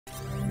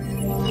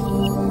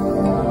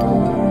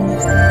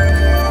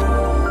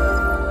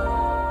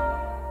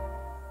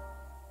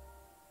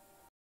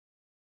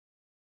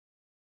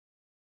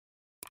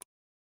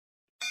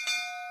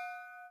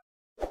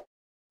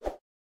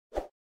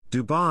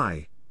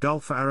Dubai,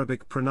 Gulf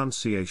Arabic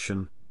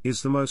pronunciation,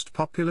 is the most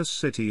populous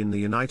city in the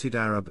United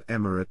Arab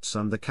Emirates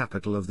and the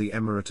capital of the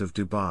Emirate of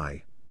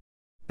Dubai.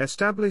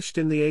 Established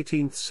in the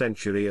 18th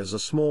century as a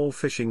small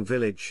fishing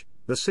village,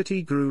 the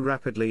city grew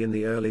rapidly in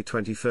the early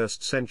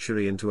 21st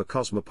century into a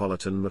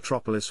cosmopolitan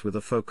metropolis with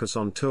a focus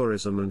on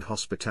tourism and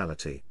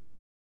hospitality.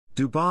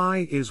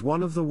 Dubai is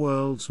one of the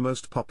world's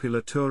most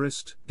popular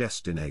tourist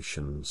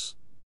destinations.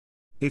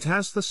 It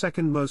has the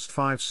second most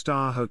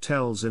five-star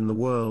hotels in the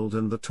world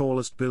and the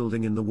tallest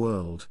building in the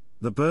world,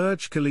 the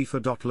Burj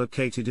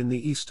Khalifa.Located in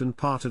the eastern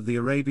part of the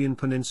Arabian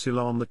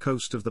Peninsula on the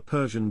coast of the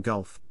Persian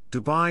Gulf.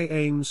 Dubai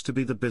aims to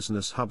be the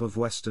business hub of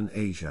Western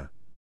Asia.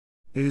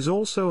 It is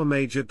also a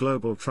major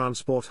global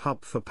transport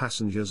hub for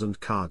passengers and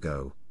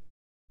cargo.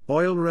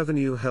 Oil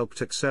revenue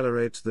helped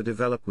accelerate the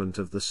development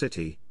of the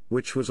city,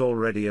 which was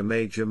already a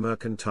major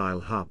mercantile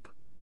hub.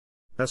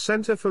 A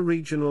center for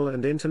regional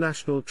and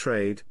international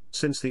trade,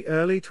 since the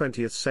early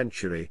 20th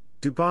century,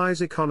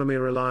 Dubai's economy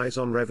relies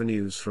on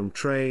revenues from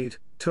trade,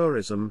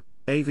 tourism,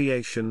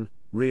 aviation,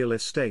 real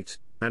estate,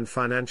 and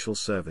financial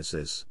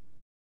services.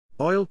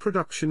 Oil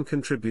production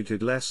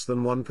contributed less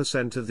than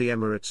 1% of the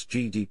Emirates'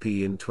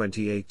 GDP in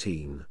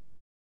 2018.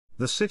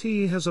 The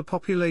city has a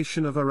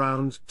population of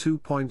around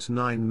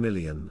 2.9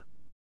 million.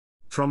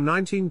 From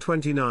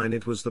 1929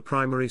 it was the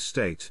primary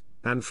state,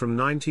 and from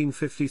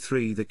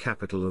 1953 the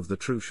capital of the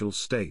Trucial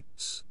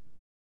States.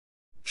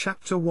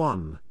 Chapter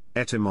 1,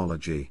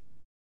 Etymology.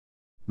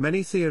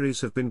 Many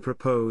theories have been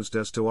proposed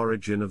as to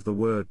origin of the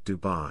word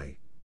Dubai.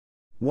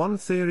 One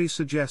theory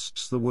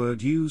suggests the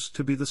word used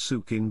to be the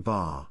souk in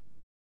bar.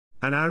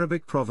 An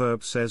Arabic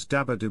proverb says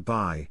daba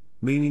Dubai,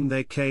 meaning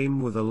they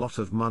came with a lot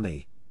of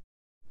money.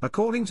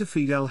 According to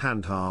Fidel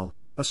Handhal,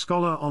 a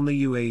scholar on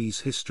the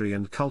UAE's history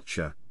and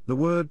culture, the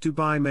word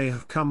Dubai may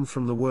have come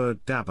from the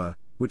word daba,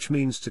 which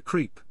means to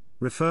creep,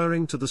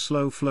 referring to the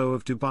slow flow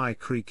of Dubai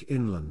Creek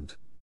inland.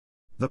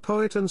 The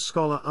poet and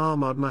scholar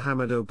Ahmad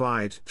Muhammad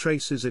Obaid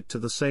traces it to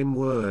the same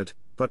word,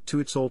 but to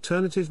its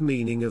alternative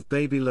meaning of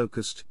baby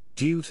locust,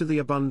 due to the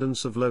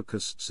abundance of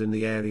locusts in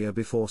the area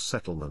before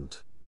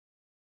settlement.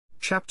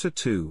 Chapter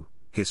 2,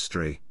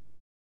 History.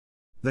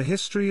 The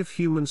history of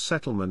human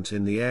settlement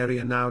in the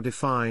area now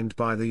defined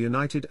by the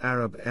United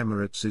Arab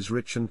Emirates is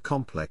rich and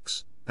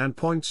complex, and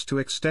points to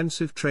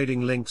extensive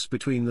trading links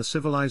between the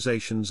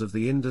civilizations of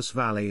the Indus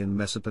Valley and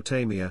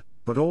Mesopotamia,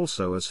 but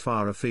also as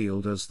far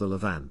afield as the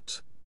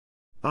Levant.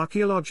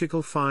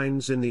 Archaeological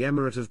finds in the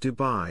Emirate of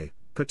Dubai,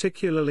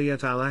 particularly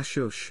at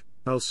Al-Ashush,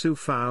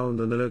 Al-Sufa and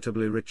the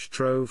notably rich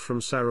trove from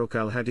Saruk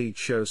al-Hadid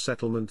show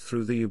settlement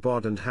through the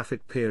Ubad and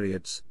Hafid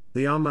periods,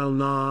 the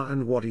al-Nar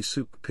and Wadi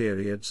Souk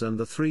periods and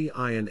the three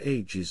Iron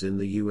Ages in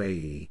the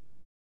UAE.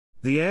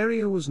 The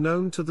area was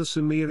known to the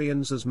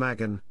Sumerians as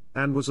Magan,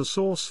 and was a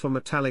source for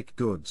metallic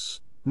goods,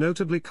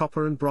 notably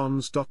copper and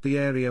bronze. The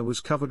area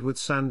was covered with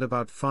sand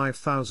about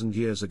 5,000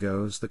 years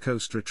ago as the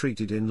coast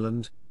retreated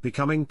inland,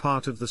 becoming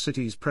part of the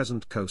city's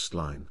present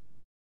coastline.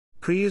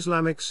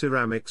 Pre-Islamic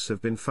ceramics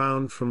have been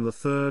found from the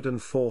 3rd and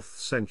 4th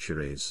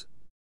centuries.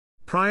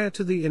 Prior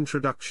to the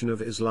introduction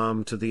of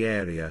Islam to the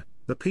area,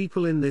 the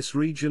people in this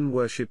region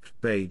worshipped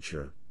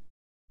dʊɓajj.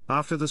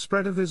 After the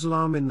spread of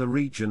Islam in the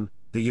region,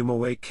 the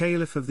Umayyad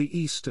Caliph of the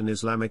Eastern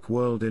Islamic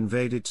world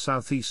invaded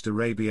southeast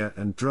Arabia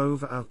and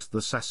drove out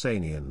the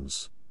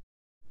Sassanians.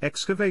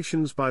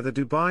 Excavations by the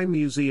Dubai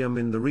Museum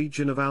in the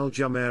region of Al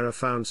Jumeirah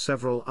found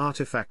several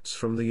artifacts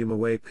from the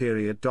Umayyad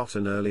period.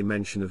 An early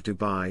mention of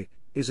Dubai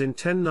is in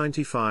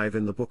 1095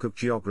 in the Book of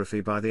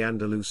Geography by the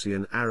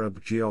Andalusian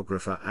Arab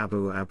geographer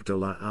Abu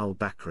Abdullah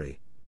al-Bakri.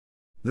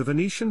 The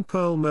Venetian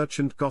pearl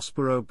merchant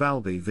Gasparo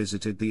Balbi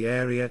visited the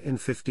area in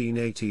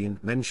 1580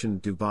 and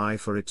mentioned Dubai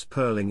for its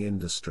pearling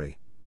industry.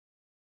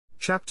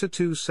 Chapter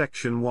 2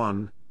 Section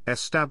 1,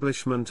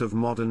 Establishment of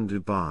Modern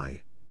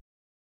Dubai.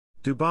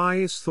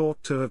 Dubai is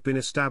thought to have been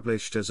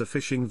established as a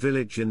fishing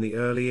village in the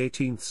early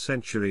 18th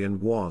century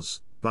and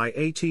was, by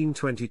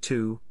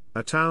 1822,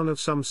 a town of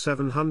some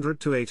 700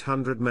 to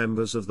 800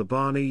 members of the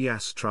Bani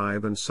Yas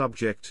tribe and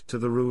subject to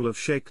the rule of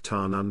Sheikh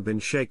Tarnan bin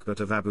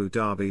Sheikbat of Abu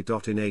Dhabi.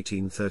 In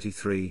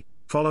 1833,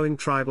 following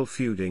tribal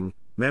feuding,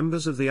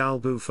 members of the Al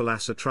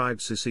Bufalasa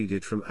tribe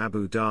seceded from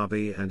Abu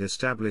Dhabi and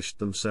established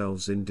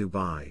themselves in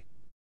Dubai.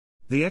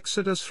 The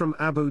exodus from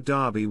Abu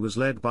Dhabi was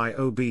led by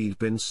Obeid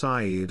bin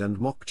Said and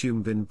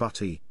Mokhtar bin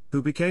Bhatti,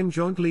 who became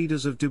joint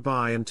leaders of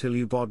Dubai until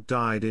Ubad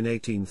died in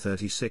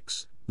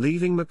 1836.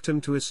 Leaving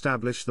Mokhtar to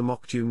establish the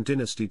Mokhtar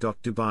dynasty.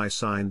 Dubai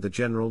signed the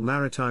General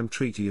Maritime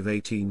Treaty of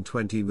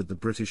 1820 with the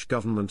British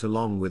government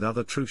along with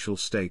other Trucial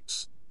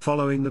States,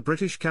 following the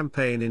British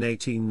campaign in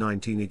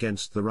 1819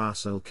 against the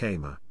Ras Al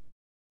Khaimah.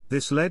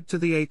 This led to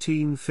the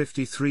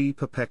 1853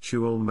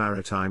 Perpetual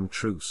Maritime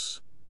Truce.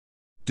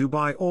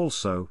 Dubai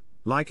also,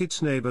 like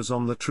its neighbours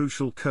on the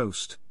Trucial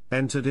coast,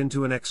 entered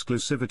into an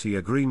exclusivity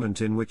agreement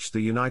in which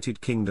the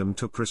United Kingdom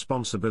took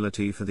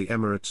responsibility for the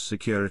Emirates'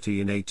 security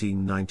in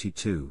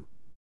 1892.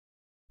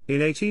 In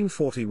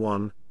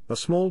 1841, a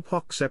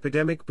smallpox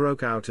epidemic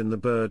broke out in the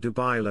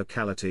Dubayy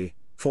locality,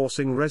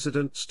 forcing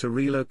residents to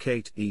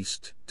relocate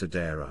east to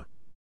Dera.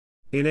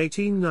 In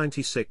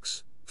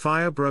 1896,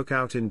 fire broke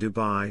out in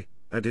Dubai,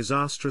 a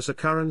disastrous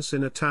occurrence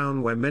in a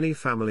town where many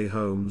family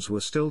homes were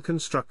still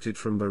constructed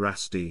from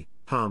barasti,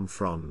 palm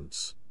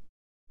fronds.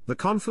 The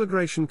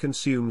conflagration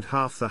consumed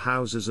half the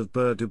houses of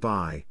Burj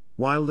Dubai,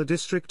 while the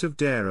district of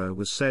Dera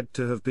was said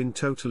to have been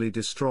totally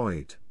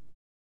destroyed.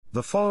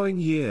 The following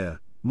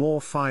year,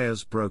 more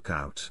fires broke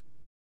out.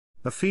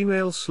 A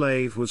female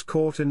slave was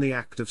caught in the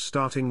act of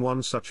starting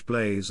one such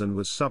blaze and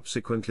was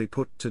subsequently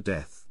put to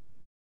death.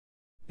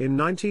 In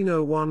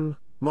 1901,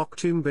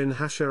 Mokhtoum bin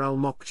Hashar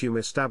al-Mokhtoum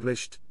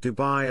established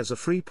Dubai as a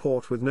free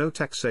port with no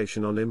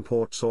taxation on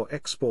imports or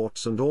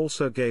exports, and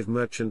also gave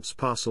merchants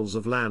parcels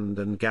of land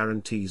and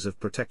guarantees of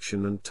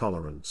protection and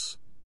tolerance.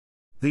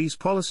 These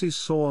policies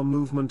saw a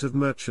movement of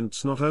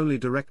merchants not only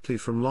directly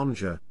from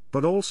Lonja,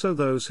 but also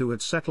those who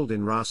had settled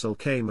in Ras Al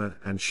Khaimah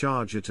and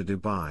Sharjah to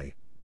Dubai.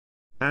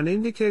 An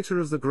indicator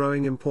of the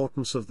growing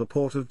importance of the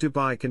port of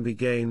Dubai can be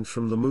gained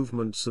from the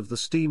movements of the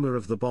steamer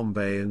of the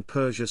Bombay and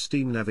Persia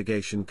Steam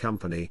Navigation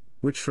Company,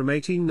 which from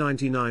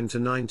 1899 to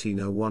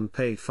 1901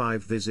 paid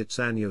 5 visits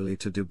annually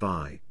to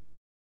Dubai.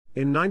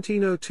 In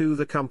 1902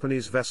 the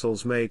company's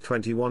vessels made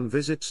 21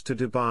 visits to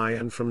Dubai,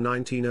 and from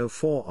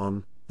 1904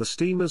 on, the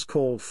steamers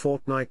called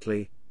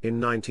fortnightly, in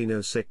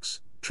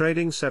 1906,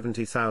 trading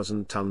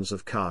 70,000 tons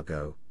of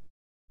cargo.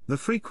 The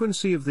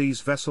frequency of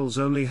these vessels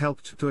only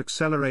helped to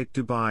accelerate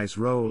Dubai's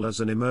role as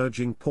an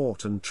emerging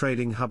port and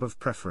trading hub of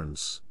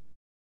preference.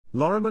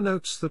 Lorimer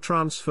notes the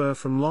transfer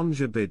from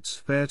Lonja bids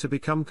fair to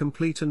become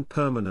complete and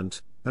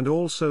permanent, and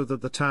also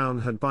that the town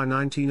had by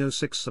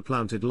 1906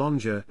 supplanted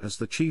Lonja as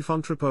the chief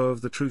entrepot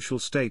of the Trucial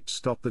States.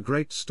 The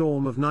Great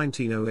Storm of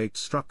 1908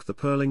 struck the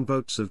pearling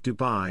boats of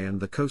Dubai and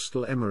the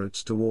coastal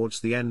Emirates towards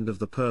the end of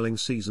the pearling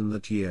season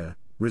that year,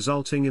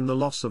 resulting in the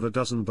loss of a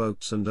dozen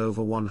boats and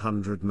over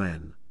 100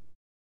 men.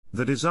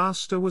 The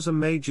disaster was a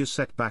major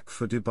setback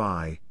for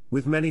Dubai,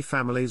 with many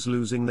families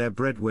losing their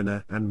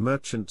breadwinner and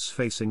merchants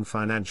facing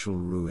financial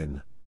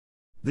ruin.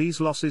 These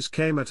losses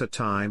came at a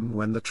time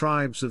when the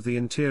tribes of the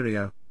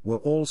interior were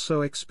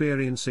also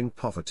experiencing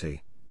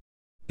poverty.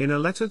 In a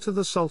letter to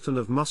the Sultan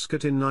of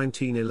Muscat in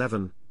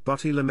 1911,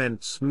 Bhatti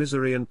laments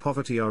misery and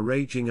poverty are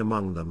raging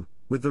among them,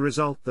 with the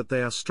result that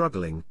they are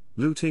struggling,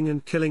 looting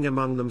and killing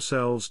among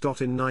themselves.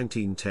 In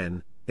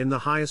 1910, in the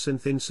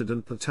Hyacinth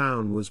incident, the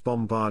town was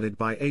bombarded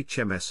by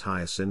HMS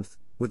Hyacinth,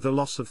 with the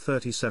loss of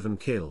 37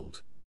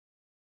 killed.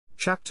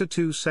 Chapter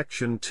 2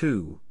 Section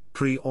 2,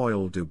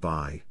 Pre-Oil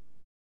Dubai.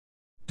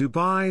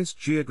 Dubai's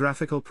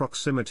geographical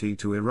proximity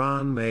to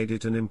Iran made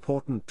it an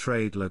important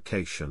trade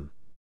location.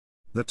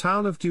 The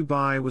town of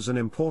Dubai was an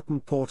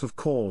important port of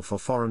call for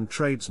foreign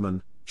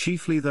tradesmen,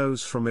 chiefly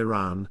those from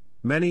Iran,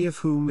 many of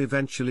whom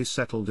eventually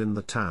settled in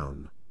the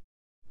town.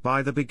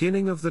 By the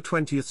beginning of the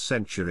 20th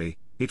century,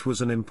 it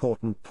was an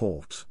important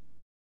port.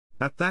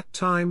 At that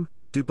time,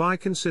 Dubai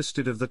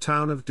consisted of the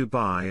town of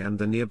Dubai and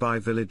the nearby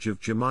village of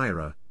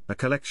Jumeirah, a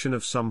collection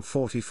of some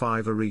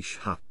 45 Arish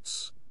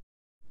huts.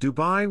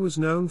 Dubai was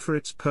known for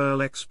its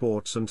pearl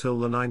exports until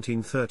the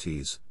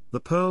 1930s. The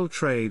pearl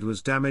trade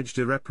was damaged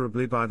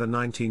irreparably by the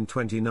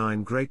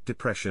 1929 Great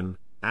Depression,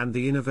 and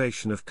the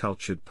innovation of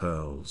cultured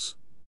pearls.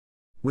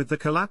 With the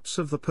collapse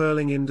of the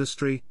pearling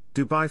industry,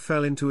 Dubai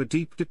fell into a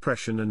deep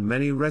depression and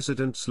many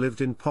residents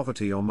lived in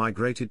poverty or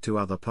migrated to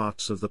other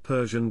parts of the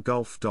Persian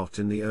Gulf.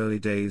 In the early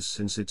days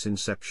since its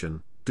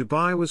inception,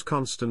 Dubai was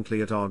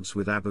constantly at odds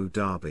with Abu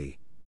Dhabi.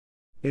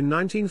 In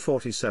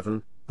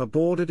 1947, a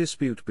border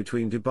dispute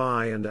between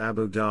Dubai and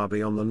Abu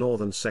Dhabi on the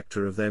northern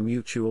sector of their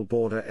mutual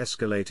border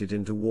escalated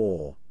into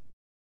war.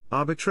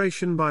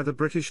 Arbitration by the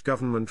British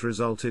government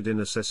resulted in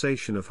a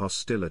cessation of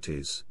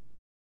hostilities.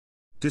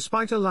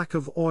 Despite a lack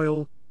of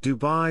oil,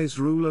 Dubai's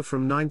ruler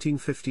from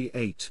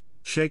 1958,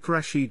 Sheikh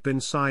Rashid bin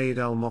Saeed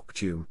Al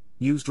Maktoum,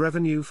 used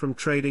revenue from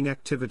trading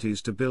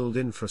activities to build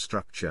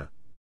infrastructure.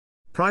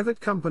 Private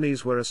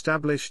companies were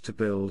established to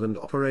build and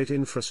operate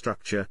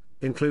infrastructure,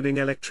 including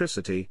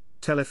electricity,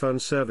 telephone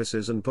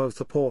services and both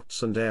the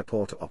ports and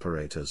airport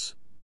operators.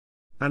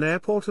 An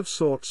airport of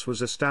sorts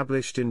was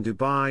established in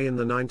Dubai in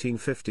the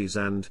 1950s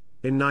and,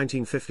 in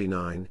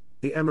 1959,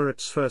 the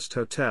Emirates' first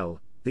hotel,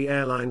 the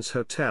Airlines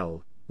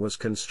Hotel, was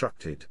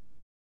constructed.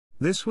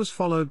 This was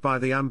followed by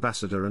the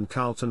Ambassador and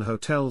Carlton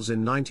Hotels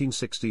in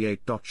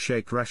 1968.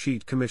 Sheikh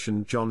Rashid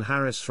commissioned John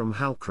Harris from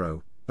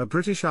Halcrow, a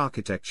British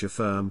architecture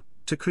firm,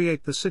 to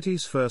create the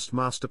city's first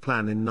master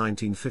plan in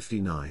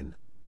 1959.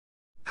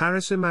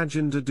 Harris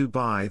imagined a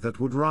Dubai that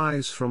would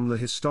rise from the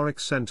historic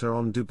centre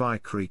on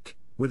Dubai Creek,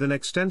 with an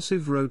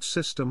extensive road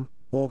system,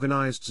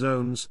 organised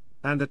zones,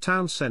 and a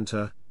town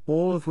centre,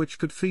 all of which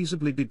could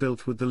feasibly be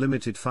built with the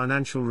limited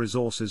financial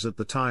resources at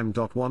the time.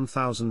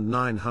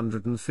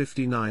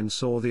 1959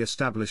 saw the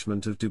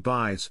establishment of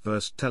Dubai's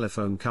first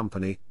telephone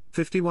company,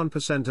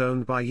 51%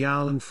 owned by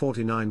Yal and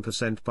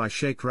 49% by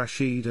Sheikh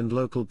Rashid and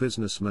local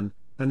businessmen,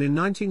 and in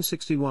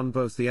 1961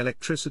 both the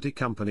electricity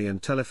company and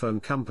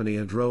telephone company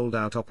had rolled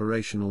out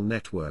operational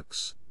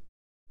networks.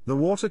 The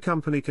water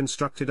company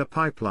constructed a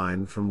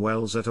pipeline from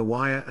wells at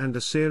Awaya and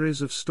a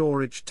series of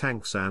storage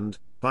tanks and,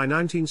 by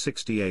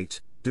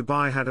 1968,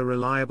 Dubai had a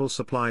reliable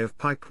supply of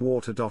piped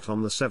water.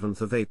 On the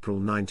 7th of April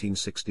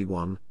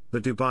 1961, the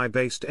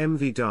Dubai-based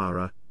MV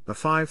Dara, a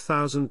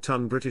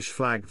 5,000-ton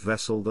British-flagged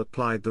vessel that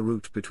plied the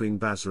route between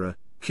Basra,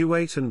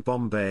 Kuwait and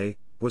Bombay,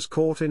 was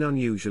caught in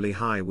unusually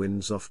high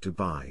winds off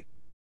Dubai.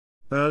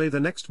 Early the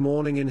next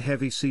morning in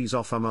heavy seas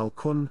off Al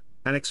Quoin,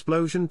 an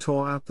explosion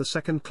tore out the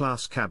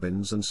second-class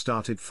cabins and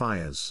started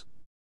fires.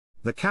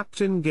 The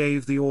captain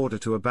gave the order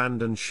to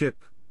abandon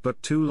ship,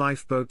 but 2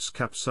 lifeboats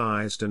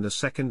capsized and a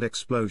second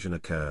explosion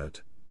occurred.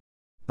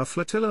 A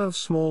flotilla of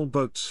small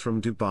boats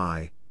from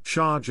Dubai,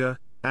 Sharjah,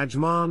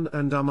 Ajman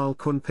and Al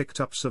Quoin picked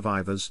up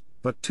survivors,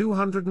 but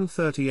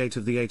 238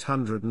 of the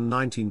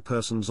 819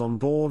 persons on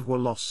board were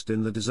lost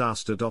in the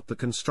disaster. The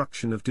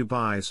construction of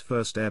Dubai's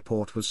first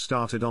airport was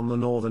started on the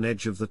northern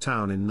edge of the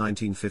town in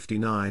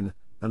 1959,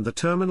 and the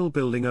terminal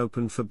building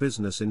opened for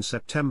business in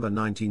September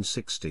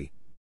 1960.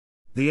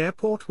 The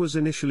airport was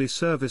initially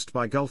serviced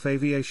by Gulf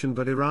Aviation,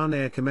 but Iran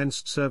Air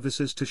commenced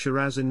services to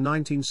Shiraz in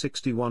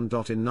 1961. In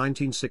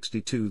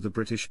 1962, the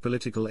British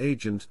political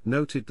agent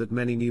noted that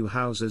many new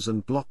houses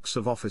and blocks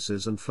of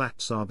offices and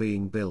flats are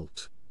being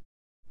built.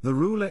 The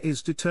ruler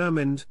is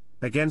determined,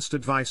 against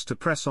advice, to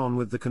press on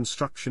with the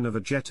construction of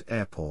a jet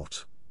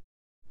airport.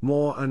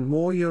 More and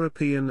more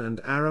European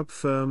and Arab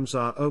firms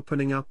are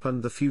opening up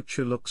and the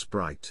future looks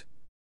bright.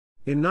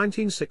 In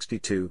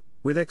 1962,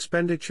 with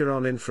expenditure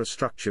on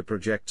infrastructure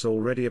projects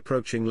already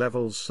approaching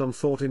levels some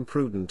thought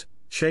imprudent,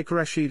 Sheikh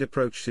Rashid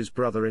approached his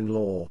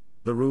brother-in-law,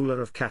 the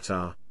ruler of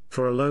Qatar,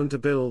 for a loan to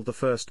build the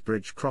first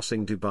bridge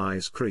crossing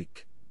Dubai's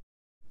creek.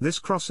 This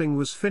crossing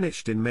was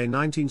finished in May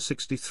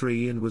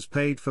 1963 and was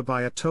paid for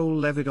by a toll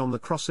levied on the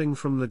crossing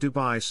from the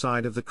Dubai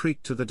side of the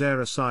creek to the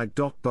Dera side.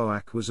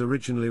 BOAC was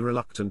originally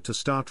reluctant to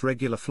start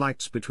regular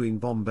flights between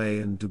Bombay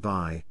and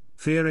Dubai,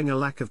 fearing a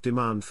lack of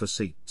demand for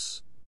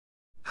seats.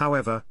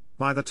 However,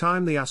 by the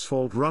time the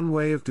asphalt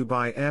runway of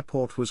Dubai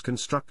Airport was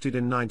constructed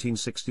in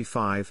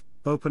 1965,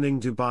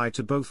 opening Dubai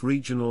to both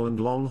regional and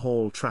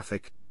long-haul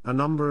traffic, a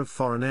number of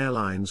foreign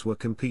airlines were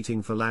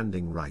competing for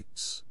landing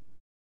rights.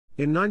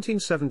 In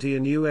 1970, a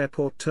new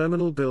airport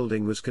terminal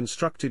building was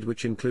constructed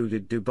which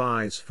included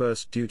Dubai's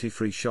first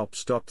duty-free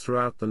shops.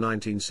 Throughout the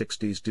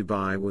 1960s,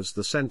 Dubai was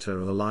the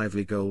center of a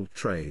lively gold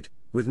trade,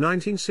 with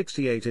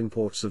 1968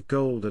 imports of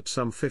gold at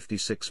some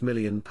 £56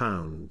 million.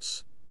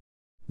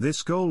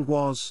 This gold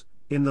was,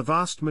 in the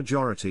vast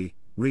majority,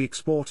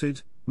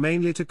 re-exported,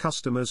 mainly to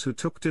customers who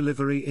took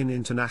delivery in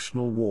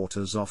international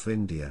waters off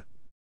India.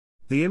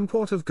 The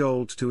import of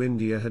gold to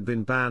India had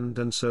been banned,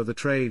 and so the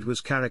trade was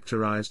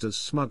characterized as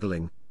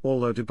smuggling,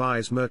 although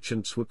Dubai's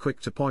merchants were quick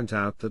to point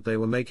out that they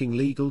were making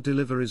legal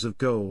deliveries of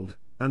gold,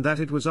 and that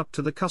it was up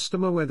to the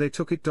customer where they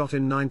took it.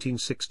 In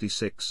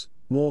 1966,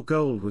 more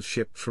gold was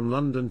shipped from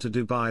London to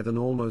Dubai than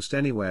almost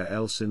anywhere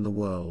else in the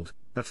world,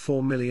 at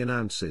 4 million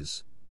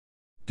ounces.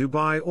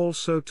 Dubai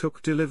also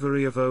took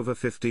delivery of over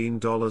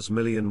 $15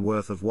 million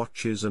worth of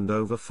watches and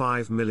over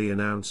 5 million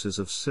ounces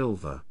of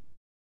silver.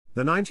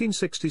 The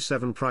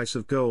 1967 price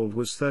of gold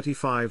was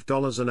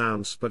 $35 an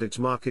ounce, but its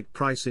market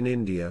price in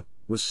India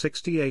was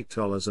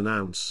 $68 an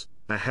ounce,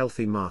 a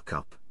healthy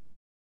markup.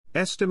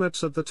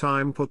 Estimates at the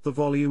time put the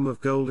volume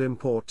of gold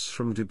imports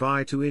from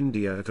Dubai to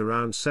India at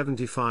around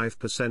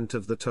 75%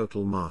 of the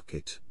total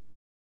market.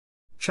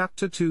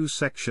 Chapter 2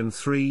 Section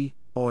 3,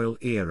 Oil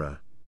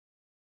Era.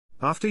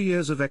 After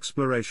years of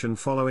exploration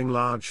following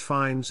large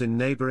finds in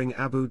neighboring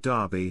Abu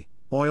Dhabi,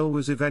 oil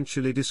was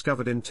eventually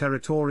discovered in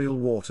territorial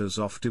waters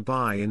off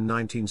Dubai in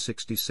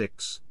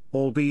 1966,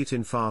 albeit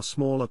in far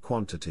smaller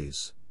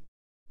quantities.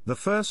 The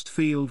first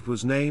field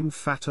was named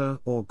Fatah,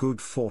 or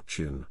Good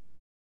Fortune.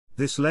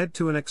 This led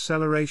to an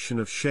acceleration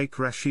of Sheikh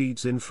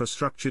Rashid's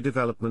infrastructure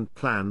development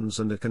plans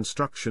and a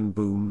construction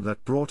boom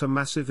that brought a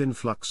massive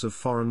influx of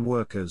foreign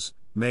workers,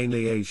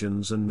 mainly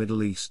Asians and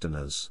Middle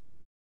Easterners.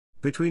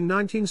 Between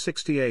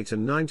 1968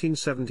 and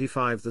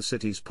 1975, the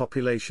city's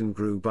population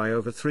grew by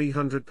over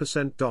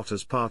 300%.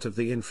 As part of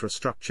the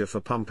infrastructure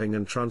for pumping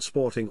and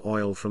transporting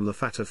oil from the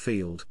Fatah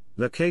field,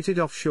 located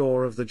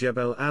offshore of the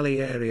Jebel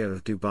Ali area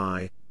of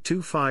Dubai, 2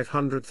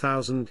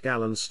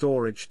 500,000-gallon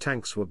storage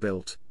tanks were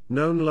built,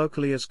 known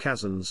locally as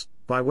kazans,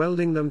 by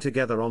welding them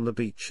together on the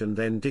beach and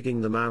then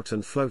digging them out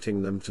and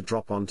floating them to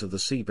drop onto the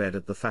seabed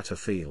at the Fatah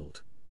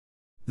field.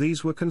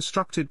 These were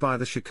constructed by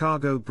the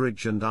Chicago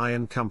Bridge and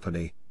Iron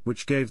Company,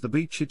 which gave the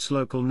beach its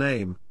local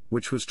name,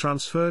 which was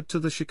transferred to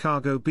the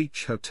Chicago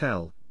Beach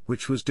Hotel,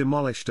 which was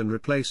demolished and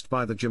replaced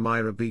by the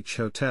Jumeirah Beach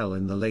Hotel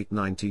in the late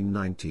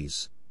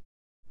 1990s.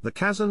 The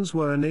kazans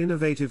were an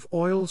innovative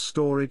oil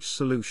storage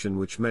solution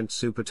which meant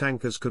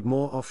supertankers could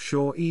moor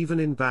offshore even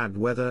in bad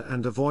weather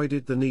and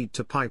avoided the need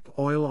to pipe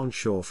oil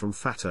onshore from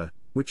Fatah,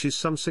 which is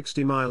some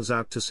 60 miles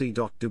out to sea.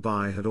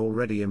 Dubai had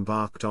already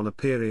embarked on a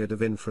period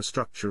of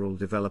infrastructural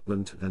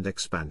development and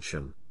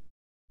expansion.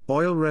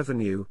 Oil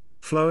revenue,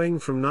 flowing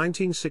from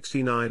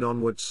 1969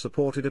 onwards,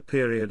 supported a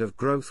period of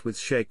growth, with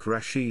Sheikh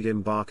Rashid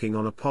embarking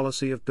on a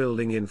policy of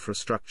building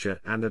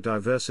infrastructure and a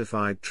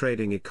diversified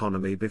trading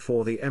economy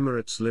before the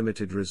Emirates'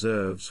 limited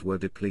reserves were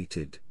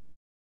depleted.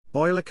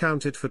 Oil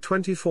accounted for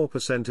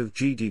 24% of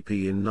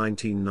GDP in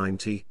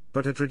 1990,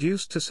 but had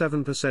reduced to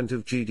 7%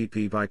 of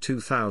GDP by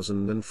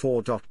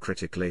 2004.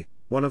 Critically,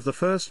 one of the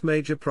first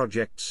major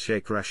projects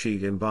Sheikh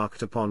Rashid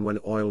embarked upon when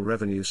oil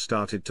revenues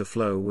started to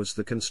flow was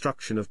the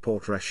construction of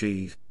Port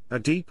Rashid, a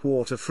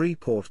deep-water free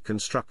port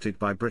constructed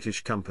by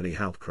British company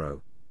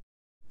Halcro.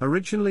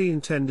 Originally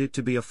intended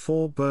to be a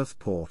 4-berth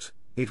port,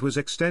 it was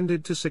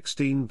extended to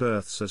 16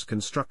 berths as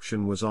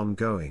construction was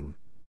ongoing.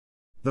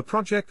 The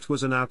project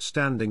was an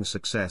outstanding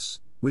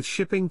success, with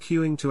shipping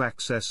queuing to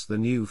access the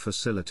new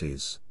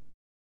facilities.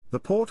 The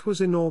port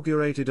was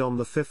inaugurated on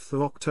the 5th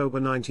of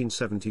October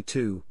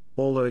 1972,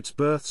 although its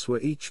berths were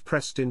each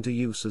pressed into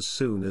use as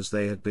soon as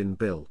they had been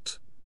built.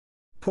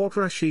 Port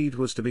Rashid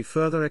was to be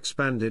further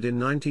expanded in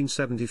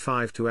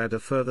 1975 to add a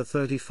further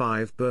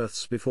 35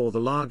 berths before the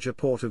larger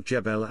port of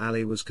Jebel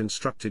Ali was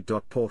constructed.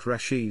 Port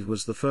Rashid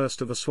was the first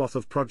of a swath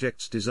of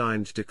projects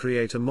designed to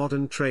create a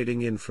modern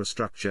trading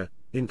infrastructure,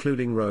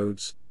 including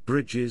roads,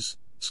 bridges,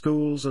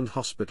 schools and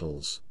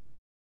hospitals.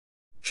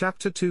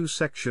 Chapter 2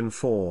 Section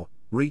 4,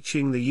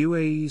 Reaching the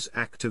UAE's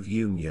Act of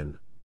Union.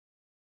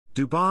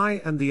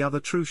 Dubai and the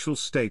other Trucial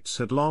States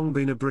had long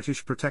been a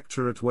British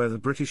protectorate where the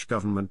British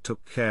government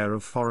took care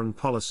of foreign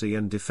policy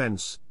and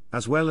defence,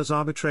 as well as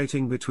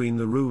arbitrating between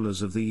the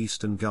rulers of the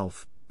Eastern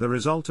Gulf, the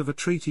result of a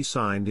treaty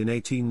signed in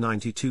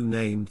 1892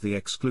 named the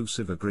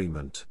Exclusive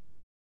Agreement.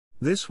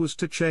 This was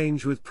to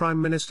change with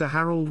Prime Minister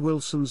Harold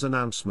Wilson's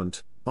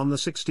announcement, on the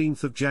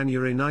 16th of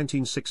January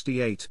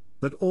 1968,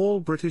 that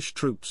all British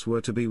troops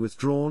were to be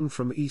withdrawn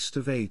from east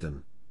of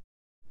Aden.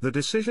 The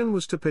decision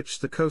was to pitch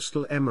the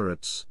coastal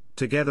Emirates,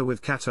 together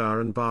with Qatar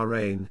and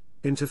Bahrain,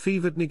 into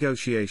fevered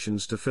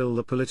negotiations to fill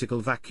the political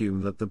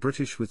vacuum that the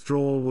British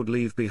withdrawal would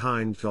leave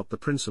behind. The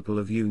principle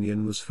of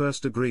union was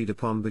first agreed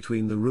upon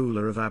between the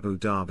ruler of Abu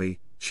Dhabi,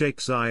 Sheikh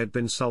Zayed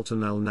bin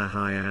Sultan Al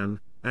Nahyan,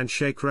 and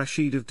Sheikh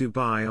Rashid of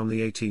Dubai on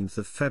the 18th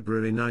of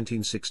February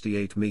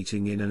 1968,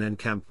 meeting in an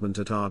encampment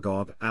at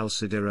Argob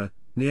al-Sidira,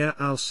 near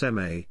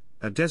Al-Semeh,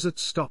 a desert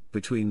stop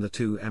between the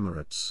two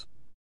emirates.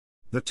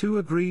 The two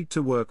agreed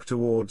to work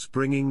towards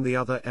bringing the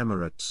other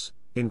emirates,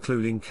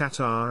 including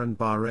Qatar and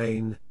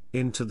Bahrain,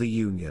 into the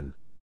Union.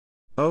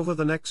 Over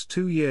the next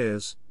 2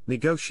 years,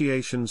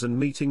 negotiations and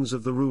meetings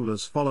of the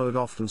rulers followed,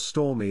 often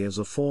stormy, as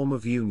a form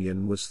of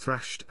union was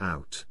thrashed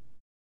out.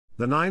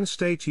 The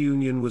 9-state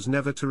union was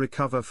never to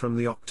recover from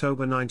the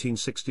October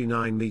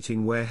 1969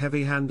 meeting, where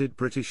heavy-handed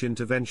British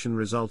intervention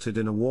resulted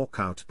in a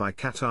walkout by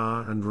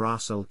Qatar and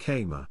Ras Al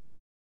Khaimah.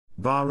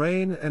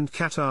 Bahrain and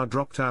Qatar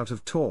dropped out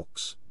of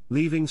talks,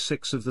 leaving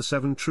 6 of the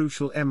 7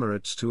 Trucial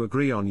Emirates to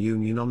agree on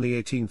union on the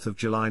 18th of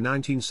July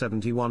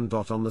 1971.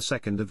 On the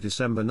 2nd of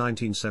December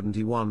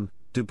 1971,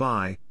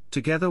 Dubai,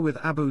 together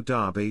with Abu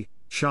Dhabi,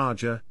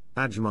 Sharjah,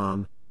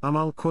 Ajman,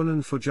 Al Quoin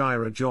and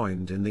Fujairah,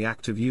 joined in the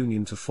Act of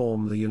Union to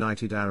form the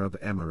United Arab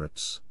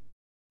Emirates.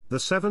 The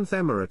 7th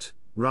Emirate,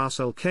 Ras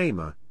Al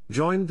Khaimah,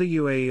 joined the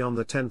UAE on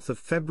the 10th of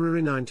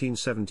February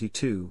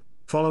 1972,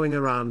 following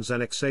Iran's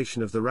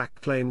annexation of the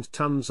Iraq-claimed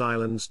Tans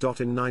Islands.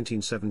 In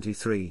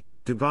 1973,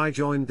 Dubai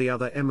joined the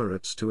other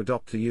Emirates to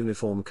adopt a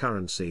uniform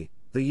currency,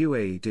 the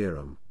UAE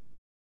dirham.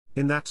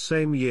 In that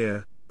same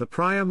year, the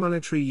prior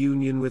monetary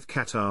union with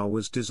Qatar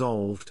was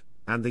dissolved,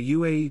 and the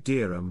UAE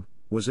dirham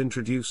was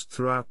introduced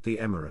throughout the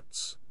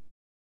Emirates.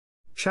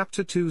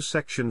 Chapter 2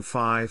 Section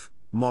 5,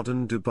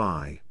 Modern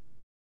Dubai.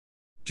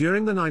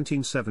 During the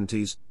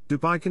 1970s,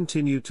 Dubai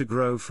continued to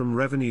grow from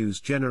revenues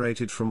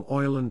generated from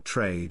oil and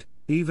trade,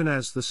 even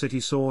as the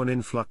city saw an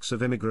influx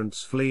of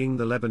immigrants fleeing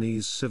the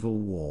Lebanese civil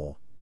war.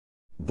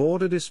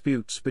 Border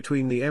disputes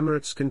between the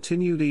Emirates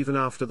continued even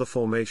after the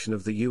formation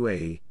of the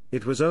UAE.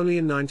 It was only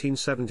in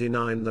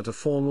 1979 that a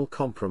formal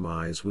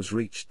compromise was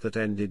reached that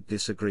ended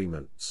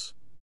disagreements.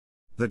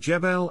 The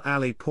Jebel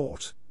Ali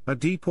port, a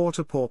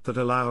deepwater port that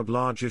allowed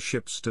larger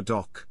ships to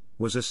dock,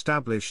 was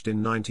established in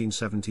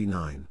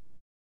 1979.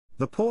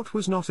 The port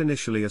was not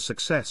initially a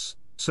success,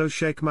 so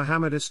Sheikh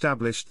Mohammed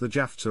established the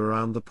JAFTA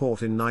around the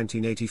port in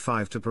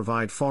 1985 to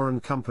provide foreign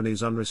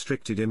companies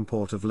unrestricted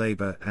import of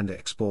labor and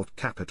export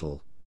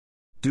capital.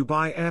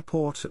 Dubai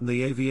Airport and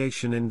the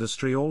aviation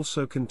industry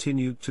also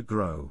continued to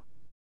grow.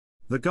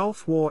 The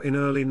Gulf War in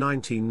early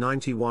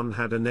 1991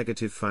 had a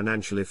negative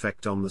financial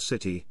effect on the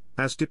city,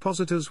 as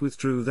depositors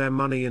withdrew their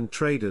money and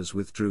traders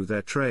withdrew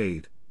their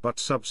trade, but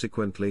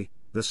subsequently,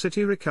 the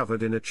city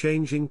recovered in a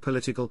changing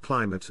political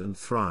climate and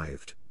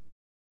thrived.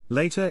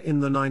 Later in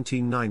the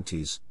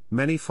 1990s,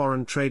 many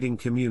foreign trading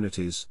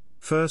communities,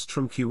 first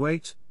from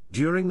Kuwait,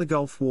 during the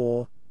Gulf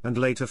War, and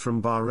later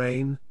from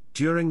Bahrain,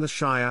 during the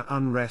Shia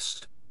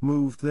unrest,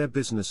 moved their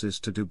businesses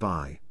to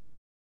Dubai.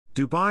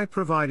 Dubai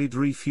provided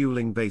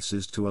refueling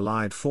bases to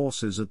Allied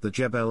forces at the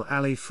Jebel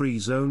Ali Free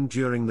Zone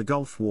during the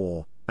Gulf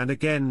War, and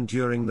again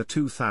during the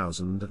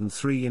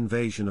 2003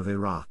 invasion of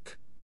Iraq.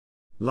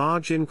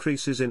 Large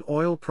increases in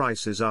oil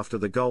prices after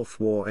the Gulf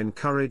War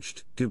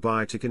encouraged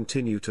Dubai to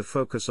continue to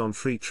focus on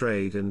free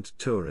trade and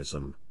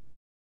tourism.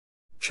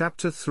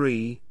 Chapter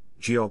 3,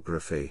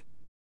 Geography.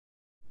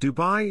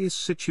 Dubai is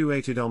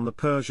situated on the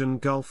Persian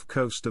Gulf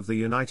coast of the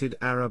United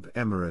Arab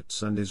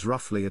Emirates and is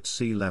roughly at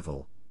sea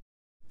level.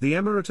 The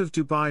Emirate of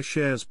Dubai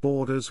shares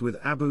borders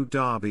with Abu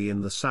Dhabi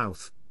in the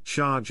south,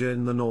 Sharjah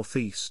in the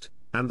northeast,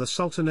 and the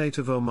Sultanate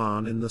of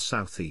Oman in the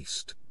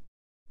southeast.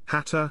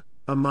 Hatta,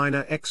 a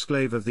minor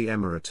exclave of the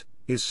emirate,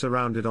 is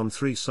surrounded on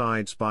three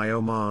sides by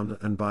Oman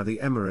and by the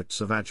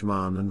Emirates of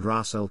Ajman and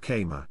Ras Al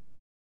Khaimah.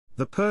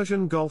 The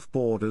Persian Gulf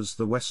borders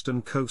the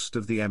western coast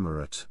of the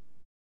emirate.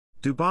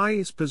 Dubai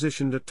is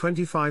positioned at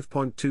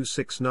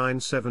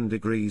 25.2697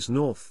 degrees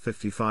north,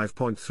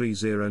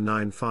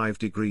 55.3095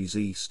 degrees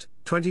east,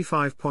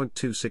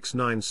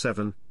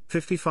 25.2697,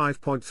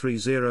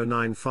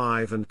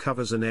 55.3095 and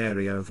covers an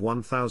area of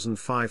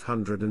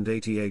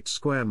 1,588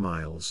 square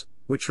miles,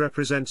 which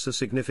represents a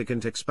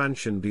significant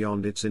expansion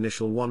beyond its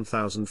initial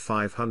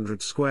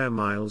 1,500 square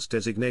miles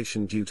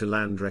designation due to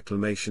land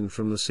reclamation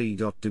from the sea.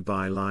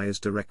 Dubai lies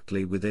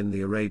directly within the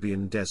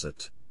Arabian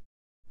Desert.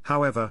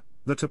 However,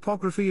 the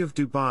topography of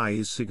Dubai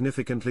is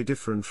significantly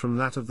different from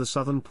that of the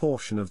southern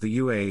portion of the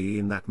UAE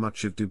in that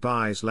much of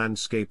Dubai's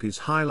landscape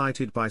is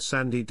highlighted by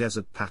sandy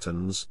desert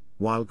patterns,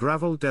 while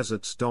gravel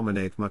deserts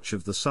dominate much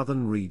of the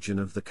southern region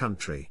of the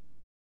country.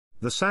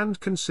 The sand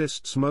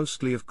consists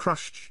mostly of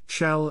crushed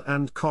shell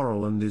and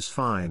coral and is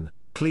fine,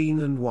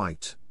 clean and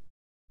white.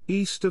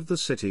 East of the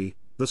city,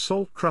 the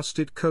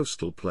salt-crusted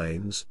coastal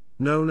plains,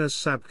 known as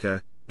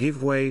Sabkha,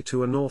 give way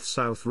to a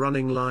north-south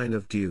running line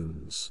of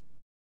dunes.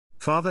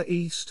 Farther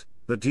east,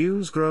 the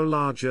dunes grow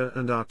larger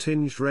and are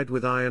tinged red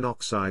with iron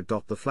oxide.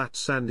 The flat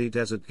sandy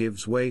desert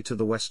gives way to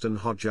the western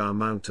Hodjar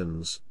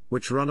Mountains,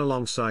 which run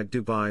alongside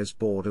Dubai's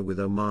border with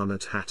Oman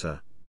at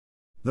Hatta.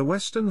 The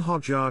western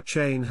Hodjar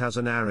chain has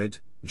an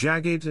arid,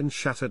 jagged and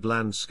shattered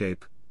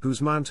landscape,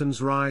 whose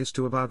mountains rise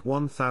to about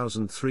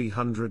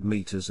 1,300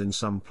 meters in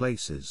some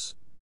places.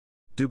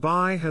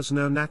 Dubai has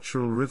no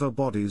natural river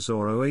bodies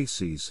or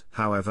oases.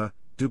 However,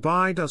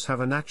 Dubai does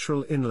have a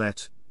natural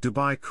inlet,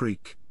 Dubai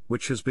Creek,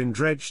 which has been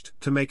dredged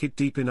to make it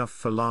deep enough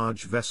for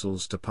large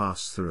vessels to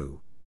pass through.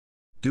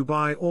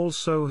 Dubai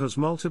also has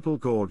multiple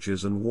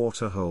gorges and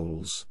water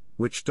holes,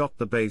 which dot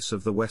the base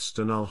of the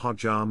western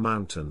Al-Hodjar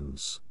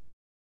Mountains.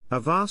 A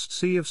vast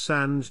sea of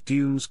sand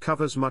dunes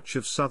covers much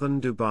of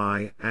southern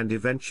Dubai and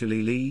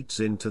eventually leads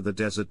into the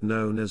desert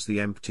known as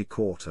the Empty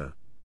Quarter.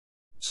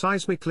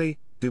 Seismically,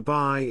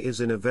 Dubai is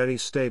in a very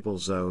stable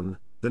zone.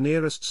 The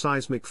nearest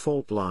seismic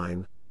fault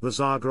line, the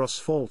Zagros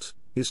Fault,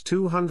 is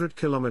 200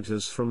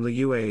 kilometers from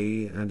the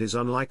UAE and is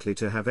unlikely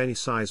to have any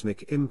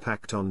seismic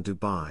impact on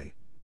Dubai.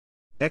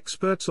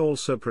 Experts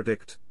also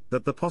predict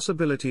that the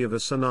possibility of a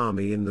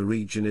tsunami in the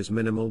region is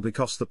minimal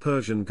because the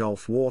Persian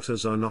Gulf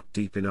waters are not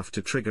deep enough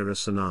to trigger a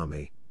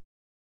tsunami.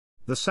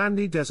 The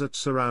sandy desert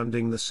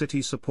surrounding the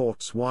city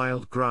supports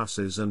wild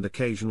grasses and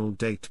occasional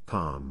date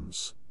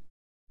palms.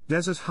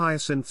 Desert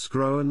hyacinths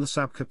grow in the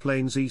Sabkha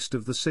plains east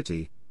of the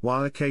city,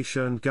 while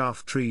acacia and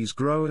garf trees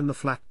grow in the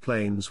flat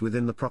plains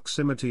within the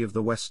proximity of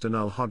the western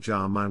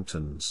Al-Hodjar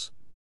Mountains.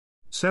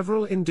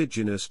 Several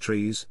indigenous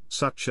trees,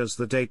 such as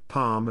the date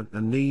palm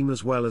and neem,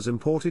 as well as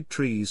imported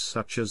trees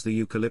such as the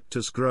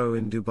eucalyptus, grow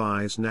in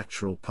Dubai's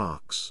natural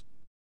parks.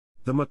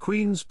 The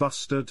McQueen's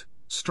bustard,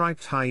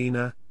 striped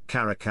hyena,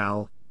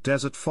 caracal,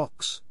 desert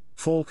fox,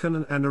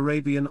 falcon and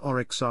Arabian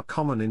oryx are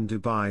common in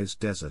Dubai's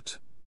desert.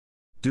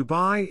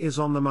 Dubai is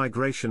on the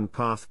migration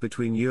path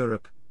between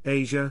Europe,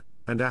 Asia,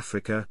 and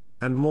Africa,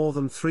 and more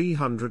than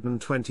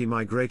 320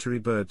 migratory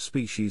bird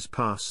species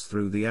pass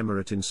through the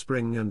emirate in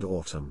spring and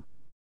autumn.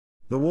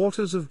 The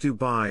waters of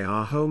Dubai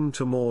are home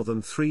to more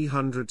than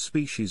 300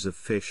 species of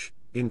fish,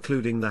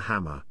 including the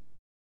hammer.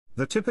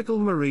 The typical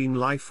marine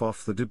life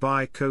off the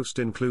Dubai coast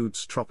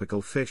includes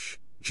tropical fish,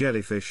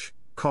 jellyfish,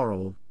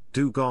 coral,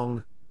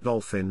 dugong,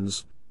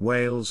 dolphins,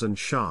 whales and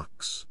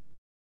sharks.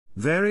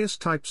 Various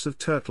types of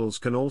turtles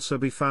can also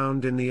be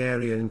found in the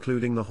area,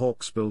 including the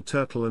hawksbill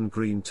turtle and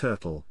green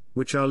turtle,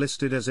 which are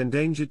listed as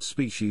endangered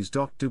species.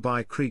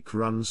 Dubai Creek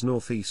runs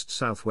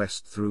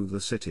northeast-southwest through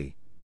the city.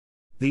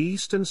 The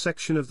eastern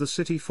section of the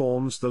city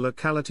forms the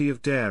locality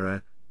of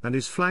Deira, and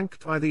is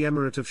flanked by the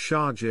Emirate of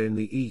Sharjah in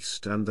the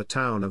east and the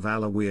town of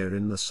Al Awir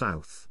in the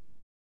south.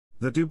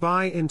 The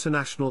Dubai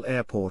International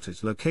Airport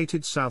is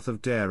located south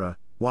of Deira,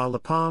 while the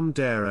Palm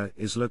Deira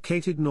is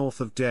located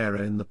north of Deira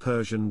in the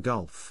Persian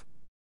Gulf.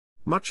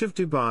 Much of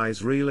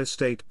Dubai's real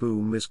estate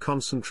boom is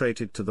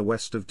concentrated to the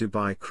west of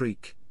Dubai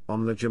Creek,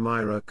 on the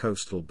Jumeirah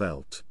coastal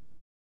belt.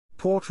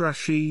 Port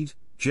Rashid,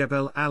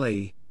 Jebel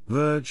Ali,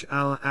 Burj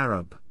Al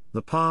Arab,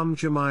 the Palm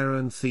Jumeirah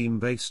and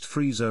theme-based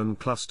free zone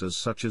clusters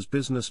such as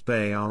Business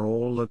Bay are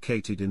all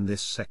located in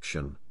this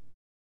section.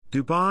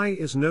 Dubai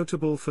is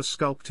notable for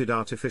sculpted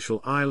artificial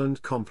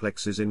island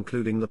complexes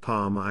including the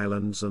Palm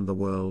Islands and the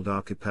World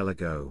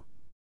Archipelago.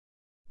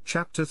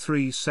 Chapter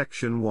 3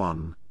 Section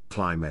 1,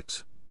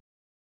 Climate.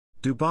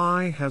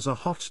 Dubai has a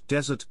hot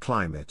desert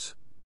climate.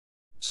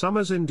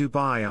 Summers in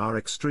Dubai are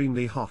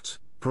extremely hot,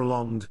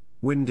 prolonged,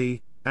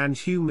 windy, and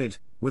humid,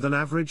 with an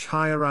average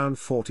high around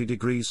 40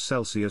 degrees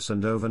Celsius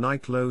and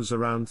overnight lows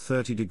around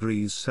 30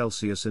 degrees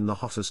Celsius in the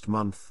hottest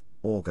month,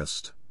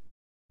 August.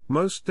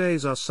 Most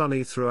days are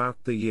sunny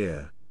throughout the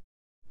year.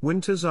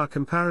 Winters are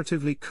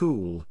comparatively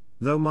cool,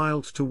 though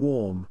mild to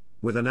warm,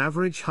 with an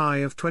average high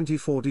of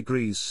 24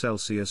 degrees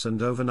Celsius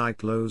and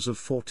overnight lows of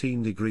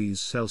 14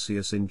 degrees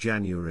Celsius in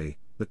January,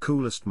 the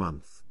coolest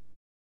month.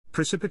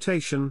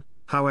 Precipitation,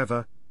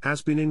 however,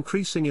 has been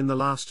increasing in the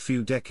last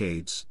few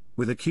decades,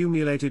 with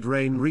accumulated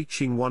rain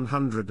reaching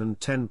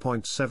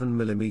 110.7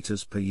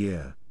 millimeters per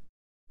year.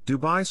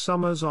 Dubai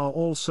summers are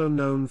also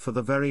known for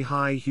the very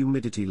high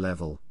humidity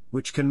level,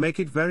 which can make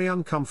it very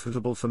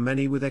uncomfortable for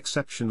many with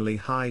exceptionally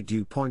high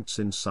dew points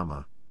in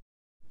summer.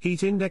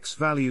 Heat index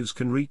values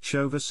can reach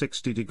over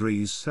 60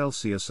 degrees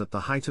Celsius at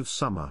the height of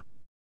summer.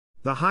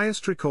 The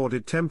highest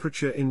recorded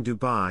temperature in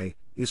Dubai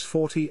is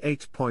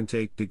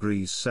 48.8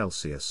 degrees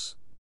Celsius.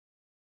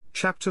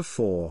 Chapter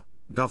 4,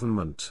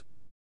 Government.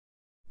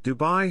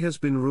 Dubai has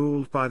been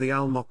ruled by the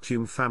Al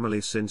Maktoum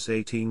family since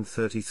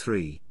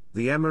 1833.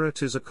 The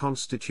Emirate is a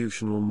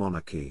constitutional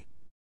monarchy.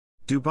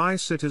 Dubai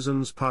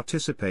citizens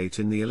participate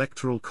in the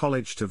Electoral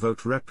College to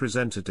vote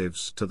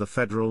representatives to the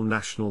Federal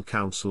National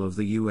Council of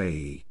the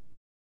UAE.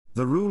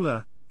 The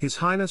ruler, His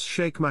Highness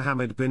Sheikh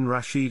Mohammed bin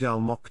Rashid Al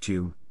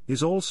Maktoum,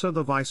 is also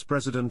the Vice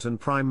President and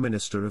Prime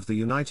Minister of the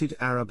United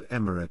Arab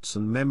Emirates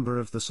and member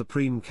of the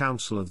Supreme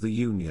Council of the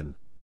Union.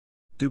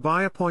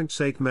 Dubai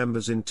appoints 8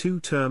 members in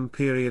 2-term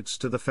periods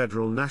to the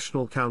Federal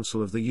National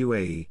Council of the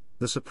UAE,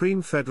 the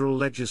supreme federal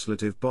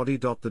legislative body.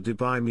 The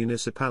Dubai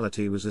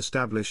municipality was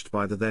established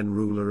by the then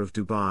ruler of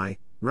Dubai,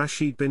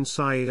 Rashid bin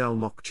Saeed Al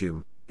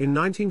Maktoum, in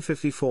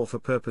 1954 for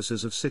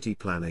purposes of city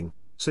planning,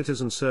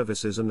 citizen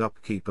services and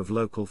upkeep of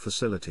local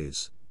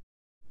facilities.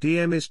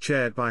 DM is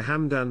chaired by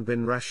Hamdan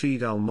bin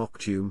Rashid Al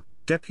Maktoum,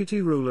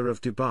 deputy ruler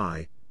of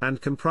Dubai,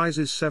 and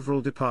comprises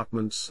several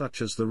departments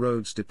such as the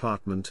Roads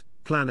Department,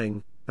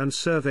 Planning and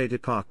Survey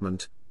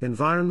Department,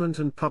 Environment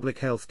and Public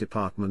Health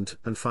Department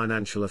and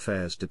Financial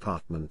Affairs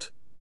Department.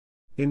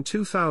 In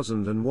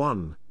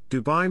 2001,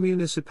 Dubai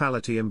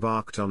municipality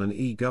embarked on an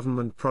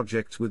e-government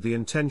project with the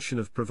intention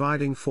of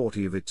providing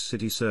 40 of its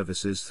city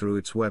services through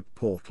its web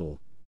portal.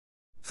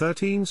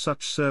 13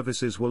 such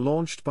services were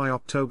launched by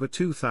October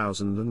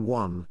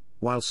 2001,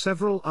 while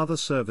several other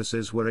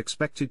services were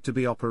expected to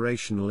be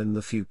operational in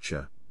the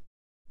future.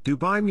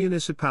 Dubai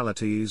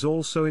municipality is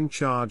also in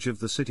charge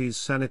of the city's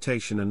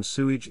sanitation and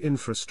sewage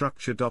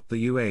infrastructure.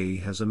 The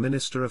UAE has a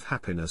Minister of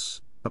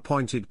Happiness,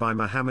 appointed by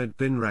Mohammed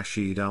bin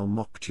Rashid Al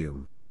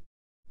Maktoum.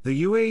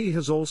 The UAE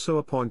has also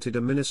appointed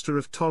a Minister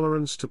of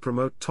Tolerance to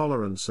promote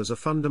tolerance as a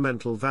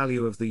fundamental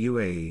value of the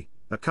UAE,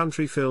 a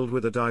country filled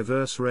with a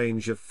diverse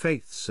range of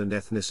faiths and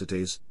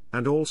ethnicities,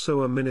 and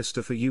also a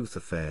Minister for Youth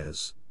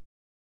Affairs.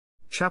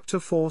 Chapter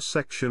 4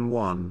 Section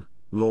 1,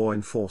 Law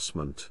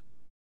Enforcement.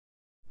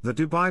 The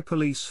Dubai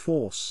Police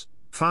Force,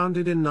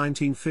 founded in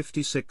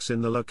 1956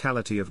 in the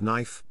locality of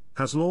Naif,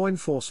 has law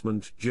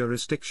enforcement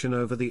jurisdiction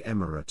over the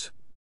Emirate.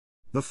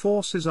 The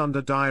force is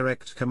under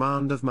direct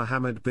command of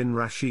Mohammed bin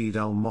Rashid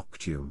Al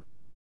Maktoum.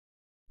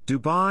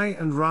 Dubai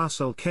and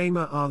Ras Al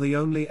Khaimah are the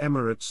only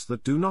Emirates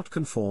that do not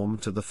conform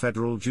to the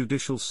federal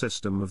judicial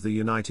system of the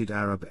United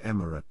Arab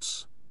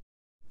Emirates.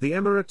 The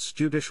Emirates'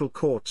 judicial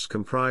courts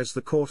comprise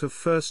the Court of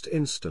First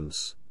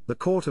Instance, the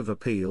Court of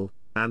Appeal,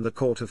 and the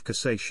Court of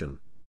Cassation.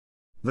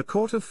 The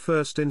Court of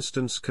First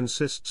Instance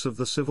consists of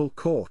the Civil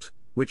Court,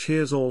 which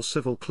hears all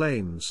civil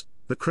claims,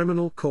 the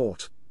Criminal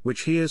Court,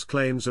 which hears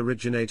claims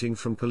originating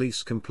from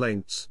police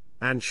complaints,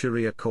 and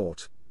Sharia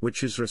Court,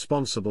 which is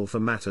responsible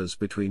for matters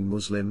between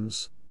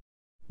Muslims.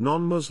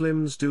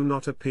 Non-Muslims do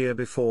not appear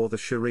before the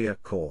Sharia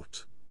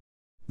Court.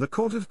 The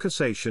Court of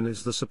Cassation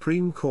is the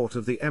Supreme Court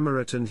of the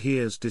Emirate and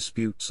hears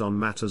disputes on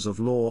matters of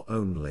law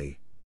only.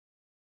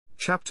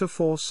 Chapter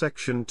 4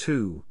 Section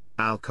 2,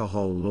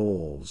 Alcohol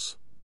Laws.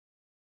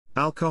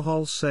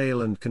 Alcohol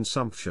sale and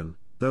consumption,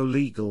 though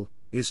legal,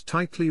 is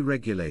tightly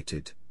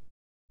regulated.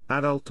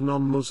 Adult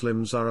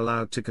non-Muslims are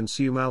allowed to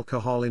consume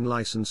alcohol in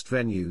licensed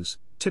venues,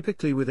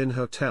 typically within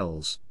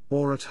hotels,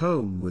 or at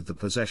home with the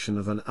possession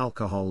of an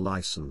alcohol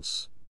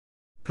license.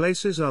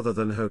 Places other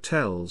than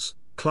hotels,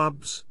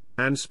 clubs,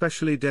 and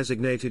specially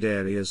designated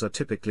areas are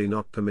typically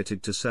not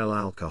permitted to sell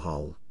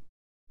alcohol.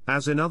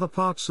 As in other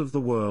parts of the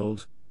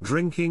world,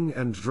 drinking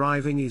and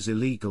driving is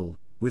illegal,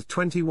 with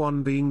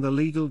 21 being the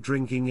legal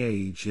drinking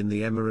age in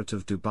the Emirate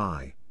of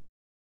Dubai.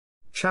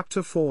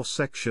 Chapter 4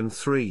 Section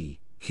 3,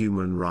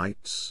 Human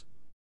Rights.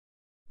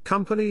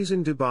 Companies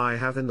in Dubai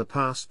have in the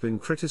past been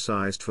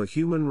criticized for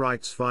human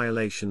rights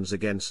violations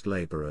against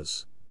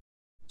laborers.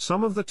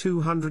 Some of the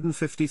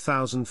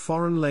 250,000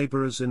 foreign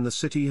laborers in the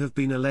city have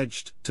been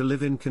alleged to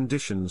live in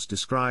conditions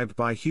described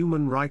by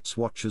Human Rights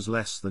Watch as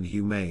less than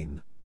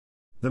humane.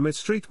 The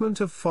mistreatment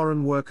of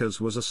foreign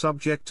workers was a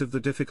subject of the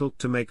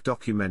difficult-to-make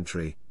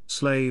documentary,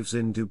 Slaves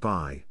in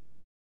Dubai.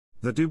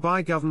 The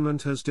Dubai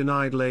government has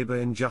denied labor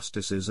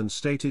injustices and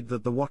stated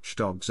that the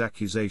watchdog's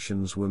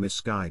accusations were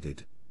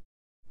misguided.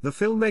 The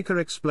filmmaker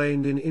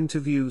explained in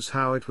interviews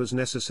how it was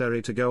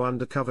necessary to go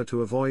undercover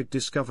to avoid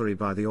discovery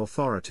by the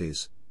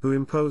authorities, who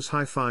impose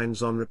high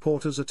fines on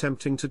reporters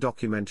attempting to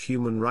document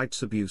human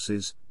rights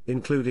abuses,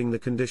 including the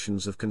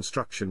conditions of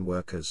construction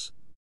workers.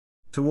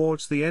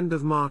 Towards the end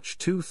of March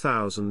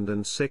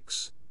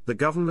 2006, the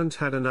government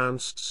had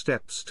announced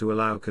steps to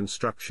allow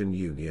construction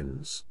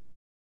unions.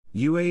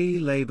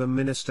 UAE Labour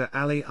Minister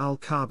Ali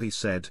Al-Kaabi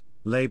said,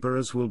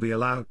 labourers will be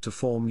allowed to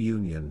form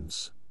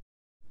unions.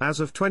 As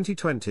of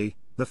 2020,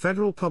 the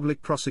Federal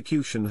Public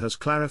Prosecution has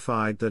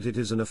clarified that it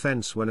is an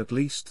offence when at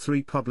least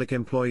 3 public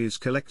employees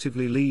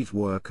collectively leave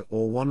work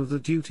or one of the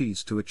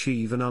duties to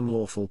achieve an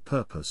unlawful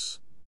purpose.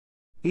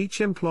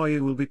 Each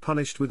employee will be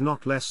punished with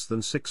not less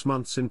than 6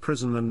 months in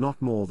prison and not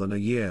more than a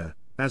year,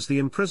 as the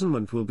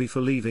imprisonment will be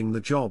for leaving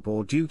the job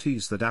or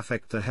duties that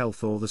affect the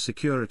health or the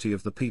security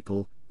of the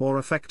people, or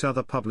affect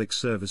other public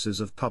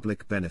services of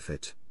public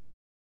benefit.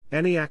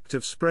 Any act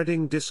of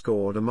spreading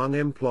discord among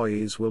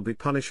employees will be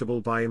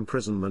punishable by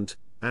imprisonment,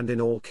 and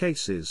in all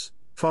cases,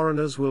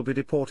 foreigners will be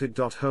deported.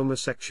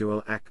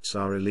 Homosexual acts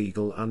are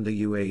illegal under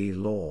UAE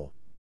law.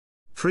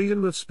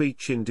 Freedom of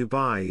speech in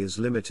Dubai is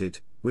limited,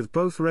 with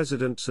both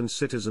residents and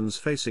citizens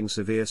facing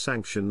severe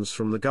sanctions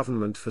from the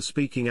government for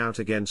speaking out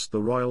against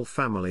the royal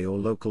family or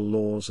local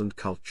laws and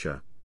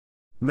culture.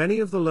 Many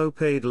of the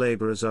low-paid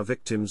laborers are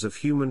victims of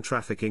human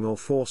trafficking or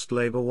forced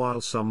labor,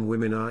 while some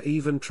women are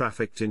even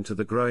trafficked into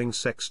the growing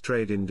sex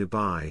trade in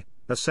Dubai,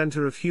 a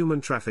center of human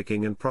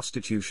trafficking and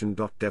prostitution.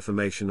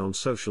 Defamation on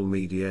social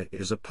media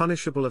is a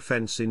punishable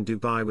offense in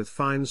Dubai with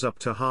fines up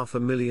to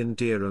 500,000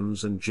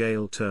 dirhams and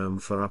jail term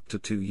for up to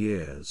 2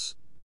 years.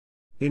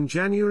 In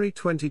January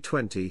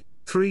 2020,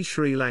 3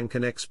 Sri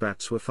Lankan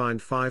expats were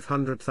fined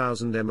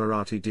 500,000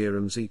 Emirati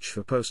dirhams each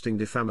for posting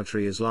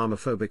defamatory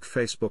Islamophobic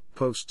Facebook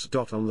posts.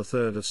 On the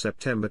 3rd of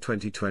September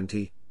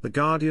 2020, The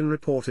Guardian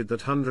reported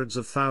that hundreds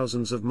of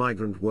thousands of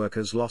migrant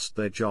workers lost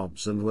their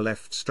jobs and were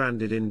left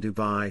stranded in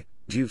Dubai,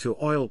 due to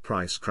oil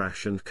price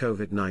crash and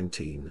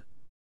COVID-19.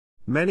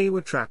 Many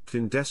were trapped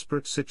in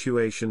desperate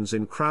situations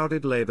in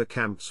crowded labor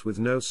camps with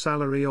no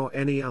salary or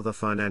any other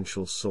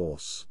financial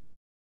source.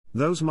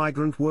 Those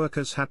migrant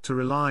workers had to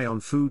rely on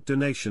food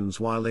donations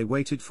while they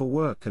waited for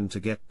work and to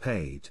get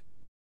paid.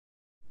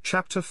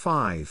 Chapter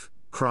 5,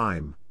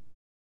 Crime.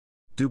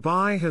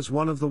 Dubai has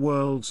one of the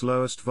world's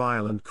lowest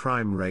violent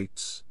crime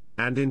rates,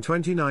 and in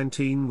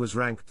 2019 was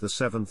ranked the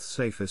 7th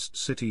safest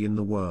city in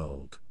the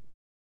world.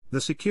 The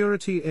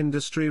Security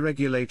Industry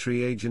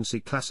Regulatory Agency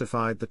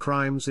classified the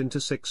crimes into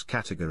 6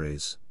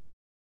 categories.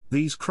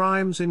 These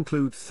crimes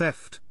include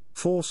theft,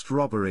 forced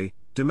robbery,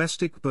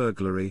 domestic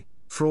burglary,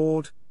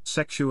 fraud,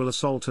 sexual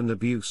assault and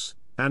abuse,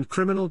 and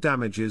criminal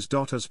damages.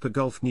 As per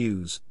Gulf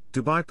News,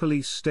 Dubai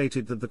police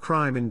stated that the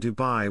crime in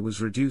Dubai was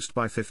reduced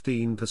by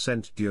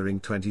 15% during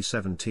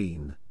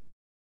 2017.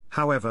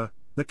 However,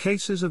 the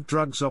cases of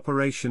drugs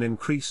operation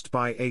increased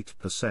by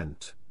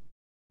 8%.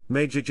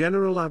 Major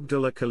General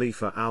Abdullah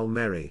Khalifa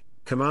Al-Meri,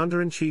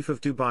 Commander-in-Chief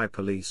of Dubai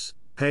Police,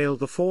 hailed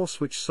the force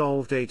which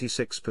solved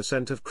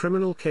 86% of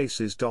criminal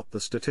cases. The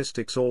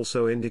statistics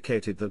also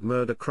indicated that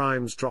murder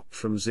crimes dropped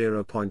from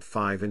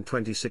 0.5 in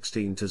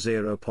 2016 to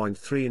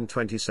 0.3 in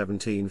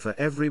 2017 for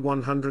every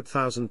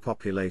 100,000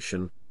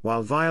 population,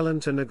 while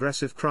violent and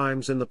aggressive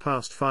crimes in the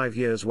past 5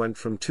 years went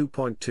from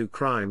 2.2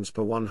 crimes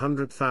per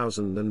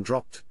 100,000 and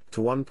dropped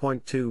to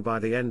 1.2 by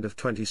the end of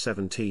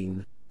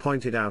 2017,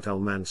 pointed out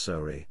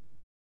Al-Mansouri.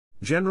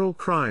 General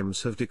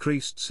crimes have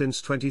decreased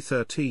since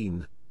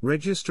 2013,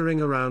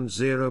 registering around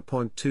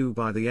 0.2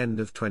 by the end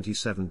of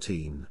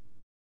 2017.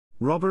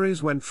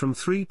 Robberies went from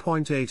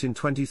 3.8 in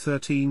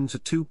 2013 to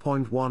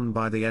 2.1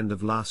 by the end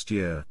of last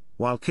year,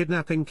 while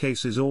kidnapping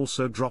cases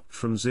also dropped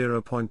from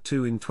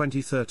 0.2 in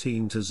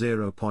 2013 to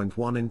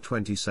 0.1 in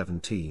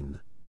 2017.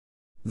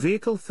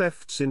 Vehicle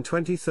thefts in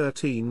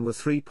 2013 were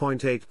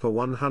 3.8 per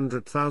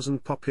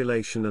 100,000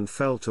 population and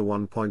fell to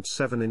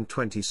 1.7 in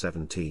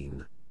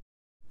 2017.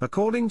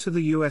 According to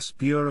the U.S.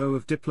 Bureau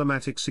of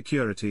Diplomatic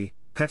Security,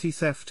 petty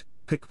theft,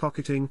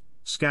 pickpocketing,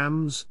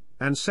 scams,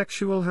 and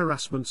sexual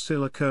harassment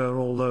still occur,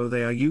 although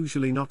they are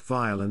usually not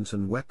violent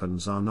and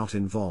weapons are not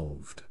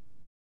involved.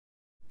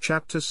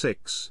 Chapter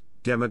 6,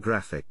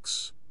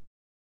 Demographics.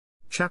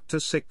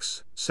 Chapter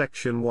 6,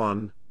 Section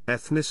 1,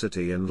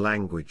 Ethnicity and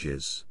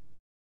Languages.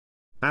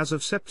 As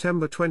of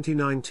September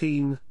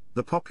 2019,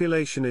 the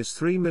population is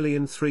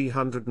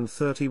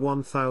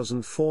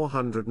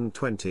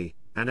 3,331,420,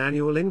 an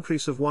annual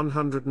increase of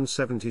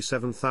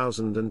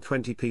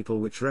 177,020 people,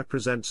 which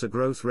represents a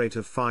growth rate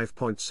of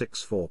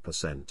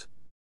 5.64%.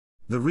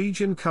 The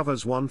region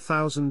covers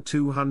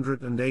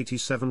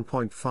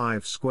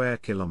 1,287.5 square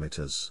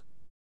kilometers.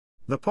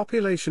 The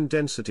population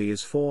density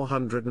is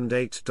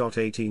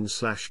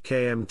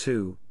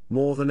 408.18/km2,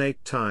 more than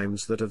 8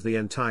 times that of the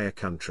entire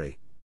country.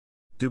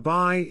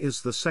 Dubai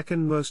is the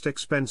second most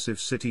expensive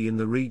city in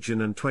the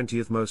region and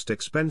 20th most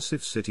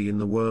expensive city in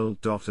the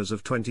world. As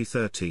of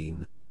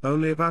 2013,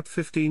 only about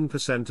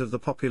 15% of the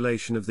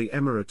population of the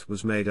emirate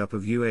was made up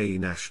of UAE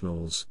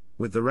nationals,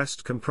 with the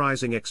rest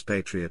comprising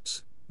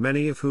expatriates,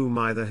 many of whom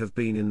either have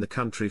been in the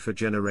country for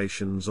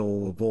generations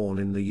or were born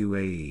in the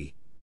UAE.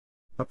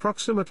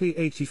 Approximately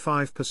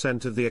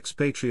 85% of the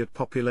expatriate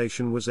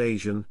population was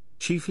Asian,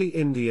 chiefly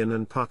Indian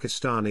and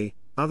Pakistani.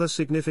 Other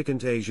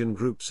significant Asian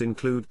groups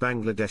include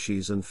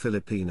Bangladeshis and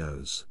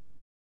Filipinos.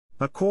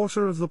 A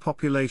quarter of the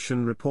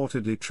population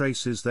reportedly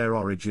traces their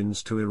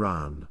origins to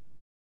Iran.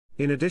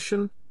 In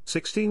addition,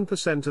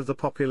 16% of the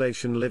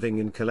population living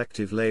in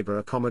collective labor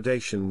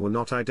accommodation were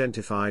not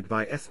identified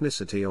by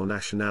ethnicity or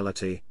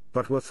nationality,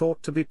 but were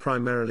thought to be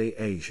primarily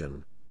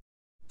Asian.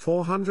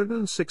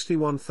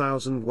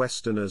 461,000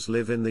 Westerners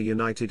live in the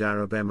United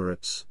Arab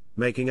Emirates,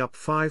 making up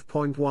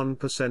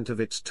 5.1% of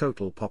its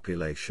total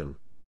population.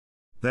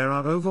 There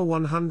are over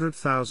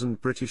 100,000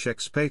 British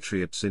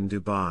expatriates in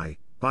Dubai,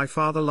 by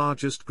far the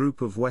largest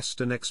group of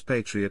Western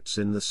expatriates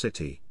in the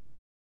city.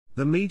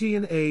 The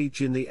median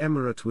age in the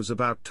emirate was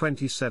about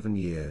 27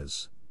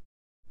 years.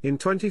 In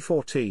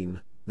 2014,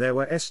 there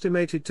were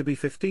estimated to be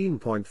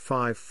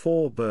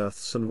 15.54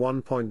 births and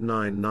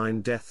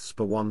 1.99 deaths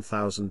per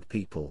 1,000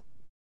 people.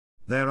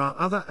 There are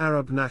other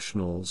Arab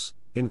nationals,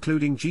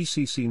 including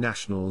GCC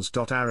nationals.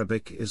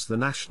 Arabic is the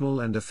national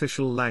and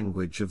official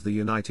language of the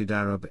United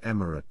Arab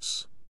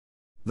Emirates.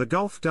 The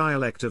Gulf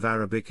dialect of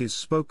Arabic is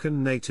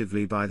spoken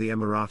natively by the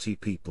Emirati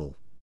people.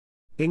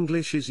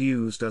 English is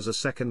used as a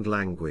second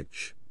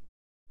language.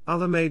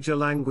 Other major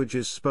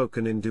languages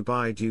spoken in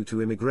Dubai due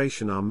to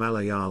immigration are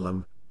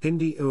Malayalam,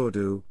 Hindi,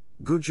 Urdu,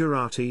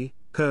 Gujarati,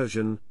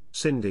 Persian,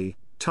 Sindhi,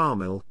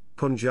 Tamil,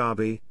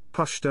 Punjabi,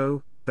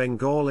 Pashto,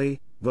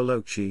 Bengali,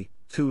 Balochi,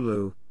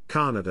 Tulu,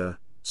 Kannada,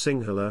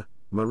 Sinhala,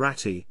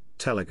 Marathi,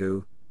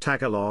 Telugu,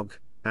 Tagalog,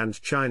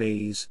 and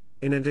Chinese,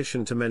 in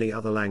addition to many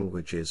other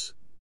languages.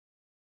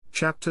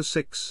 Chapter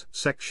 6,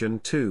 Section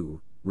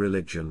 2,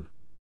 Religion.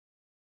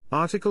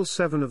 Article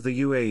 7 of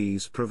the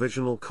UAE's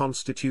Provisional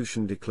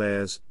Constitution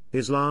declares,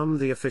 Islam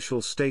the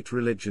official state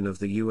religion of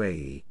the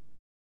UAE.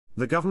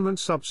 The government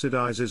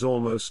subsidizes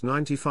almost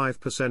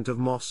 95% of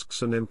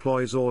mosques and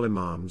employs all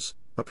imams.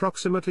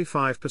 Approximately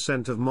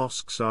 5% of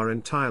mosques are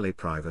entirely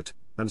private,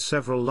 and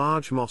several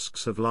large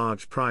mosques have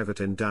large private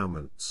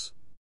endowments.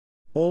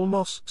 All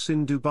mosques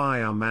in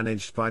Dubai are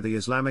managed by the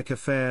Islamic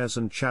Affairs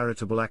and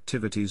Charitable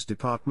Activities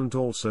Department,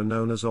 also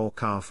known as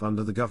Awqaf,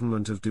 under the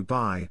Government of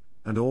Dubai,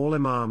 and all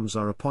imams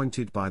are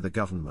appointed by the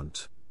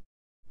government.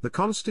 The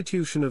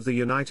Constitution of the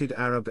United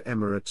Arab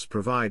Emirates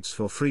provides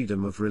for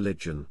freedom of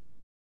religion.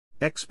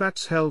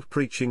 Expats held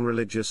preaching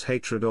religious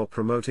hatred or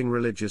promoting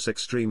religious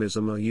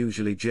extremism are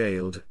usually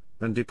jailed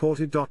and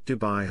deported.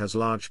 Dubai has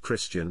large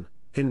Christian,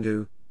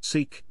 Hindu,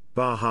 Sikh,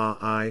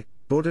 Baha'i,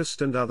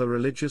 Buddhist and other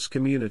religious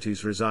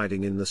communities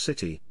residing in the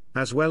city,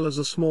 as well as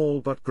a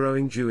small but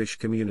growing Jewish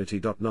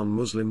community.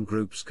 Non-Muslim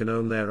groups can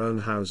own their own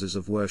houses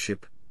of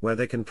worship, where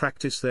they can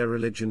practice their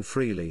religion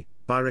freely,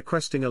 by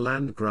requesting a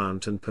land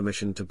grant and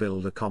permission to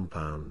build a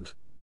compound.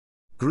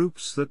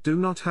 Groups that do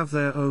not have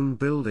their own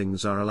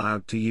buildings are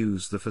allowed to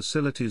use the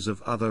facilities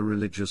of other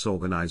religious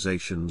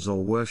organizations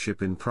or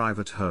worship in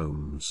private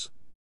homes.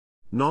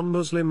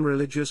 Non-Muslim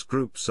religious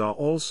groups are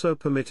also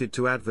permitted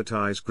to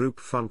advertise group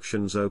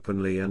functions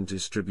openly and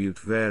distribute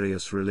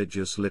various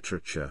religious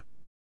literature.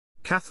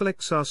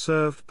 Catholics are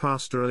served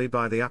pastorally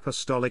by the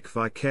Apostolic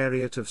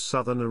Vicariate of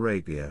Southern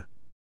Arabia.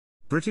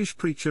 British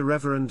preacher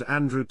Reverend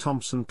Andrew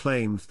Thompson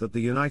claimed that the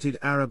United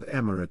Arab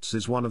Emirates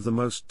is one of the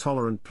most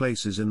tolerant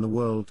places in the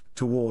world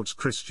towards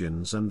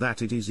Christians and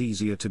that it is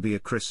easier to be a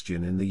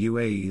Christian in the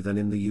UAE than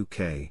in the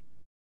UK.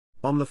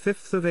 On the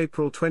 5th of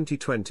April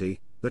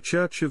 2020, the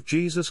Church of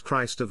Jesus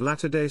Christ of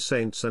Latter-day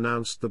Saints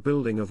announced the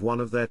building of one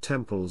of their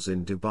temples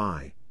in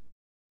Dubai.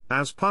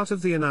 As part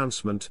of the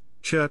announcement,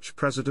 Church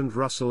President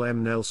Russell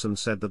M. Nelson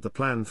said that the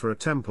plan for a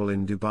temple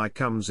in Dubai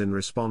comes in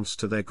response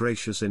to their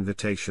gracious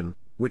invitation,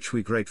 which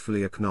we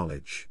gratefully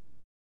acknowledge.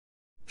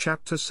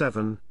 Chapter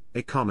 7,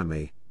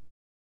 Economy.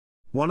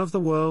 One of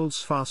the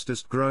world's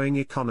fastest growing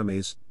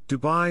economies,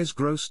 Dubai's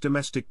gross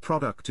domestic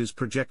product is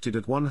projected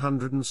at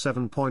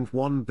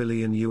 $107.1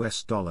 billion,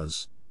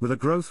 with a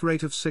growth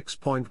rate of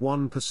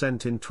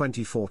 6.1% in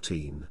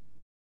 2014.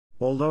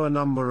 Although a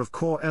number of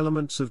core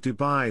elements of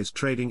Dubai's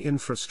trading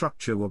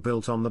infrastructure were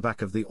built on the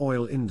back of the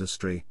oil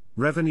industry,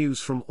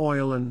 revenues from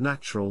oil and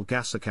natural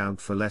gas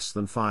account for less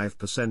than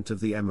 5% of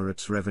the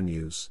Emirates'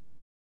 revenues.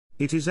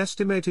 It is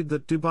estimated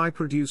that Dubai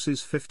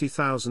produces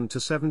 50,000 to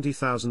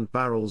 70,000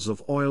 barrels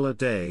of oil a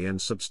day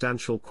and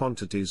substantial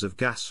quantities of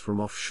gas from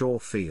offshore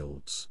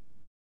fields.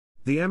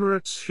 The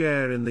Emirates'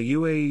 share in the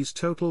UAE's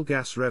total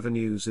gas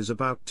revenues is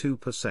about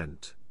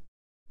 2%.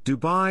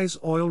 Dubai's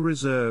oil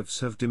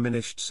reserves have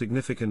diminished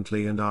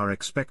significantly and are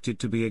expected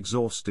to be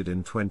exhausted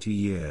in 20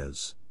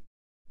 years.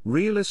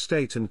 Real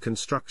estate and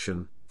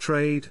construction,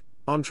 trade,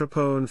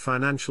 entrepot and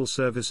financial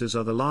services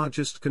are the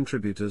largest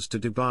contributors to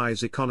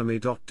Dubai's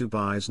economy.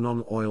 Dubai's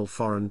non-oil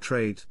foreign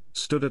trade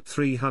stood at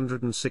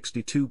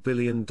 $362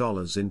 billion in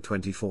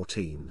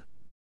 2014.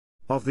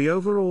 Of the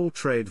overall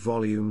trade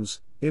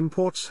volumes,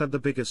 imports had the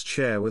biggest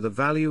share with a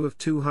value of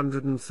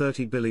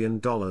 $230 billion,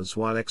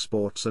 while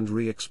exports and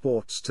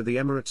re-exports to the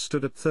Emirates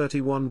stood at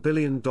 $31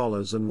 billion and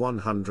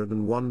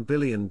 $101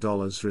 billion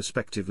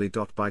respectively.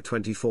 By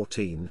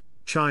 2014,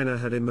 China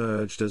had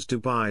emerged as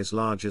Dubai's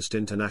largest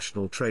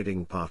international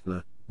trading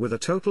partner, with a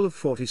total of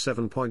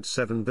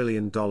 $47.7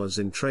 billion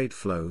in trade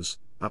flows,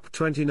 up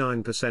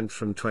 29%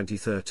 from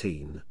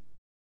 2013.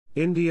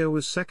 India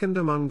was second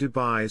among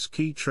Dubai's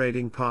key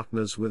trading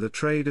partners with a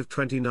trade of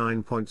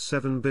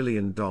 $29.7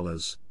 billion,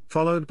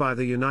 followed by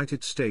the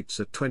United States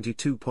at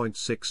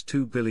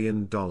 $22.62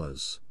 billion.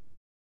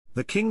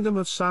 The Kingdom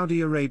of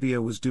Saudi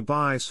Arabia was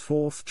Dubai's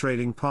fourth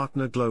trading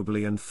partner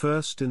globally and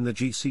first in the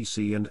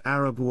GCC and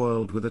Arab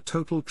world with a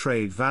total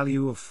trade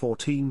value of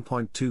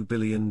 $14.2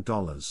 billion.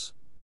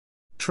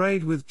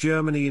 Trade with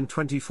Germany in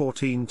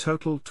 2014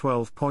 totaled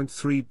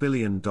 $12.3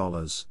 billion,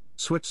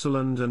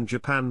 Switzerland and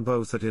Japan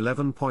both at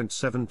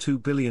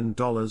 $11.72 billion,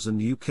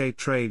 and UK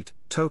trade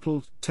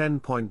totaled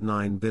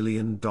 $10.9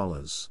 billion.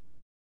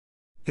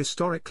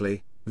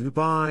 Historically,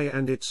 Dubai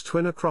and its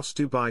twin across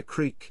Dubai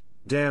Creek,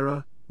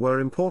 Dera,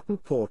 were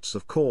important ports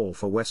of call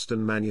for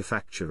Western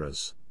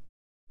manufacturers.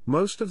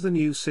 Most of the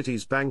new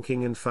city's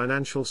banking and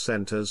financial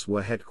centers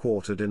were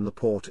headquartered in the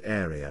port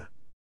area.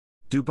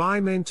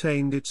 Dubai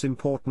maintained its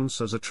importance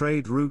as a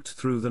trade route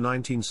through the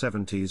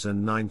 1970s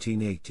and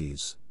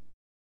 1980s.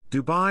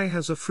 Dubai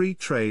has a free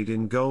trade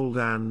in gold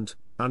and,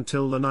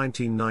 until the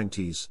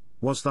 1990s,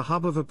 was the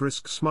hub of a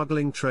brisk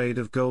smuggling trade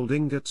of gold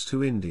ingots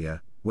to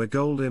India, where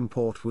gold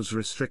import was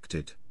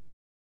restricted.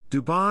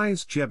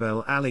 Dubai's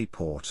Jebel Ali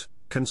port,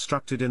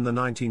 constructed in the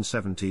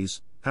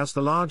 1970s, has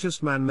the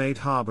largest man-made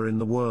harbor in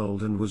the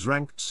world and was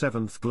ranked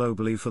 7th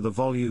globally for the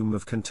volume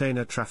of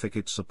container traffic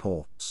it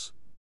supports.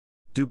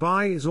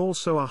 Dubai is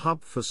also a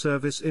hub for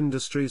service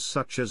industries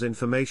such as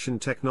information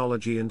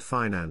technology and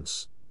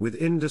finance, with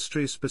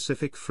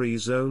industry-specific free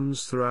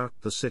zones throughout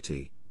the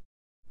city.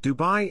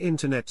 Dubai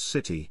Internet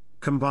City,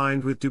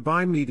 combined with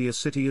Dubai Media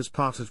City as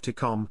part of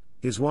TICOM,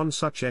 is one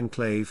such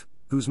enclave,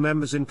 whose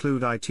members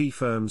include IT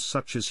firms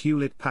such as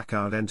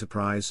Hewlett-Packard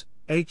Enterprise,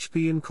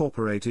 HP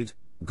Incorporated,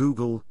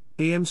 Google,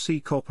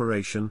 EMC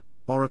Corporation,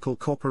 Oracle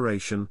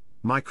Corporation,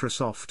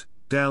 Microsoft,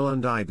 Dell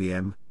and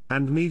IBM,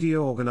 and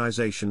media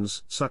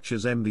organizations such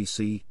as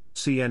NBC,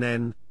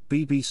 CNN,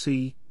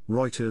 BBC,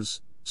 Reuters,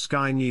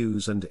 Sky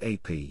News and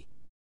AP.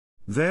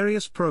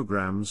 Various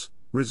programs,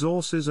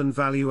 resources and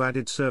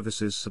value-added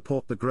services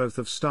support the growth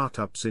of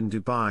startups in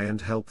Dubai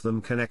and help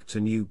them connect to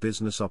new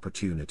business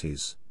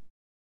opportunities.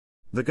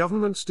 The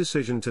government's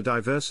decision to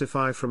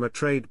diversify from a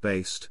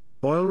trade-based,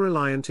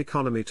 oil-reliant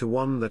economy to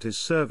one that is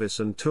service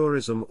and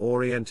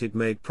tourism-oriented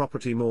made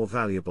property more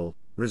valuable,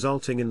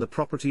 resulting in the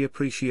property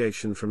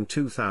appreciation from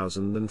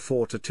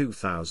 2004 to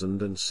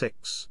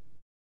 2006.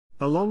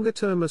 A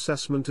longer-term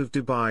assessment of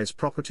Dubai's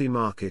property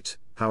market,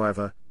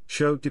 however,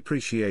 showed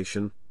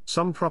depreciation.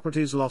 Some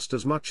properties lost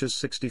as much as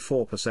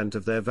 64%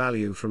 of their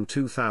value from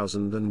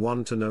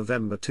 2001 to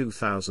November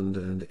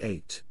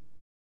 2008.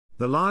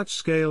 The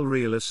large-scale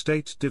real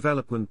estate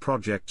development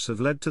projects have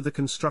led to the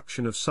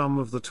construction of some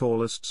of the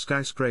tallest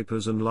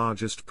skyscrapers and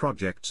largest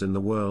projects in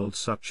the world,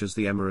 such as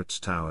the Emirates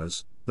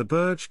Towers, the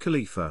Burj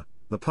Khalifa,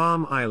 the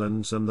Palm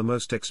Islands and the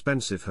most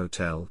expensive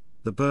hotel,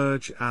 the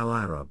Burj Al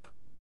Arab.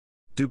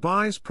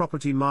 Dubai's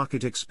property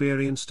market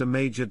experienced a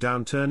major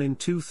downturn in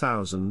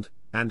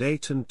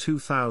 2008 and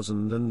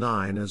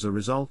 2009 as a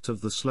result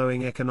of the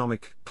slowing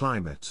economic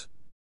climate.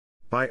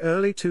 By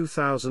early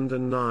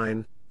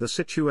 2009, the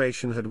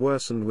situation had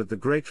worsened, with the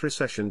Great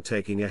Recession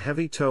taking a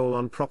heavy toll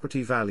on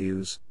property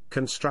values,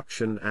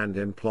 construction and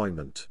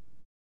employment.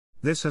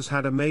 This has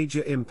had a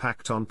major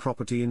impact on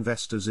property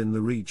investors in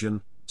the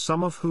region,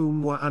 some of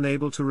whom were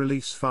unable to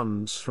release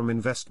funds from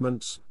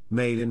investments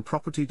made in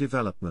property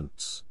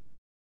developments.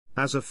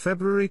 As of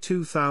February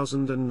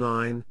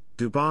 2009,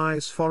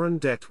 Dubai's foreign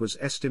debt was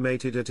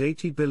estimated at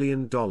 $80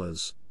 billion,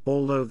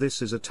 although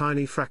this is a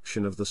tiny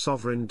fraction of the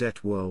sovereign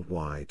debt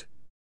worldwide.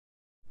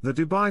 The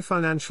Dubai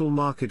financial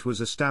market was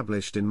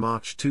established in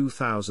March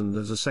 2000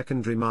 as a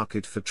secondary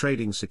market for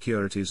trading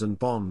securities and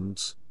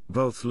bonds,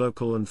 both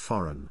local and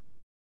foreign.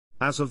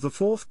 As of the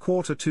fourth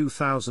quarter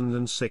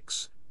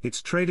 2006,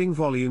 its trading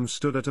volume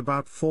stood at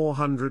about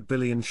 400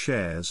 billion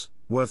shares,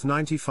 worth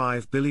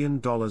 $95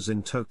 billion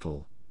in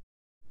total.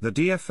 The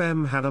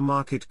DFM had a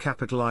market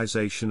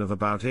capitalization of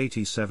about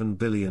 $87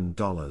 billion.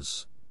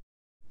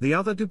 The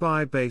other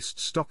Dubai-based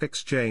stock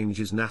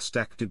exchange is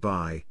Nasdaq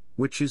Dubai,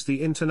 which is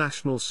the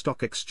international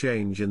stock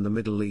exchange in the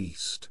Middle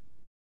East.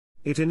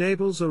 It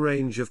enables a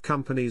range of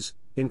companies,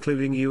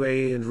 including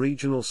UAE and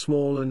regional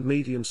small and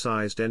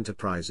medium-sized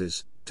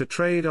enterprises, to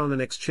trade on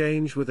an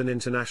exchange with an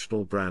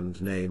international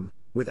brand name,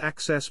 with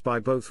access by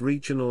both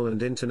regional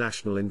and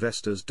international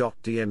investors.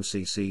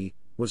 DMCC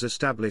was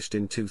established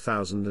in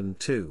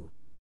 2002.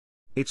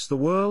 It's the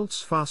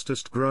world's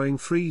fastest-growing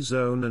free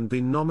zone and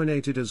been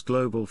nominated as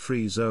Global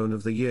Free Zone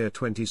of the Year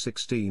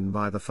 2016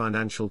 by the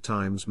Financial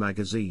Times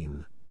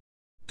magazine.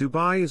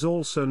 Dubai is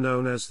also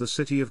known as the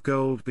City of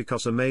Gold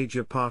because a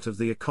major part of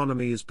the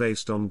economy is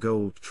based on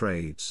gold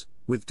trades,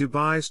 with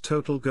Dubai's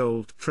total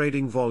gold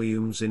trading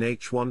volumes in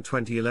H1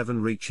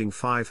 2011 reaching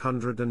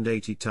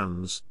 580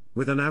 tons,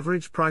 with an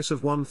average price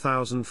of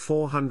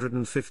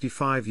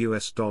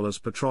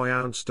 $1,455 per troy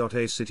ounce.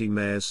 A City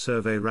Mayor's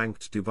survey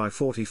ranked Dubai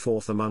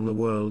 44th among the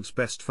world's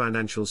best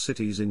financial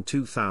cities in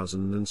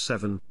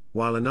 2007,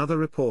 while another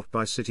report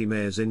by City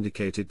Mayors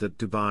indicated that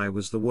Dubai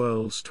was the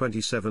world's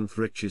 27th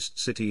richest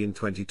city in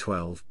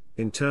 2012.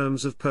 in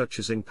terms of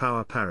purchasing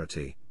power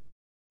parity.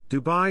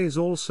 Dubai is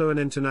also an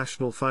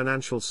international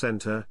financial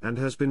center and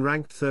has been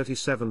ranked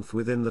 37th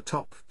within the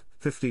top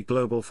 50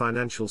 global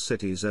financial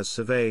cities as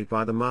surveyed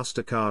by the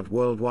MasterCard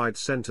Worldwide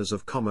Centers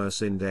of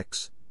Commerce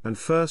Index, and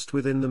first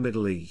within the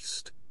Middle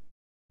East.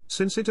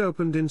 Since it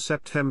opened in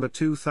September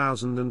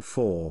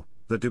 2004,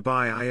 the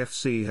Dubai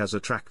IFC has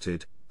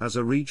attracted, as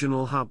a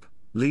regional hub,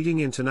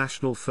 leading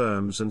international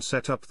firms and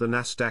set up the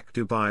Nasdaq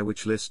Dubai,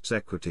 which lists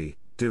equity,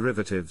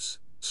 derivatives,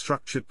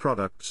 structured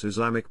products,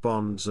 Islamic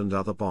bonds and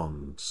other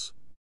bonds.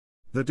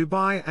 The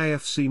Dubai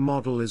IFC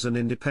model is an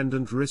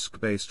independent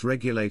risk-based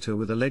regulator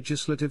with a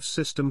legislative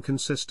system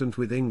consistent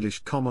with English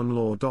common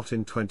law.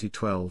 In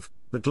 2012,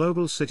 the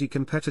Global City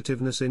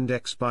Competitiveness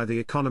Index by the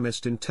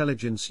Economist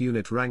Intelligence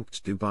Unit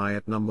ranked Dubai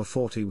at number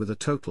 40 with a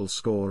total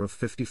score of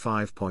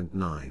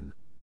 55.9.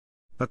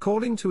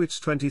 According to its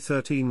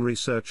 2013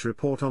 research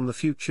report on the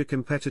future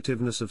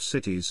competitiveness of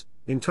cities,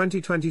 in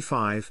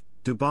 2025,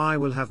 Dubai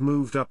will have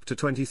moved up to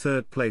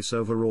 23rd place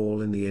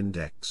overall in the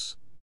index.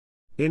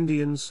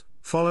 Indians,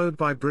 followed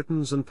by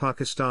Britons and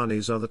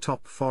Pakistanis, are the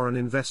top foreign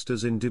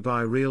investors in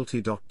Dubai.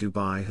 Realty.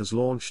 Dubai has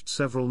launched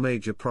several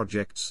major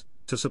projects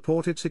to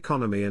support its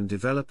economy and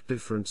develop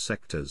different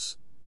sectors.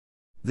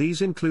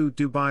 These include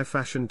Dubai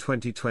Fashion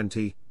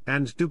 2020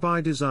 and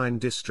Dubai Design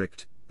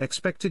District,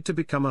 expected to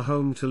become a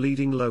home to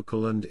leading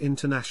local and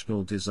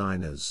international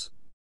designers.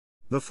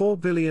 The 4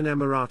 billion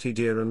Emirati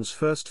dirhams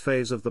first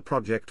phase of the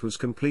project was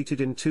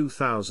completed in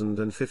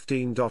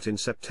 2015. In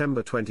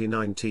September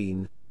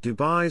 2019,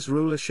 Dubai's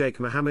ruler Sheikh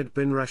Mohammed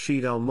bin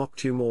Rashid Al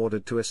Maktoum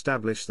ordered to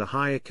establish the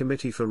Higher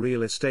Committee for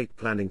Real Estate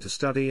Planning to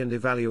study and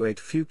evaluate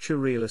future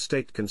real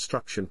estate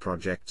construction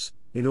projects,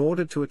 in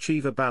order to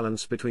achieve a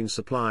balance between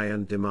supply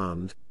and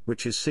demand,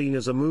 which is seen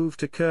as a move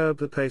to curb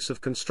the pace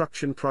of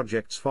construction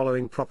projects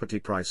following property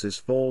prices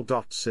fall.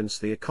 Since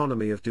the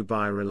economy of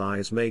Dubai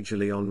relies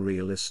majorly on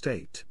real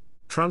estate,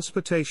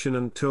 transportation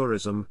and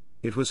tourism,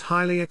 it was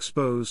highly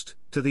exposed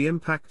to the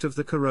impact of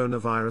the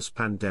coronavirus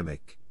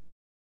pandemic.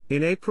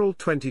 In April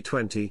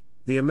 2020,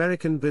 the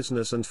American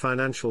business and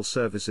financial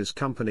services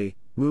company,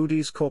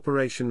 Moody's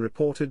Corporation,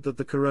 reported that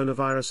the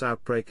coronavirus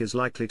outbreak is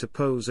likely to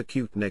pose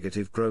acute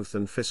negative growth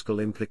and fiscal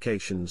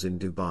implications in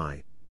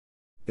Dubai.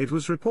 It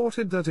was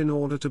reported that in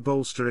order to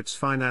bolster its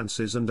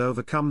finances and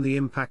overcome the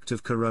impact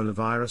of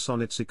coronavirus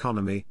on its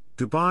economy,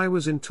 Dubai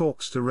was in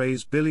talks to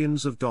raise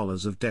billions of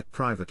dollars of debt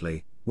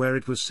privately, where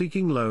it was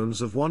seeking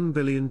loans of 1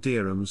 billion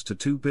dirhams to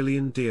 2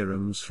 billion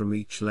dirhams from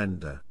each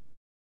lender.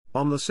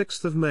 On the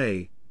 6th of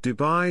May,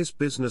 Dubai's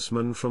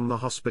businessman from the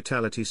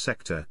hospitality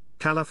sector,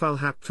 Khalaf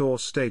Al-Habtoor,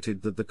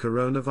 stated that the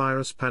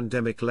coronavirus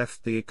pandemic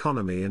left the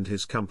economy and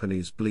his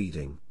companies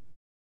bleeding.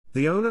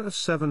 The owner of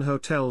 7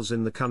 hotels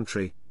in the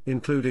country,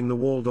 including the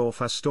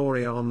Waldorf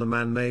Astoria on the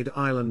man-made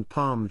island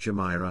Palm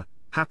Jumeirah,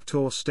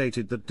 Habtoor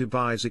stated that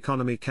Dubai's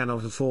economy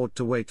cannot afford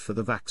to wait for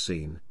the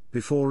vaccine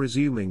before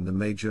resuming the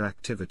major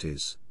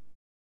activities.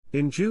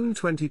 In June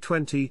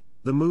 2020,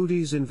 the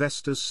Moody's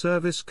Investors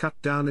Service cut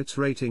down its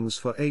ratings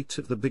for 8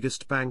 of the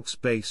biggest banks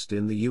based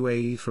in the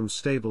UAE from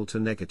stable to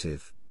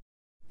negative.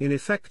 In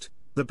effect,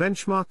 the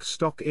benchmark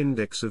stock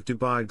index of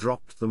Dubai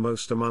dropped the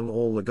most among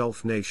all the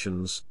Gulf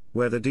nations,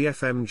 where the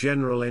DFM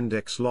General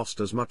Index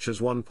lost as much as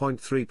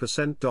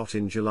 1.3%.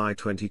 In July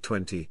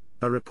 2020,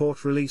 a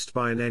report released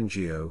by an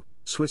NGO,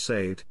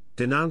 SwissAid,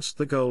 denounced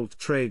the gold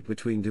trade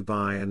between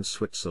Dubai and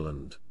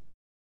Switzerland.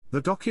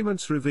 The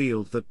documents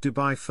revealed that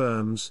Dubai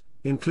firms,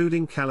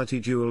 including Quality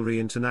Jewelry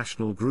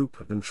International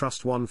Group and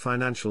Trust One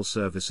Financial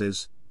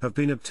Services, have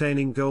been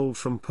obtaining gold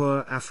from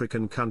poor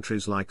African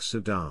countries like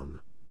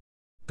Sudan.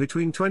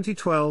 Between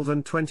 2012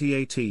 and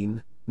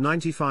 2018,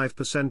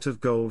 95% of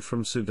gold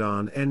from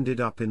Sudan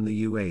ended up in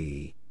the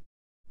UAE.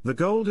 The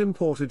gold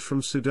imported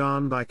from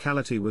Sudan by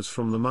Quality was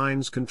from the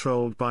mines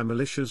controlled by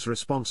militias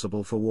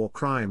responsible for war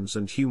crimes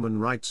and human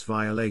rights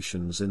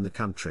violations in the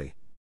country.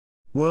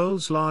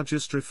 World's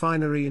largest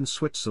refinery in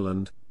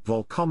Switzerland,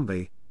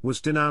 Volcombe,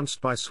 was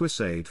denounced by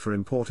SwissAid for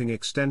importing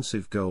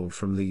extensive gold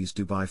from these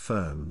Dubai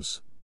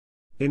firms.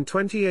 In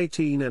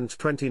 2018 and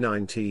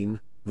 2019,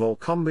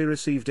 Volcombe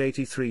received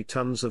 83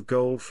 tons of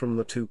gold from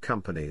the two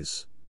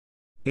companies.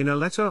 In a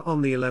letter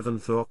on the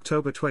 11th of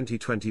October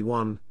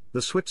 2021,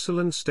 the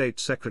Switzerland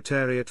State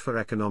Secretariat for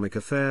Economic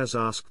Affairs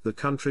asked the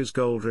country's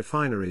gold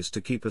refineries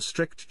to keep a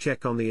strict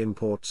check on the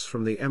imports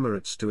from the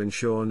Emirates to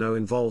ensure no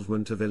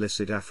involvement of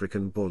illicit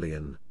African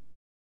bullion.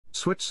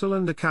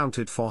 Switzerland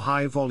accounted for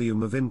high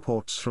volume of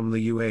imports from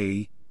the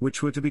UAE,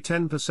 which were to be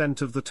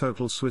 10% of the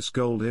total Swiss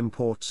gold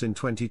imports in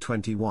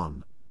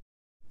 2021.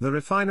 The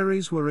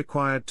refineries were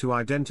required to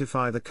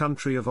identify the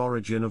country of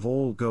origin of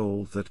all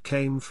gold that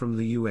came from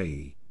the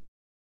UAE.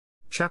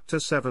 Chapter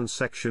 7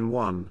 Section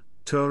 1,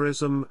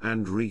 Tourism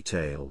and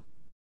Retail.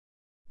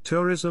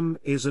 Tourism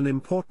is an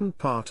important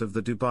part of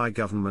the Dubai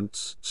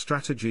government's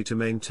strategy to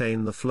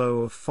maintain the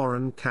flow of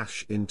foreign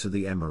cash into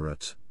the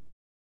emirate.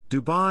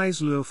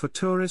 Dubai's lure for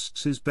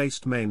tourists is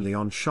based mainly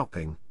on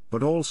shopping,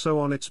 but also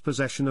on its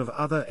possession of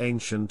other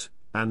ancient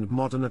and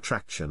modern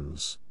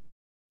attractions.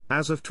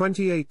 As of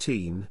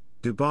 2018,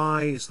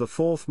 Dubai is the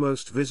fourth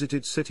most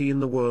visited city in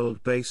the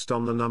world based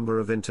on the number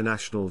of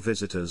international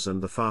visitors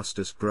and the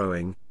fastest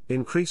growing,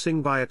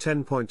 increasing by a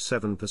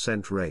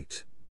 10.7%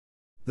 rate.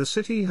 The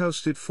city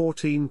hosted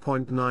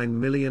 14.9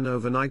 million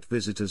overnight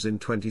visitors in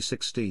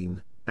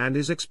 2016, and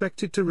is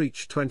expected to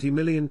reach 20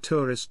 million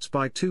tourists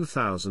by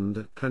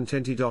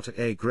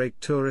 2020. A great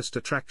tourist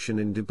attraction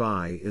in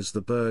Dubai is the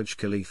Burj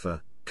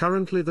Khalifa,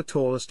 currently the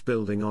tallest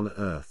building on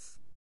Earth.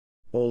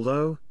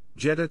 Although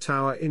Jeddah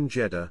Tower in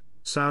Jeddah,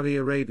 Saudi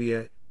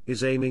Arabia,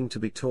 is aiming to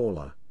be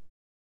taller.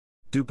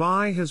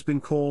 Dubai has been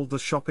called the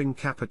shopping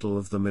capital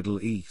of the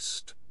Middle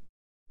East.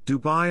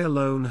 Dubai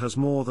alone has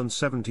more than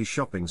 70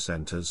 shopping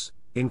centers,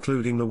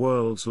 including the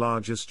world's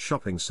largest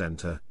shopping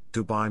center,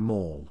 Dubai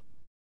Mall.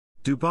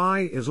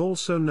 Dubai is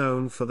also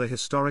known for the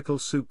historical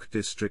souk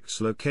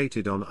districts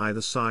located on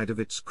either side of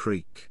its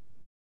creek.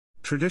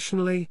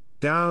 Traditionally,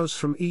 dhows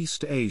from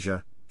East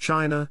Asia,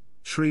 China,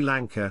 Sri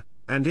Lanka,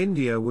 and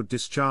India would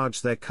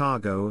discharge their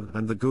cargo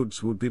and the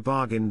goods would be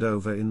bargained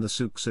over in the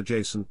souks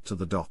adjacent to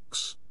the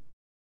docks.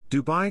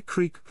 Dubai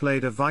Creek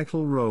played a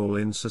vital role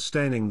in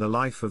sustaining the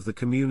life of the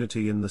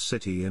community in the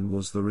city and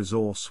was the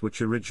resource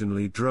which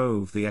originally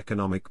drove the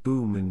economic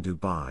boom in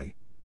Dubai.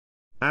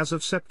 As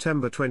of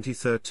September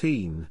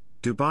 2013,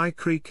 Dubai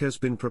Creek has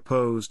been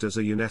proposed as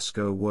a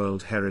UNESCO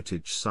World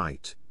Heritage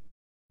Site.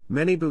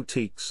 Many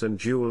boutiques and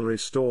jewelry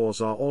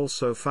stores are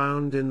also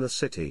found in the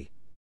city.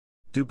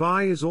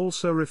 Dubai is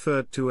also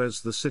referred to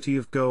as the City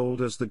of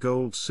Gold as the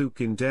Gold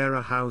Souk in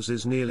Dera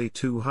houses nearly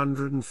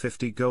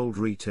 250 gold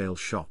retail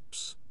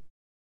shops.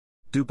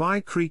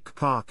 Dubai Creek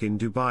Park in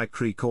Dubai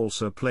Creek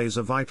also plays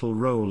a vital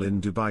role in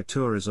Dubai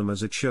tourism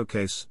as it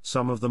showcases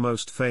some of the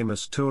most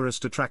famous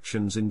tourist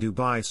attractions in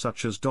Dubai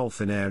such as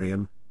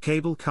dolphinarium,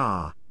 cable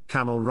car,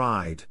 camel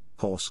ride,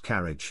 horse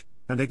carriage,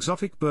 and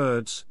exotic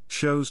birds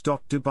shows.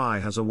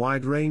 Dubai has a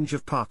wide range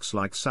of parks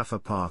like Safa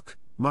Park,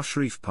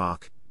 Mushrif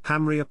Park,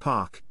 Hamria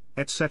Park,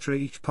 etc.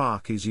 Each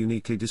park is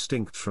uniquely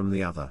distinct from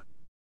the other.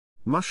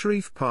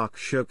 Mushrif Park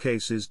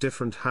showcases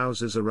different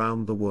houses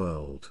around the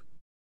world.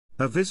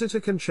 A visitor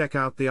can check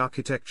out the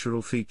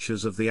architectural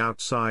features of the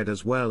outside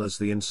as well as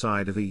the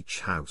inside of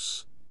each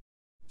house.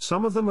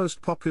 Some of the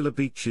most popular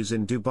beaches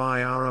in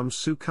Dubai are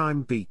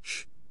Sukaim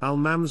Beach, Al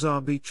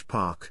Mamzar Beach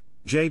Park,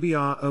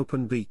 JBR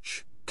Open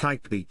Beach,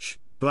 Kite Beach,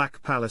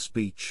 Black Palace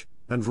Beach,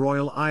 and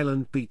Royal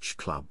Island Beach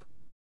Club.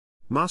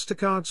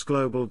 MasterCard's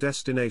Global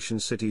Destination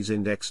Cities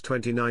Index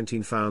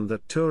 2019 found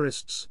that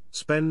tourists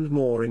spend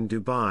more in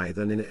Dubai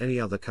than in any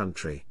other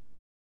country.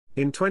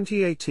 In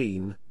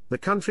 2018, the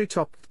country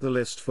topped the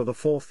list for the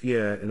fourth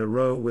year in a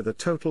row with a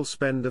total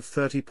spend of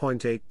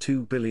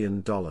 $30.82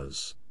 billion.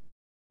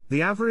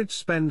 The average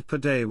spend per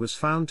day was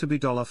found to be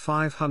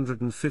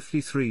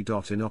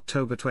 $553. In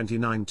October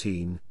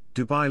 2019,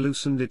 Dubai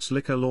loosened its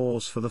liquor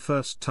laws for the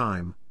first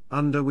time,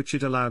 under which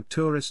it allowed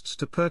tourists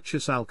to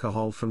purchase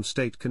alcohol from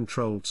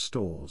state-controlled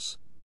stores.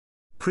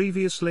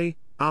 Previously,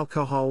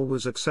 alcohol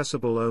was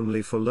accessible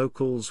only for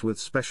locals with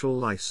special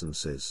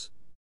licenses.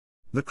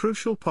 The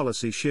crucial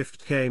policy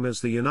shift came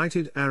as the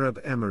United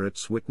Arab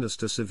Emirates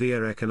witnessed a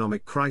severe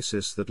economic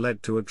crisis that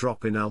led to a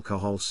drop in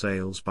alcohol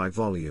sales by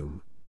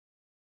volume.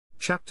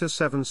 Chapter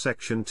 7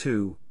 Section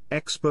 2,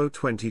 Expo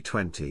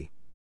 2020.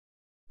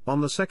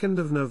 On the 2nd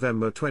of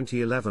November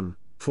 2011,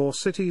 4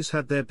 cities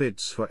had their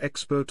bids for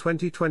Expo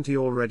 2020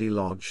 already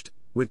lodged,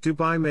 with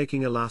Dubai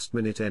making a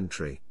last-minute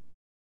entry.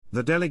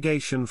 The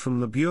delegation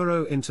from the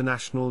Bureau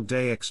International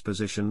des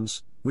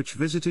Expositions, which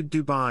visited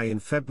Dubai in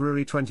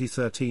February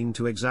 2013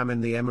 to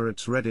examine the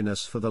Emirates'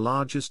 readiness for the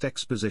largest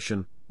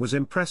exposition, was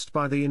impressed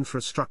by the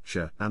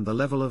infrastructure and the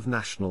level of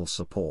national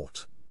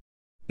support.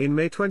 In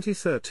May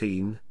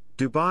 2013,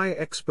 Dubai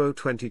Expo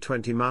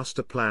 2020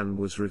 master plan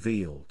was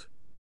revealed.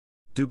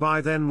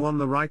 Dubai then won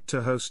the right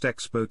to host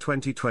Expo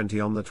 2020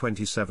 on the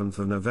 27th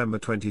of November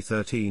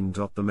 2013.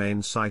 The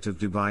main site of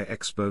Dubai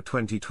Expo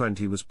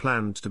 2020 was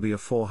planned to be a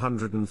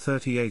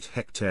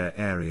 438-hectare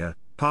area,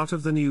 part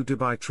of the new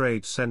Dubai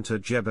Trade Center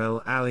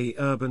Jebel Ali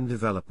urban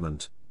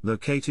development,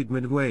 located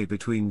midway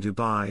between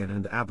Dubai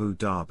and Abu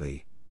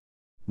Dhabi.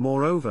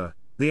 Moreover,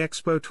 the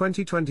Expo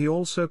 2020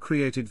 also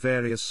created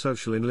various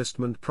social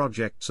enlistment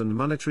projects and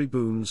monetary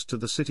boons to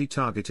the city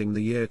targeting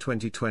the year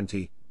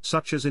 2020,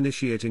 such as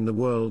initiating the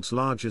world's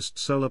largest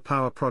solar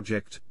power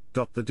project.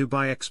 The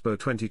Dubai Expo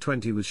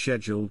 2020 was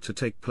scheduled to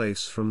take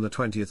place from the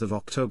 20th of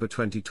October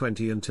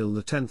 2020 until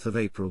the 10th of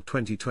April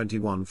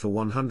 2021 for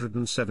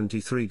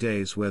 173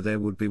 days, where there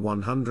would be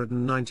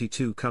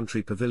 192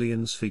 country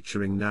pavilions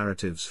featuring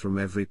narratives from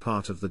every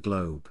part of the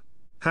globe.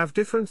 Have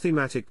different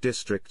thematic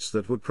districts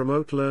that would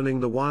promote learning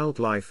the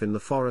wildlife in the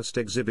forest,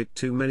 exhibit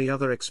too many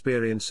other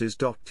experiences.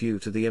 Due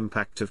to the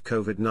impact of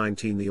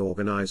COVID-19, the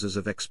organizers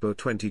of Expo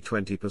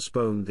 2020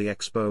 postponed the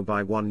expo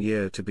by 1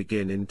 year to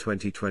begin in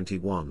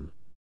 2021.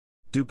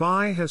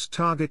 Dubai has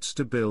targets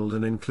to build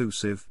an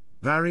inclusive,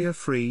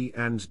 barrier-free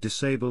and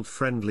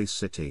disabled-friendly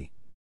city.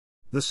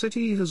 The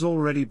city has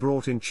already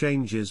brought in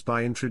changes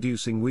by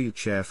introducing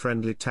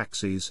wheelchair-friendly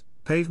taxis,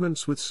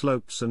 pavements with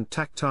slopes and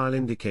tactile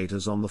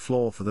indicators on the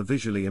floor for the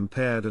visually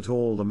impaired at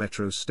all the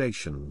metro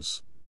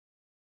stations.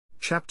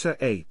 Chapter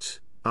 8,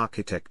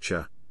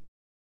 Architecture.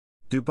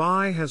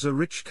 Dubai has a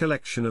rich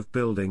collection of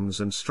buildings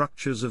and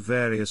structures of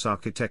various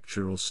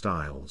architectural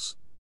styles.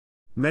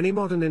 Many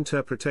modern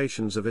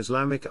interpretations of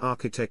Islamic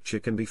architecture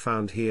can be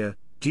found here,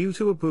 due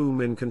to a boom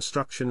in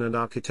construction and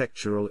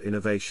architectural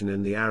innovation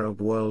in the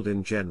Arab world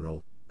in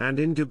general, and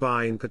in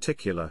Dubai in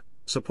particular,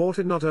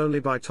 supported not only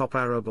by top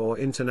Arab or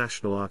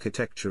international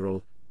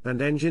architectural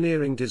and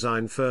engineering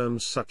design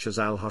firms such as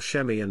Al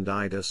Hashemi and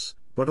Eidos,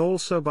 but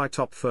also by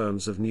top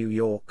firms of New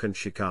York and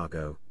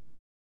Chicago.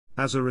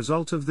 As a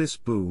result of this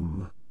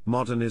boom,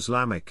 modern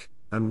Islamic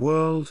and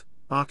world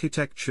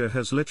architecture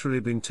has literally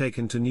been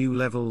taken to new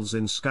levels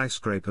in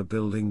skyscraper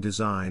building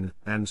design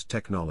and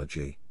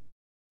technology.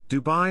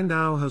 Dubai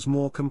now has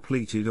more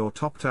completed or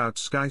topped-out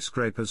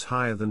skyscrapers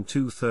higher than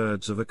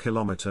 2/3 of a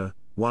kilometer,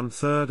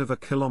 1/3 of a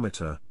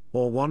kilometer,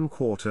 or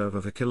 1/4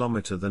 of a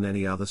kilometer than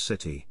any other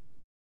city.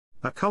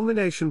 A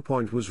culmination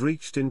point was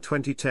reached in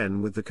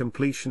 2010 with the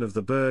completion of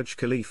the Burj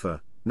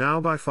Khalifa, now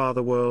by far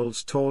the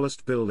world's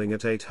tallest building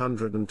at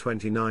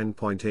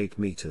 829.8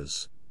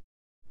 meters.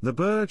 The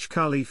Burj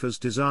Khalifa's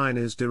design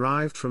is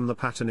derived from the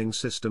patterning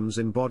systems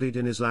embodied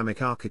in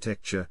Islamic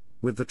architecture,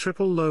 with the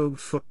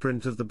triple-lobed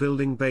footprint of the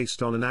building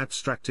based on an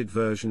abstracted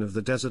version of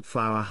the desert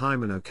flower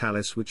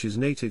Hymenocallis which is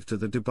native to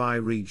the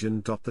Dubai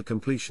region. The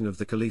completion of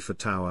the Khalifa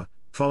Tower,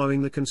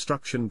 following the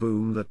construction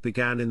boom that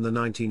began in the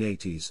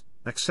 1980s,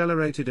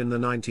 accelerated in the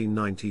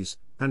 1990s,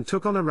 and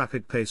took on a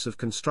rapid pace of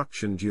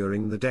construction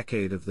during the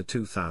decade of the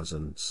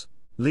 2000s,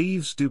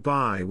 leaves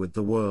Dubai with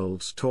the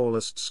world's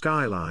tallest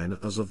skyline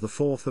as of the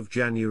 4th of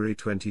January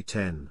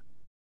 2010.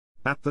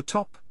 At the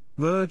top,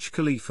 Burj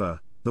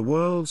Khalifa, the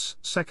world's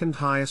second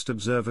highest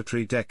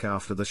observatory deck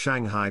after the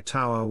Shanghai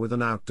Tower with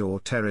an outdoor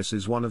terrace,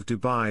 is one of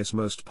Dubai's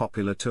most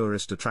popular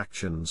tourist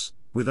attractions,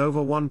 with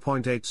over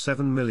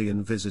 1.87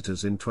 million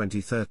visitors in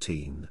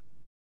 2013.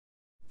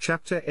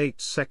 Chapter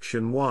 8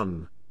 Section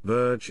 1,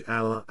 Burj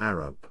Al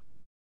Arab.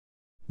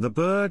 The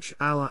Burj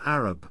Al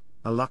Arab,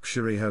 a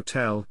luxury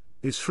hotel,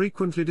 is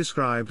frequently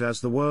described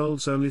as the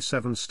world's only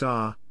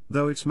 7-star,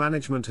 though its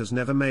management has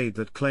never made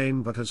that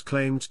claim but has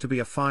claimed to be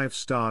a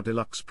 5-star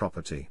deluxe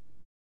property.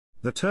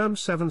 The term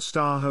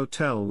 7-star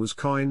hotel was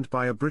coined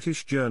by a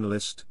British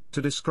journalist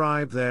to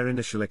describe their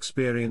initial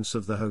experience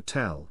of the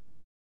hotel.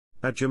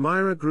 A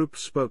Jumeirah Group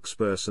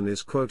spokesperson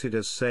is quoted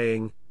as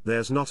saying,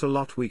 "There's not a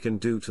lot we can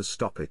do to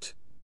stop it.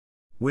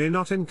 We're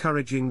not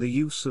encouraging the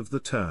use of the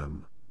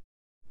term.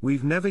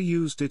 We've never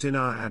used it in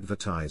our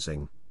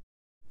advertising."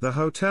 The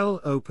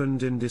hotel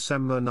opened in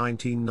December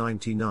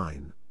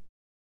 1999.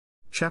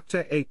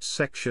 Chapter 8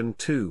 Section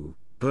 2,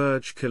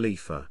 Burj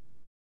Khalifa.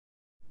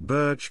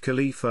 Burj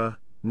Khalifa,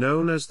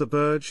 known as the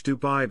Burj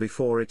Dubai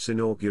before its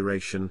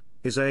inauguration,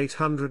 is a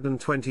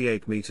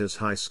 828 meters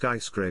high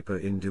skyscraper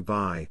in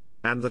Dubai,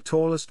 and the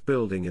tallest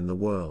building in the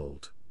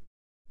world.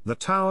 The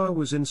tower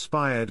was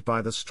inspired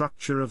by the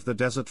structure of the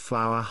desert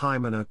flower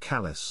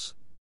Hymenocallis.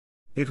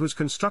 It was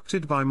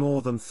constructed by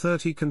more than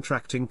 30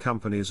 contracting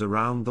companies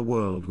around the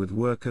world with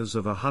workers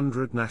of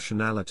 100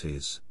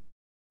 nationalities.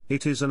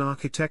 It is an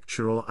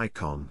architectural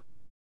icon.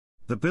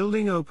 The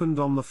building opened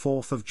on the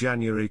 4th of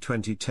January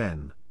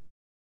 2010.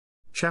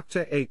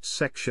 Chapter 8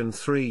 Section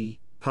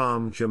 3,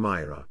 Palm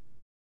Jumeirah.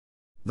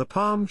 The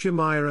Palm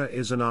Jumeirah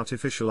is an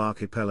artificial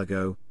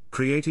archipelago,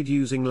 created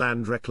using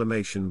land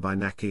reclamation by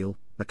Nakheel,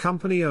 a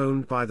company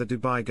owned by the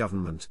Dubai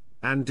government,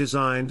 and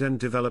designed and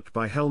developed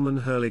by Helman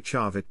Hurley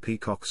Charvit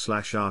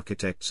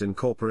Peacock/Architects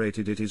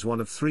Incorporated. It is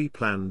one of 3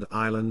 planned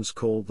islands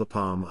called the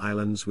Palm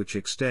Islands which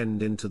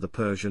extend into the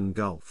Persian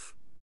Gulf.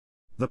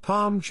 The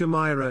Palm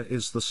Jumeirah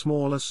is the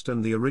smallest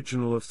and the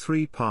original of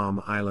 3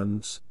 Palm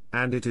Islands,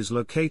 and it is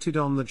located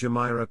on the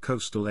Jumeirah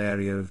coastal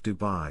area of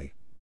Dubai.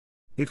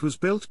 It was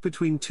built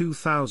between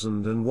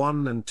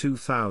 2001 and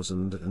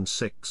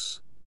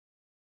 2006.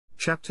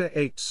 Chapter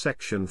 8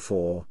 Section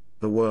 4,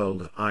 The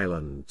World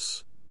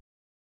Islands.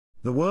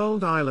 The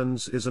World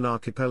Islands is an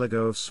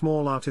archipelago of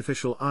small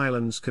artificial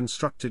islands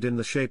constructed in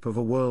the shape of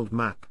a world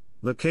map,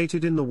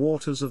 located in the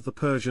waters of the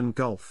Persian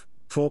Gulf,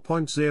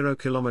 4.0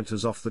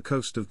 kilometers off the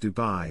coast of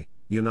Dubai,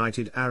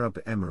 United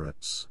Arab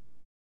Emirates.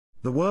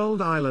 The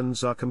World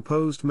Islands are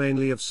composed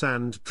mainly of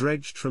sand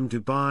dredged from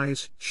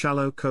Dubai's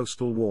shallow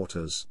coastal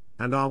waters,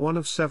 and are one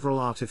of several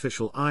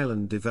artificial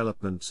island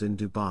developments in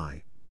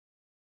Dubai.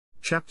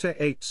 Chapter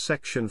 8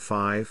 Section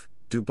 5,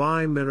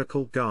 Dubai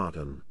Miracle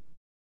Garden.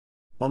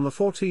 On the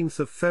 14th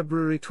of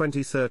February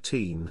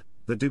 2013,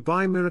 the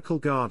Dubai Miracle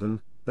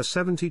Garden, a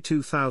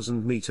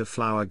 72,000-meter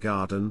flower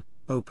garden,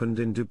 opened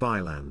in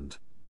Dubailand.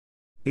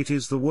 It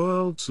is the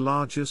world's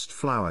largest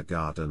flower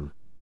garden.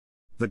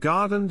 The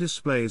garden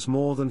displays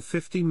more than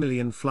 50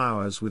 million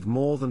flowers with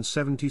more than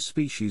 70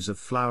 species of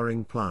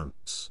flowering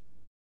plants.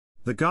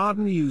 The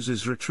garden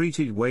uses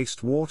retreated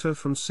wastewater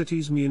from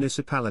city's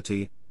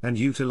municipality, and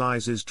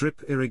utilizes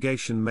drip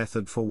irrigation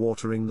method for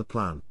watering the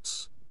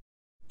plants.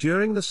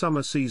 During the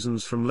summer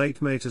seasons from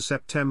late May to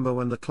September,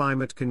 when the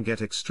climate can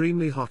get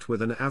extremely hot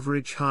with an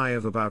average high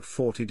of about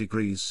 40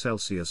 degrees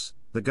Celsius,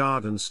 the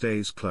garden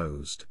stays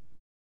closed.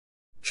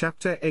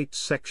 Chapter 8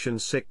 Section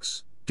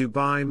 6,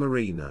 Dubai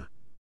Marina.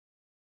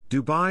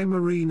 Dubai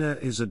Marina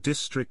is a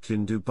district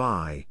in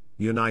Dubai,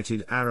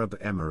 United Arab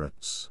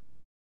Emirates.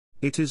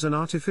 It is an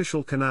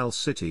artificial canal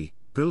city,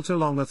 built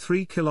along a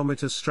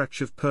 3-kilometer stretch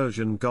of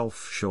Persian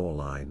Gulf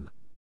shoreline.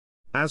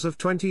 As of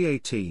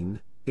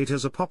 2018, it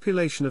has a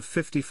population of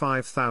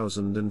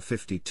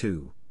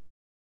 55,052.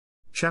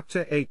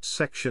 Chapter 8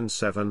 Section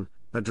 7,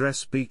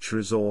 Address Beach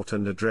Resort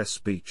and Address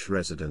Beach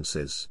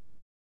Residences.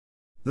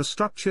 The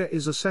structure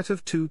is a set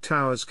of 2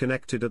 towers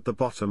connected at the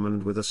bottom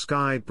and with a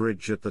sky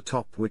bridge at the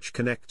top which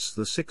connects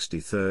the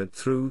 63rd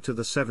through to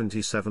the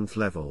 77th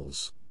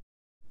levels.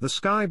 The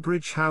sky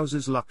bridge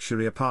houses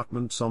luxury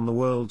apartments on the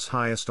world's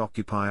highest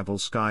occupiable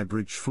sky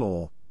bridge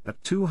floor, at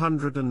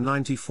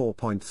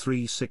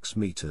 294.36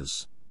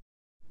 meters.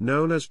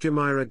 Known as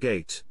Jumeirah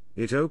Gate,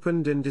 it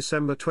opened in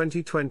December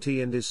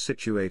 2020 and is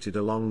situated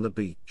along the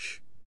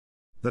beach.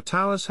 The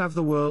towers have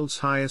the world's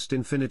highest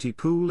infinity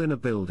pool in a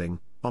building,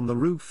 on the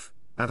roof,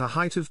 at a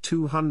height of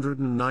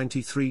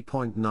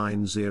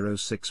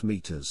 293.906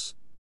 meters.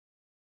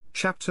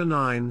 Chapter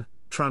 9,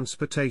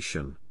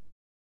 Transportation.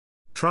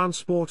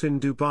 Transport in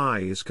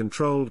Dubai is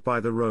controlled by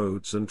the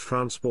Roads and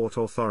Transport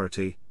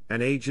Authority,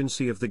 an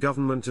agency of the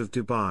Government of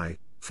Dubai,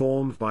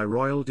 formed by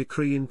Royal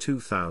Decree in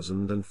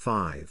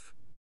 2005.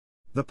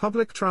 The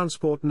public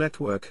transport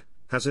network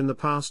has in the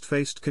past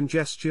faced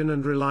congestion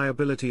and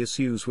reliability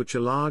issues which a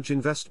large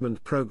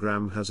investment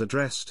program has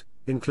addressed,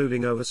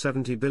 including over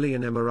 70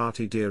 billion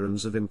Emirati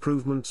dirhams of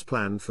improvements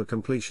planned for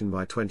completion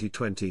by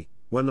 2020,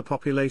 when the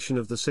population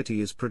of the city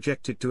is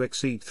projected to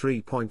exceed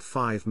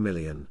 3.5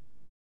 million.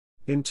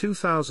 In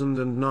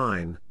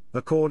 2009,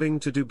 according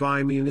to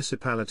Dubai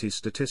municipality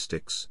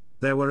statistics,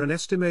 there were an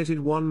estimated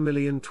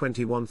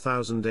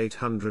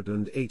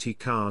 1,021,880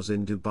 cars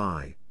in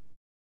Dubai.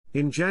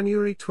 In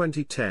January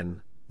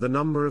 2010, the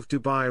number of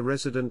Dubai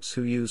residents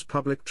who use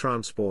public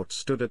transport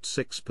stood at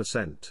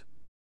 6%.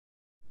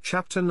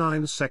 Chapter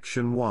 9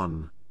 Section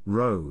 1,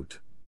 Road.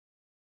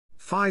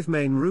 5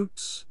 main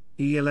routes,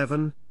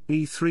 E11,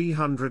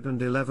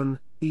 E311,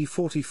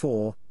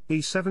 E44,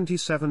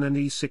 E77 and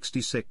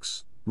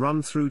E66,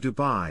 run through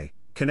Dubai,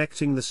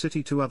 connecting the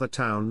city to other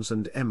towns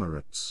and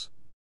emirates.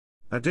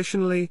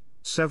 Additionally,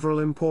 several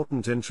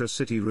important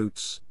intra-city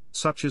routes,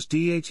 such as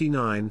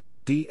D89,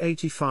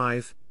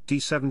 D85,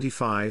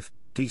 D75,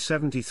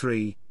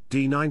 D73,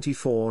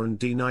 D94 and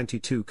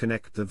D92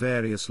 connect the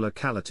various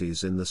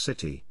localities in the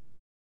city.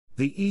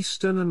 The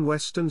eastern and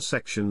western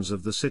sections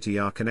of the city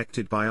are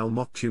connected by Al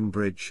Maktoum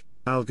Bridge,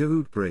 Al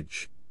Gahood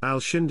Bridge, Al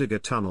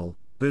Shindaga Tunnel,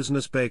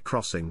 Business Bay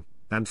Crossing,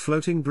 and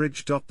Floating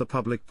Bridge. The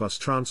public bus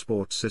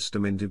transport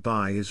system in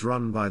Dubai is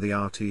run by the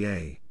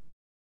RTA.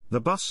 The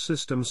bus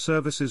system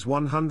services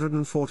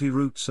 140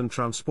 routes and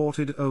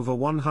transported over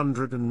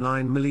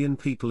 109 million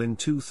people in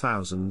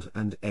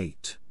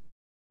 2008.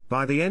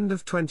 By the end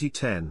of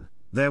 2010,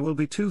 there will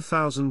be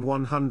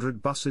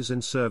 2,100 buses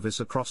in service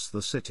across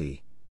the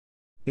city.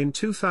 In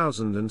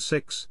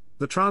 2006,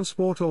 the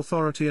Transport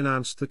Authority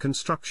announced the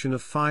construction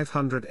of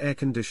 500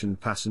 air-conditioned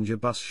passenger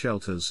bus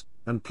shelters,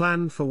 and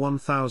planned for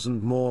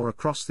 1,000 more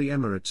across the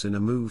Emirates in a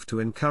move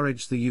to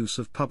encourage the use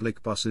of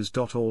public buses.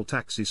 All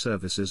taxi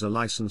services are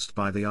licensed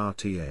by the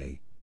RTA.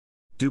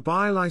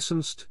 Dubai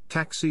licensed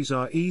taxis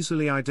are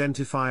easily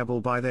identifiable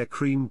by their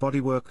cream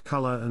bodywork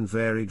color and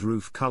varied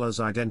roof colors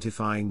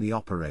identifying the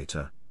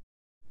operator.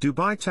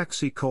 Dubai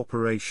Taxi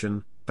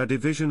Corporation, a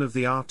division of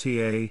the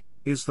RTA,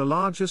 is the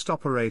largest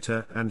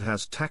operator and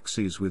has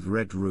taxis with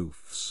red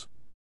roofs.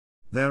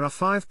 There are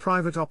 5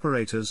 private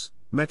operators: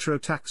 Metro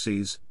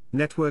Taxis,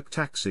 Network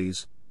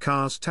Taxis,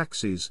 Cars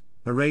Taxis,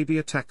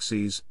 Arabia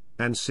Taxis,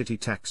 and City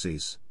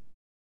Taxis.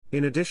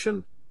 In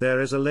addition, there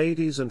is a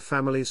ladies and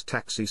families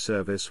taxi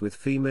service with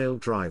female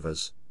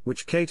drivers,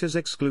 which caters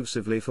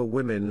exclusively for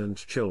women and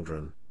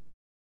children.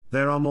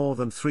 There are more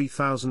than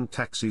 3,000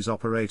 taxis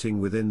operating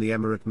within the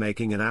Emirate,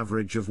 making an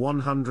average of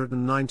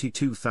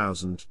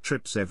 192,000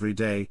 trips every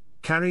day,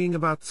 carrying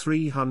about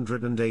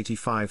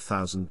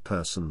 385,000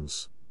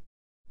 persons.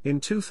 In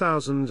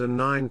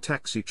 2009,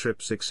 taxi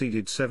trips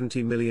exceeded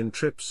 70 million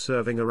trips,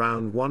 serving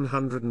around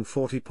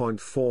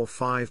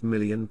 140.45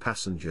 million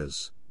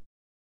passengers.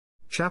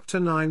 Chapter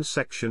 9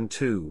 Section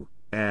 2,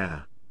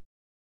 Air.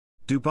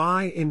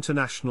 Dubai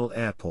International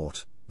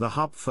Airport, the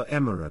hub for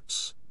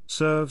Emirates,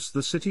 serves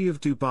the city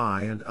of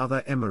Dubai and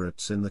other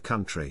Emirates in the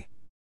country.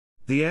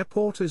 The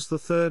airport is the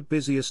 3rd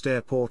busiest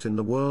airport in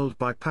the world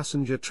by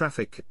passenger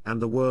traffic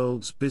and the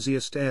world's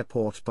busiest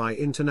airport by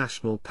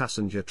international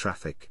passenger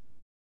traffic.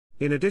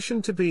 In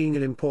addition to being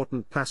an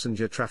important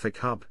passenger traffic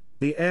hub,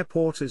 the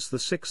airport is the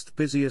 6th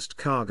busiest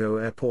cargo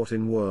airport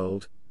in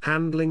world,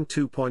 handling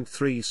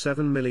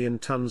 2.37 million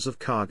tons of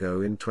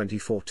cargo in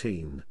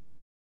 2014.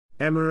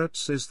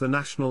 Emirates is the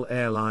national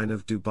airline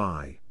of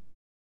Dubai.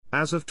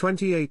 As of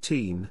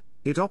 2018,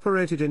 It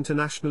operated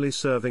internationally,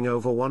 serving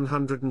over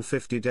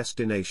 150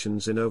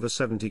 destinations in over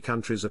 70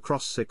 countries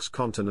across 6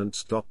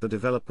 continents. The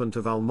development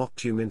of Al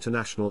Maktoum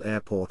International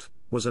Airport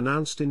was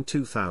announced in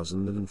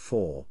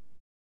 2004.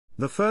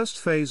 The first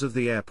phase of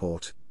the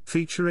airport,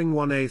 featuring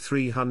one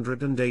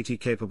A380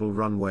 capable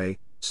runway,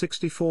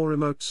 64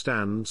 remote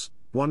stands,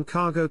 one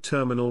cargo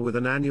terminal with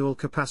an annual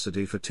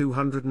capacity for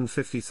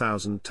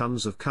 250,000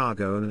 tons of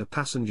cargo and a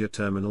passenger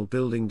terminal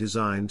building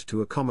designed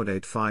to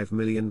accommodate 5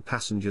 million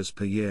passengers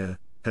per year,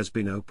 has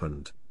been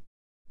opened.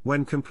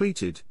 When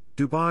completed,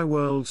 Dubai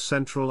World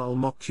Central Al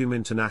Maktoum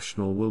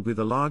International will be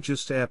the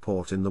largest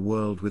airport in the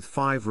world with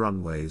 5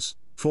 runways,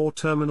 4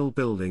 terminal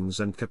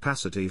buildings and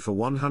capacity for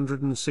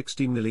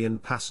 160 million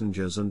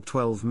passengers and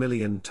 12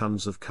 million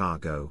tons of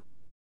cargo.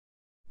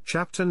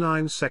 Chapter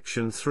 9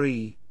 Section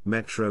 3,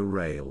 Metro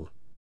Rail.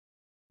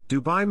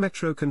 Dubai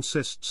Metro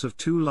consists of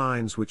 2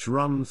 lines which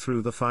run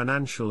through the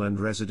financial and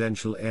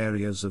residential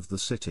areas of the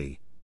city.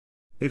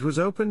 It was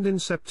opened in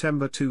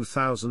September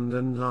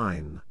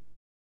 2009.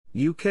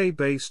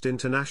 UK-based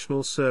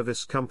international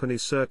service company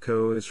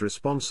Serco is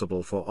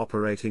responsible for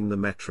operating the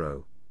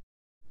metro.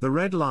 The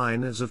Red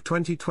Line as of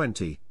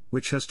 2020,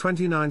 which has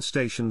 29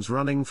 stations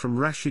running from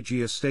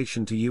Rashidiyah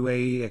Station to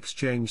UAE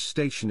Exchange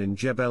Station in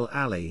Jebel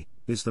Ali,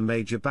 is the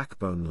major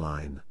backbone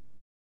line.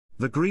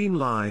 The Green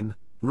Line,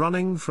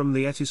 running from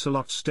the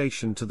Etisalat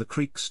Station to the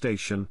Creek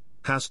Station,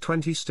 has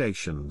 20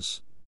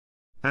 stations.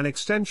 An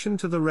extension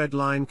to the Red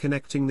Line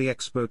connecting the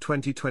Expo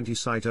 2020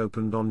 site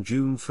opened on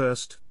June 1,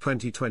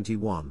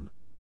 2021.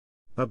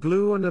 A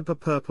blue and a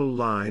purple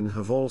line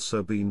have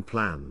also been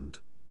planned.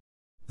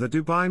 The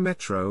Dubai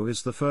Metro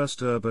is the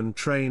first urban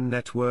train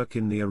network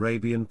in the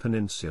Arabian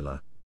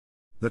Peninsula.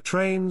 The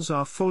trains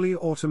are fully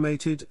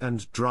automated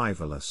and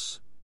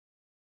driverless.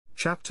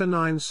 Chapter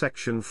 9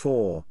 Section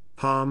 4,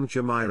 Palm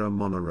Jumeirah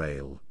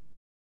Monorail.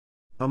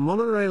 A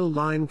monorail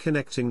line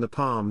connecting the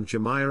Palm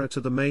Jumeirah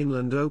to the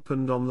mainland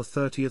opened on the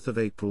 30th of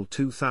April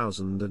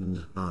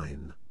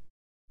 2009.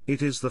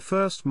 It is the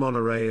first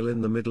monorail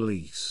in the Middle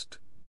East.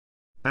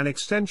 An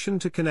extension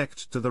to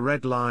connect to the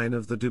Red Line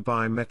of the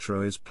Dubai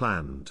Metro is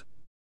planned.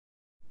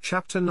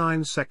 Chapter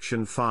 9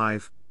 Section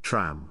 5,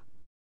 Tram.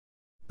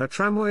 A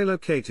tramway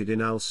located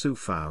in Al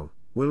Sufouh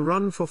will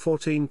run for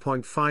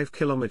 14.5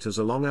 kilometers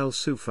along Al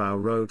Sufouh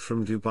Road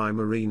from Dubai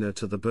Marina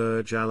to the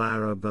Burj Al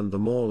Arab and the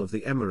Mall of the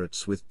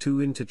Emirates, with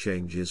 2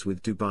 interchanges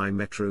with Dubai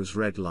Metro's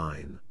Red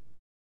Line.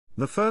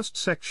 The first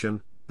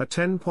section, a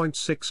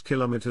 10.6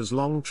 kilometers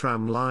long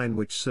tram line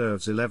which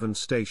serves 11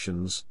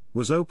 stations,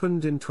 was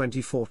opened in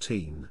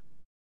 2014.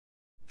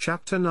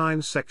 Chapter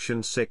 9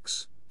 Section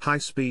 6,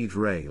 High-Speed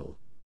Rail.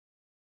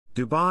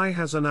 Dubai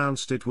has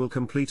announced it will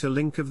complete a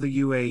link of the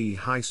UAE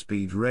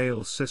high-speed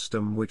rail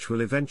system which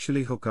will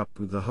eventually hook up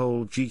with the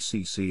whole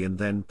GCC and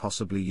then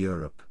possibly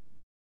Europe.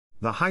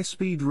 The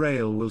high-speed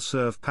rail will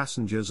serve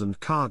passengers and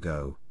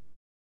cargo.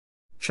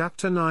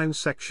 Chapter 9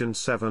 Section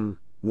 7,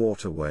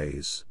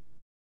 Waterways.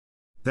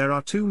 There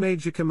are 2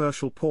 major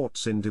commercial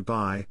ports in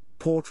Dubai,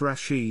 Port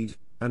Rashid,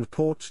 and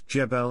Port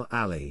Jebel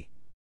Ali.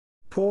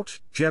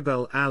 Port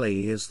Jebel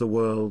Ali is the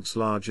world's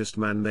largest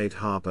man-made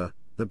harbour,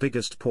 the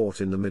biggest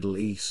port in the Middle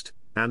East,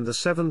 and the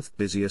 7th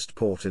busiest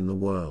port in the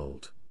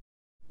world.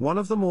 One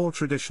of the more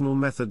traditional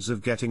methods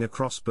of getting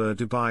across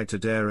Dubai to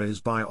Deira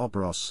is by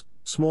obros,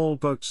 small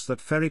boats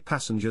that ferry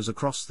passengers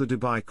across the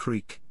Dubai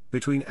Creek,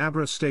 between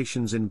Abra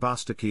stations in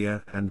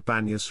Bastakia and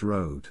Banyas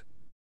Road.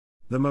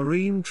 The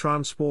Marine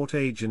Transport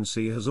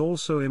Agency has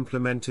also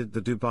implemented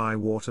the Dubai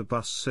Water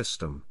Bus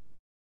system.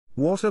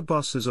 Water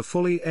Bus is a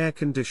fully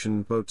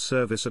air-conditioned boat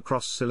service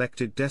across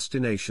selected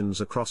destinations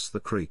across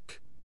the creek.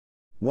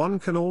 One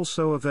can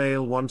also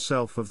avail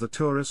oneself of the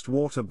tourist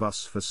water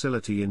bus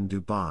facility in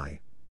Dubai.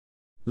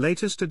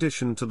 Latest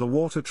addition to the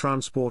water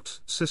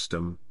transport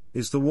system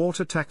is the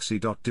water taxi.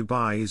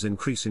 Dubai is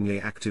increasingly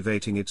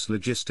activating its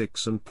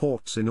logistics and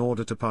ports in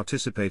order to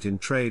participate in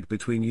trade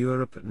between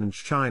Europe and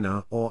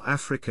China or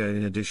Africa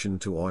in addition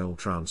to oil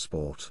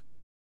transport.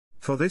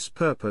 For this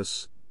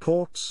purpose,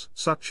 ports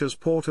such as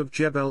Port of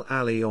Jebel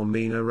Ali or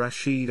Mina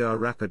Rashid are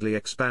rapidly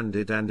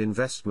expanded and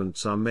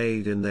investments are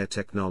made in their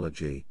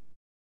technology.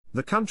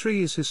 The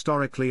country is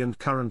historically and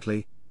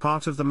currently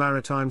part of the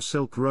maritime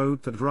Silk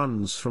Road that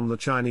runs from the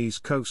Chinese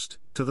coast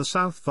to the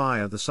south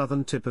via the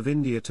southern tip of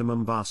India to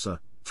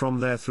Mombasa, from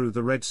there through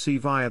the Red Sea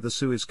via the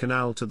Suez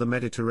Canal to the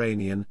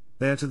Mediterranean,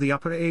 there to the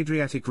upper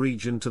Adriatic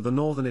region to the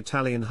northern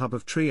Italian hub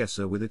of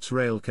Trieste with its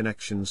rail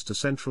connections to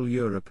Central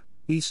Europe,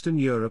 Eastern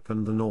Europe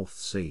and the North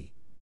Sea.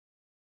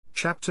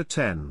 Chapter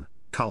 10,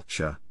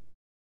 Culture.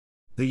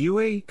 The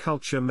UAE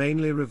culture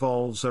mainly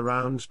revolves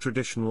around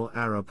traditional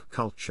Arab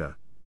culture.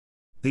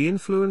 The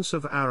influence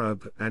of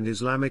Arab and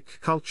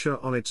Islamic culture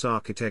on its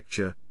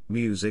architecture,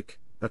 music,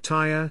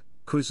 attire,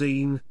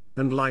 cuisine,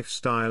 and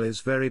lifestyle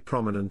is very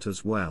prominent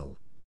as well.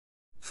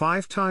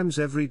 5 times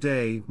every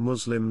day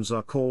Muslims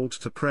are called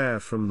to prayer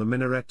from the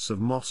minarets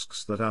of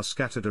mosques that are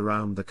scattered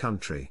around the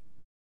country.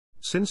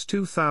 Since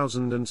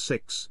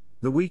 2006,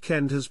 The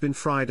weekend has been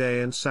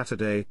Friday and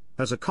Saturday,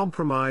 as a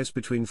compromise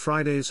between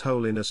Friday's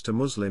holiness to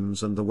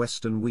Muslims and the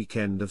Western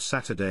weekend of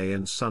Saturday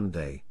and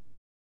Sunday.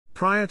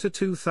 Prior to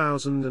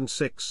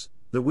 2006,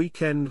 the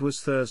weekend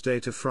was Thursday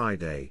to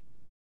Friday.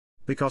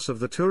 Because of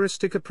the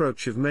touristic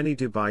approach of many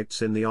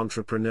Dubaites in the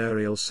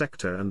entrepreneurial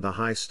sector and the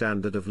high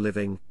standard of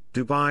living,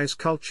 Dubai's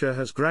culture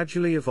has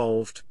gradually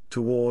evolved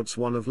towards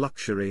one of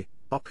luxury,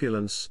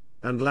 opulence,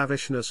 and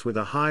lavishness with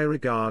a high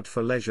regard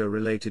for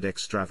leisure-related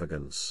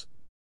extravagance.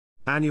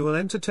 Annual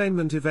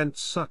entertainment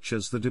events such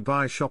as the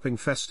Dubai Shopping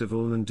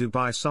Festival and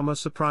Dubai Summer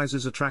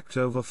Surprises attract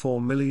over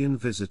 4 million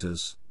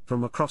visitors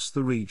from across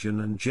the region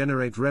and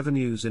generate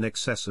revenues in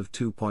excess of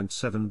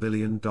 $2.7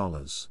 billion.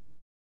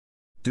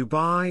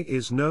 Dubai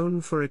is known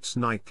for its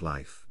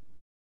nightlife.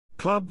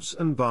 Clubs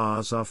and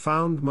bars are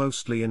found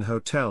mostly in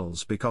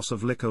hotels because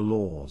of liquor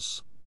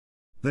laws.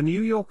 The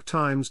New York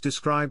Times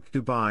described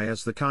Dubai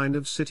as the kind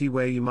of city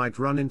where you might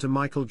run into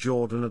Michael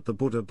Jordan at the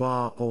Buddha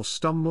Bar or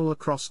stumble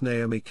across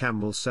Naomi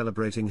Campbell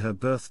celebrating her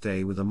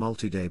birthday with a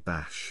multi-day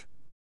bash.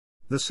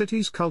 The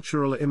city's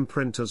cultural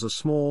imprint as a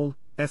small,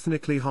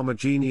 ethnically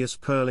homogeneous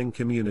pearling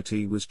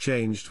community was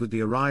changed with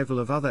the arrival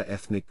of other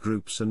ethnic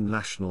groups and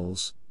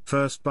nationals,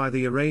 first by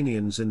the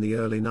Iranians in the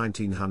early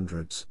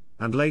 1900s,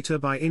 and later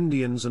by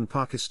Indians and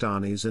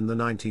Pakistanis in the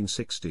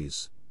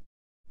 1960s.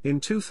 In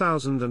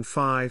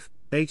 2005,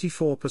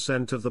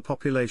 84% of the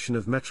population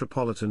of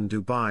metropolitan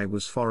Dubai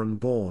was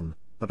foreign-born,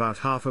 about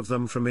half of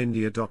them from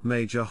India.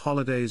 Major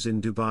holidays in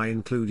Dubai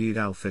include Eid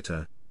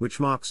al-Fitr, which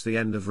marks the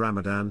end of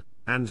Ramadan,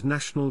 and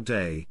National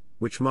Day,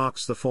 which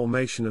marks the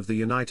formation of the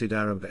United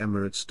Arab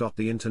Emirates.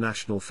 The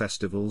International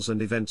Festivals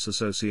and Events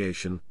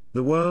Association,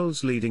 the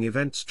world's leading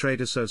events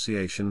trade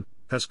association,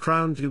 has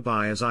crowned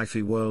Dubai as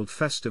IFE World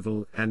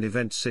Festival and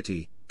Event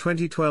City,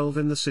 2012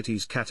 in the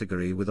city's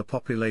category with a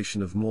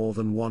population of more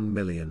than 1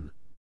 million.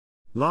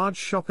 Large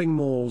shopping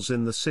malls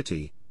in the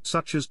city,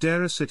 such as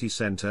Dera City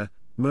Centre,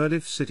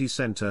 Mirdif City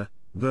Centre,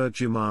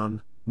 Burj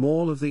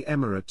Mall of the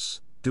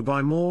Emirates,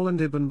 Dubai Mall and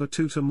Ibn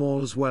Battuta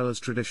Mall, as well as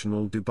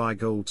traditional Dubai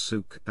Gold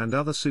Souk and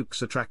other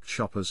souks, attract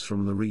shoppers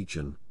from the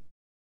region.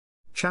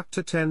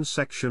 Chapter 10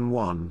 Section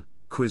 1,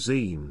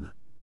 Cuisine.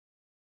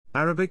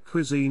 Arabic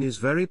cuisine is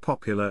very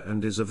popular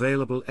and is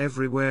available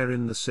everywhere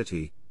in the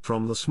city,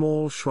 from the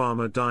small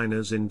shawarma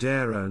diners in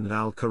Dera and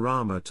Al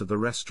Karama to the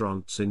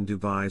restaurants in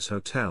Dubai's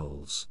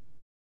hotels.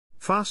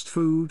 Fast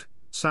food,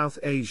 South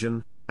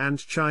Asian, and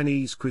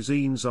Chinese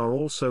cuisines are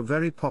also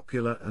very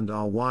popular and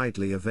are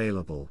widely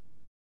available.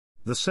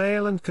 The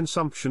sale and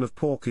consumption of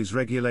pork is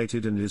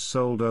regulated and is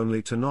sold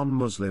only to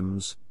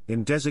non-Muslims,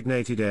 in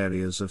designated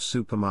areas of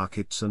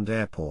supermarkets and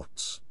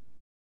airports.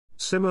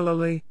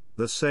 Similarly,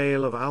 the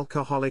sale of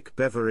alcoholic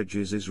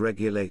beverages is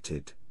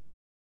regulated.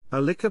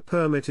 A liquor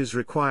permit is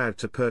required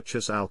to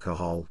purchase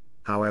alcohol,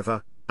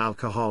 however,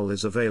 alcohol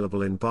is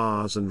available in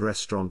bars and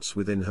restaurants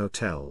within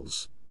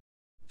hotels.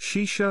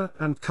 Shisha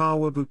and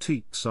kahwa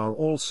boutiques are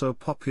also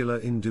popular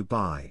in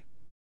Dubai.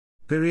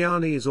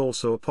 Biryani is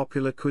also a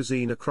popular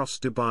cuisine across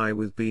Dubai,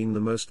 with being the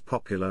most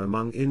popular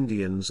among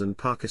Indians and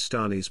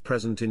Pakistanis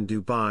present in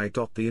Dubai.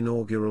 The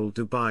inaugural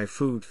Dubai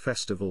Food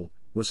Festival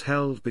was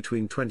held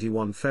between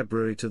 21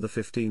 February to the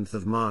 15th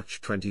of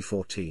March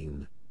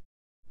 2014.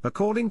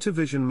 According to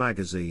Vision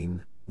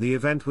magazine, the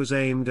event was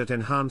aimed at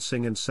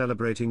enhancing and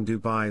celebrating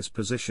Dubai's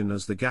position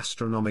as the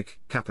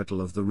gastronomic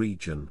capital of the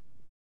region.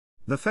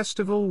 The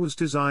festival was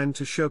designed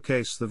to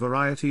showcase the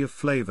variety of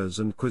flavors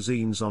and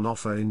cuisines on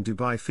offer in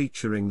Dubai,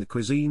 featuring the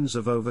cuisines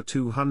of over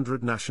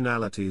 200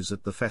 nationalities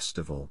at the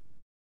festival.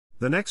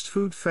 The next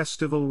food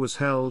festival was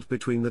held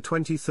between the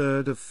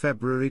 23rd of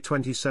February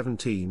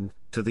 2017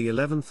 to the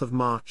 11th of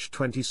March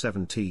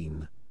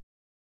 2017.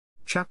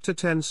 Chapter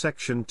 10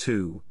 Section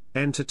 2,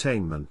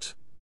 Entertainment.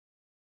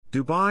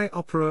 Dubai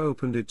Opera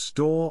opened its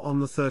door on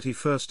the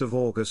 31st of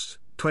August,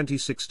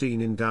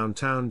 2016 in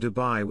downtown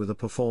Dubai with a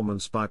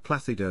performance by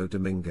Plácido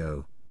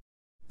Domingo.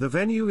 The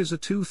venue is a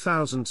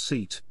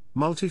 2,000-seat,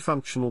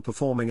 multifunctional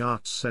performing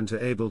arts center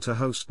able to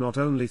host not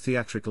only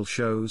theatrical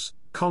shows,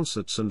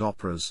 concerts and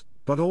operas,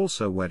 but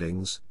also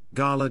weddings,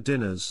 gala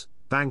dinners,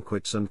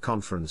 banquets and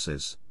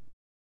conferences.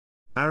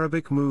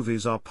 Arabic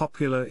movies are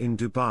popular in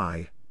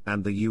Dubai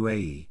and the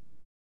UAE.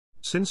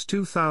 Since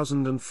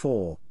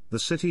 2004, the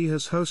city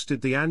has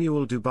hosted the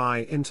annual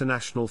Dubai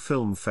International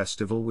Film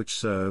Festival, which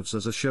serves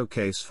as a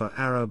showcase for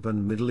Arab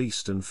and Middle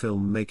Eastern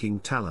film-making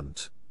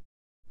talent.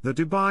 The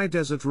Dubai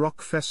Desert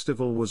Rock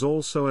Festival was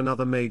also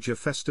another major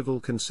festival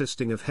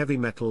consisting of heavy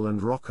metal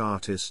and rock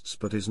artists,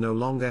 but is no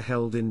longer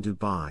held in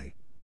Dubai.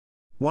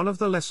 One of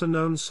the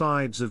lesser-known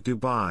sides of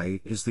Dubai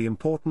is the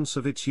importance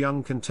of its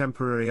young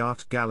contemporary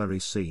art gallery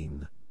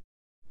scene.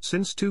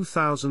 Since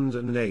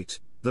 2008,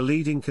 the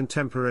leading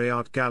contemporary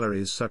art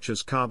galleries such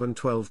as Carbon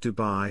 12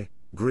 Dubai,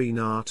 Green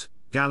Art,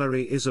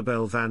 Gallery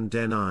Isabel van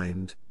den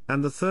Einde,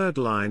 and the Third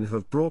Line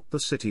have brought the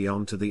city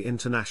onto the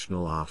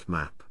international art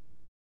map.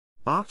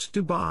 Art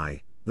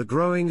Dubai, the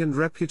growing and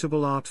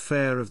reputable art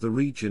fair of the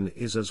region,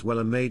 is as well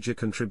a major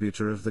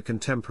contributor of the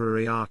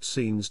contemporary art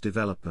scene's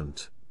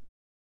development.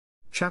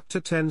 Chapter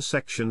 10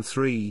 Section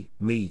 3,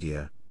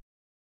 Media.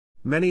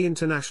 Many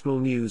international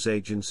news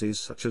agencies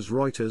such as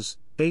Reuters,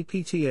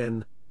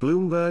 APTN,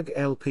 Bloomberg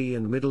LP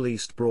and Middle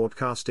East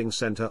Broadcasting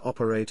Center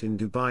operate in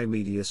Dubai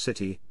Media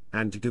City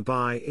and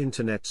Dubai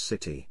Internet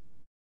City.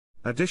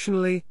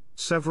 Additionally,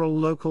 several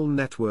local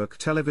network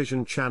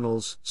television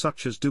channels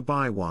such as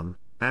Dubai One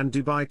and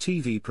Dubai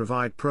TV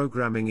provide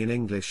programming in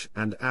English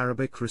and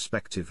Arabic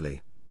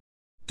respectively.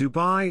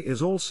 Dubai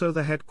is also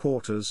the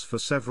headquarters for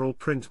several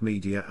print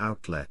media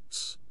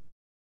outlets.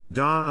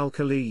 Dar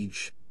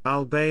al-Khalij,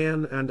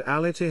 Al-Bayan and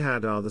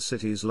Al-Ittihad are the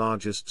city's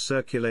largest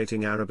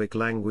circulating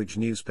Arabic-language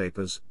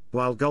newspapers,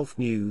 while Gulf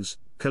News,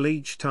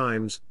 Khalij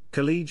Times,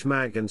 Khalij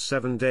Mag and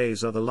 7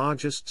 Days are the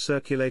largest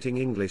circulating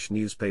English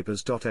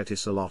newspapers.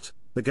 Etisalat,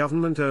 the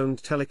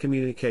government-owned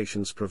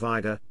telecommunications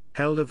provider,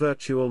 held a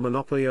virtual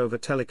monopoly over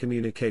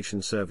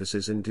telecommunication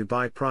services in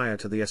Dubai prior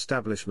to the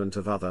establishment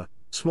of other,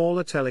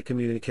 smaller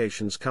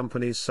telecommunications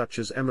companies such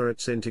as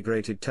Emirates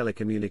Integrated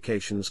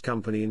Telecommunications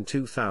Company in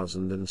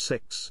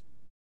 2006.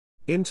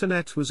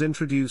 Internet was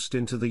introduced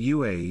into the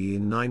UAE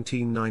in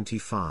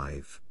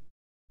 1995.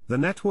 The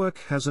network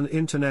has an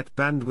internet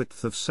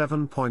bandwidth of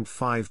 7.5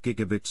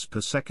 gigabits per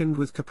second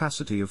with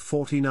capacity of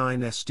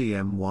 49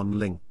 SDM1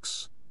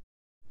 links.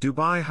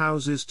 Dubai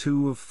houses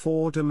 2 of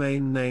 4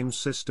 domain name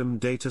system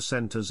data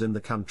centers in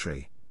the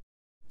country.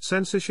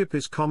 Censorship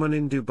is common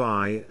in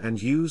Dubai and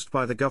used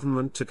by the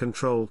government to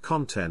control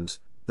content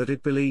that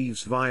it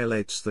believes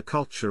violates the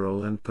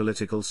cultural and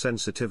political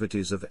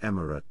sensitivities of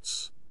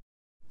Emirates.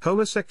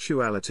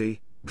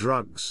 Homosexuality,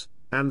 drugs,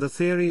 and the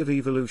theory of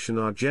evolution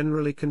are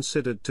generally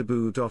considered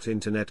taboo.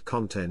 Internet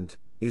content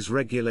is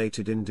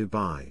regulated in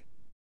Dubai.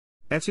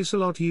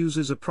 Etisalat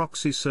uses a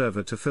proxy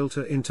server to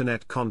filter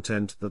internet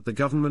content that the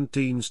government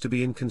deems to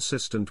be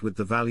inconsistent with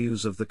the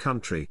values of the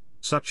country,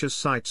 such as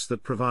sites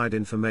that provide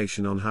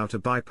information on how to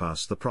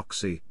bypass the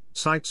proxy,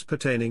 sites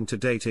pertaining to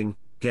dating,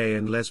 gay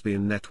and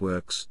lesbian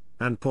networks,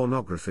 and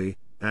pornography,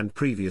 and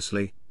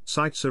previously,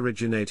 sites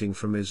originating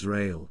from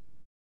Israel.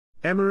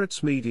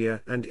 Emirates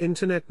Media and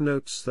Internet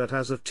notes that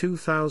as of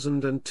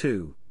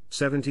 2002,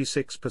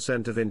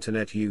 76% of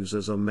Internet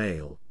users are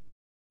male.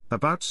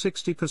 About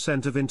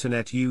 60% of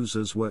Internet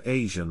users were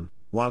Asian,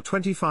 while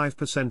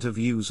 25% of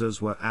users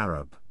were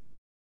Arab.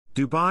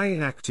 Dubai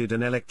enacted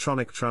an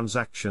electronic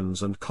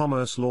transactions and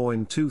commerce law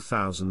in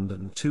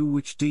 2002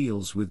 which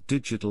deals with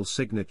digital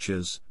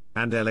signatures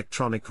and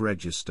electronic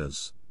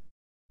registers.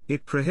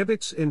 It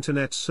prohibits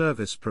Internet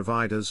service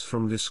providers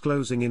from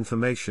disclosing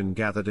information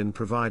gathered in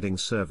providing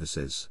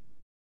services.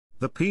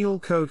 The Penal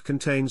Code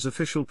contains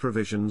official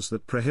provisions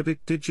that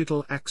prohibit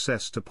digital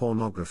access to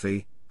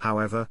pornography,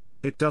 however,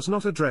 it does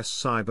not address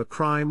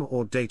cybercrime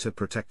or data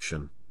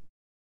protection.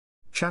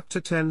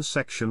 Chapter 10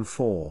 Section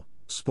 4,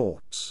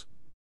 Sports.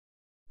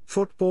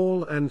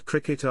 Football and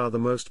cricket are the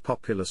most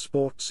popular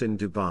sports in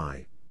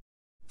Dubai.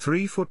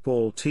 3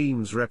 football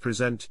teams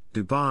represent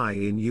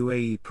Dubai in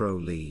UAE Pro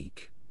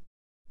League.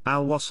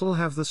 Al Wasl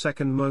have the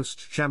second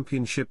most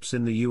championships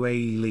in the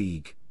UAE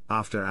League,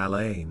 after Al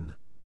Ain.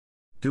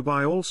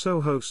 Dubai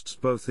also hosts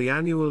both the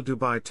annual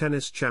Dubai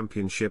Tennis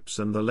Championships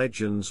and the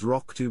Legends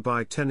Rock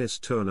Dubai Tennis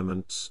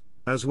Tournaments,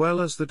 as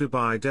well as the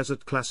Dubai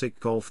Desert Classic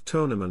Golf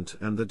Tournament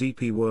and the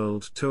DP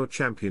World Tour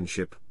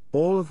Championship,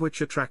 all of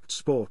which attract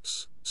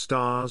sports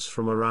stars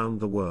from around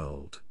the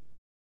world.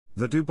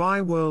 The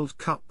Dubai World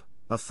Cup,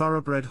 a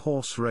thoroughbred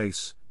horse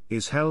race,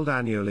 is held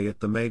annually at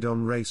the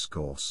Maidan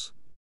Racecourse.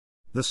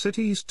 The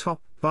city's top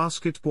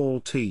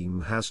basketball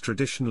team has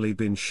traditionally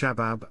been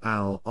Shabab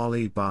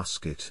Al-Ali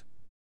Basket.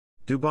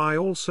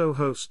 Dubai also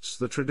hosts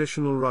the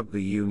traditional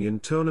rugby union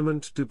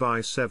tournament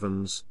Dubai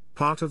Sevens,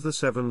 part of the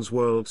Sevens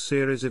World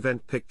Series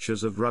event.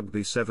 Pictures of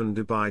Rugby 7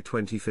 Dubai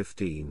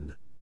 2015.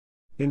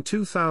 In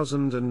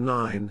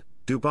 2009,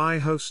 Dubai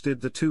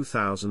hosted the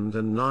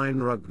 2009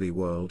 Rugby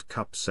World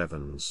Cup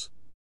Sevens.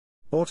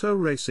 Auto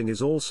racing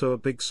is also a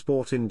big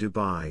sport in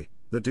Dubai.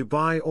 The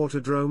Dubai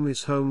Autodrome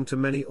is home to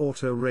many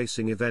auto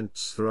racing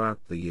events throughout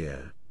the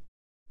year.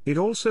 It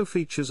also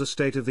features a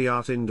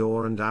state-of-the-art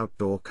indoor and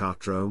outdoor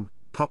kartdrome,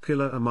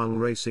 popular among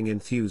racing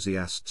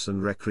enthusiasts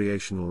and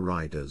recreational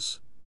riders.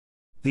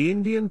 The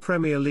Indian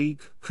Premier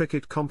League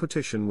cricket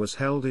competition was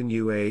held in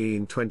UAE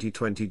in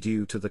 2020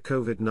 due to the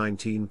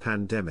COVID-19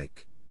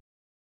 pandemic.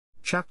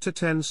 Chapter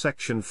 10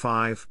 Section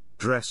 5,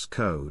 Dress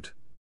Code.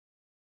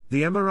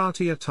 The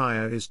Emirati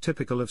attire is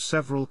typical of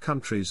several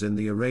countries in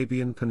the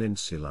Arabian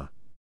Peninsula.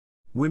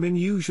 Women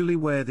usually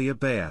wear the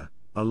abaya,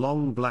 a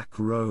long black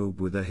robe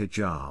with a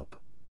hijab.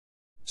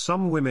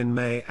 Some women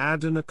may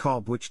add a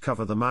niqab which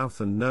cover the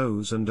mouth and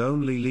nose and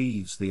only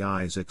leaves the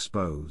eyes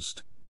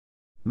exposed.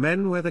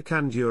 Men wear the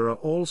kandura,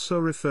 also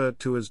referred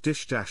to as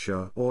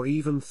dishdasha or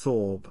even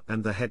thawb,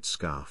 and the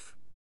headscarf.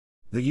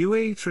 The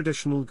UAE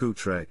traditional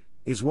gutre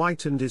is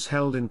white and is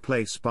held in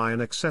place by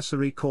an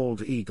accessory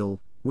called eagle,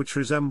 which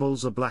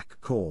resembles a black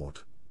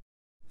cord.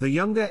 The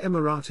younger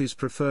Emiratis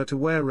prefer to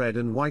wear red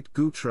and white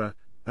gutra,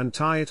 and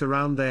tie it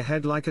around their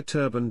head like a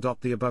turban.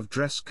 The above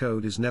dress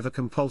code is never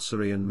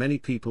compulsory, and many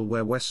people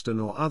wear Western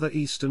or other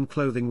Eastern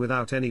clothing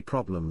without any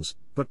problems,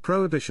 but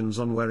prohibitions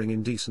on wearing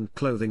indecent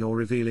clothing or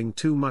revealing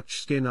too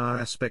much skin are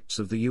aspects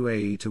of the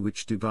UAE to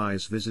which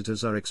Dubai's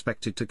visitors are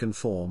expected to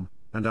conform,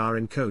 and are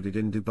encoded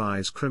in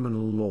Dubai's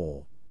criminal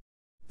law.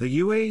 The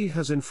UAE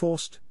has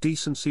enforced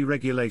decency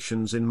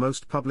regulations in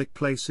most public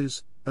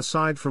places,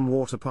 aside from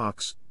water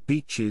parks,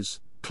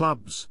 beaches,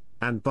 clubs,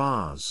 and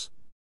bars.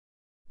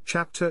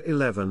 Chapter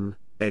 11,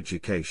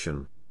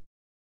 Education.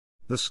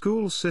 The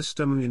school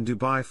system in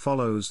Dubai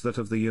follows that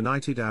of the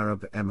United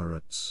Arab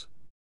Emirates.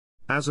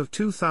 As of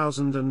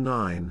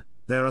 2009,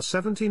 there are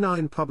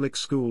 79 public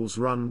schools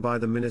run by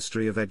the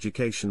Ministry of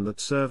Education that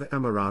serve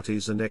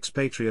Emiratis and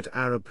expatriate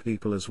Arab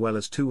people, as well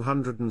as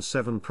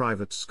 207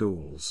 private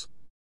schools.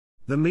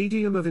 The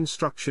medium of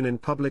instruction in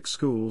public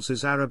schools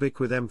is Arabic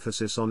with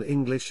emphasis on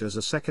English as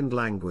a second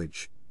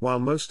language, while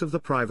most of the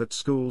private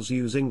schools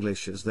use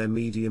English as their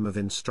medium of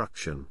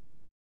instruction.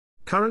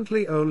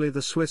 Currently only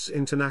the Swiss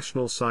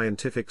International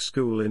Scientific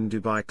School in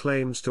Dubai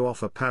claims to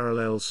offer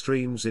parallel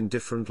streams in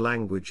different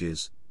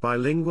languages,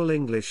 bilingual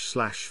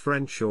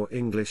English/French or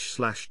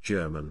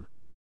English/German.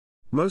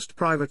 Most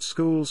private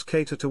schools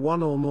cater to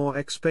one or more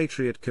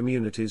expatriate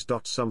communities.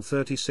 Some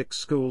 36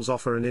 schools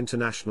offer an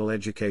international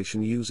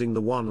education using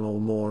the one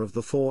or more of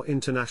the 4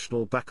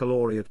 international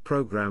baccalaureate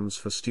programs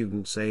for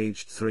students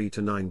aged 3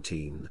 to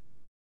 19.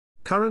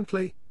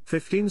 Currently,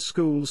 15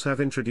 schools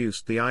have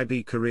introduced the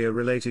IB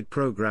career-related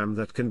program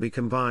that can be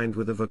combined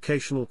with a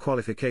vocational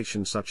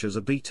qualification such as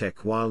a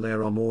BTEC. While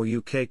there are more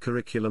UK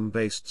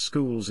curriculum-based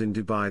schools in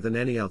Dubai than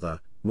any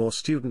other, more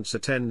students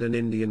attend an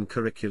Indian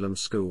curriculum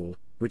school,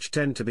 which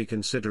tend to be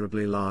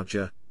considerably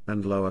larger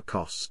and lower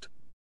cost.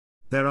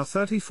 There are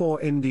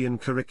 34 Indian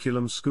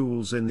curriculum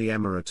schools in the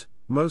Emirate,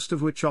 most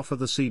of which offer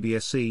the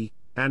CBSE,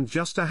 and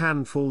just a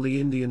handful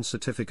the Indian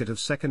Certificate of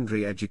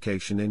Secondary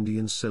Education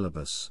Indian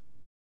syllabus.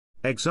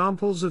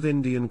 Examples of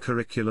Indian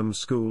curriculum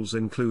schools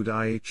include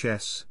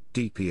IHS,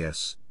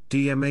 DPS,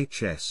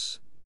 DMHS.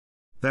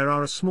 There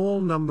are a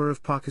small number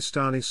of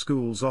Pakistani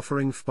schools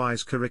offering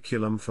FBI's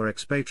curriculum for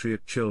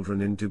expatriate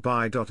children in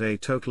Dubai. A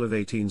total of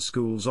 18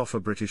 schools offer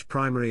British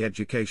primary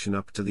education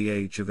up to the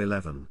age of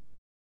 11.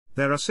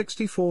 There are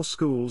 64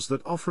 schools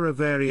that offer a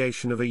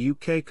variation of a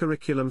UK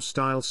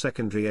curriculum-style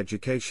secondary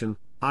education,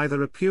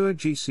 either a pure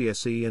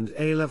GCSE and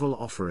A-level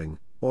offering,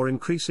 or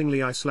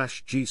increasingly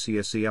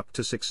I/GCSE up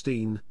to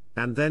 16,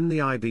 and then the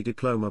IB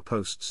diploma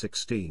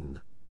post-16.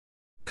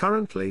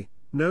 Currently,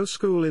 no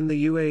school in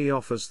the UAE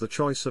offers the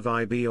choice of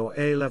IB or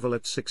A-level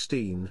at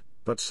 16,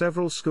 but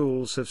several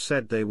schools have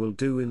said they will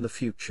do in the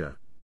future.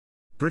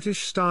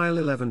 British-style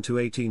 11 to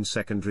 18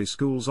 secondary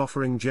schools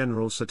offering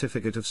General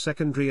Certificate of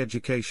Secondary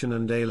Education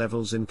and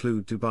A-levels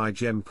include Dubai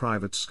Gem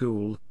Private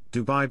School,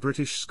 Dubai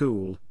British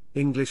School,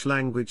 English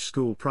Language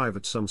School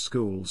Private. Some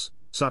schools,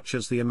 such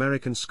as the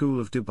American School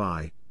of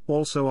Dubai,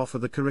 also offer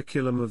the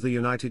curriculum of the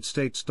United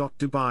States.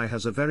 Dubai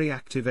has a very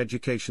active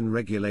education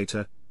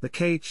regulator, the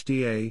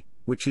KHDA,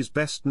 which is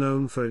best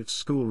known for its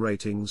school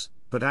ratings,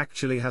 but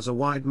actually has a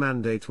wide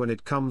mandate when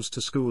it comes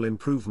to school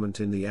improvement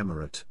in the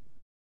Emirate.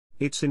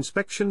 Its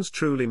inspections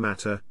truly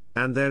matter,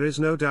 and there is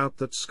no doubt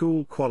that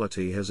school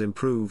quality has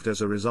improved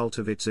as a result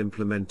of its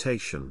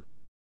implementation.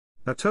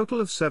 A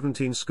total of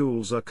 17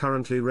 schools are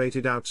currently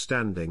rated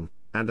outstanding,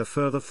 and a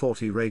further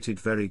 40 rated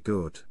very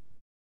good.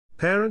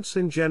 Parents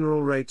in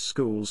general rate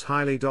schools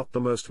highly. The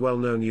most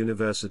well-known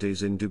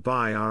universities in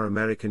Dubai are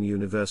American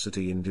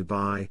University in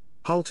Dubai,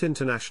 Hult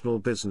International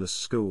Business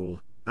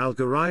School, Al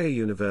Ghuraya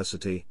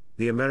University,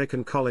 the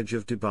American College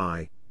of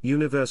Dubai,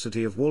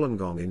 University of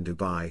Wollongong in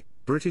Dubai,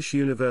 British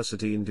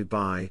University in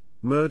Dubai,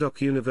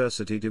 Murdoch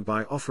University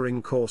Dubai,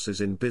 offering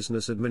courses in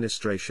business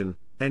administration,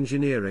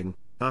 engineering,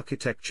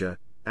 architecture,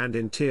 and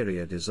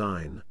interior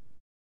design.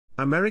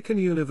 American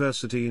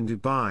University in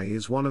Dubai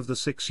is one of the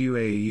 6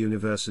 UAE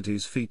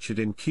universities featured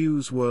in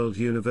Q's World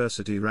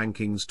University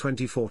Rankings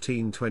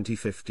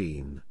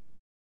 2014-2015.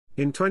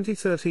 In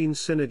 2013,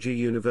 Synergy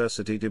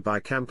University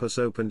Dubai campus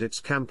opened its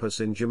campus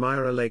in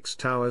Jumeirah Lakes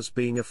Towers,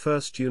 being a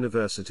first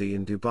university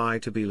in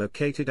Dubai to be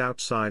located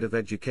outside of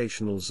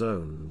educational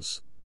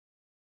zones.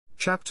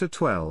 Chapter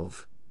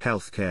 12,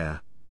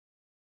 Healthcare.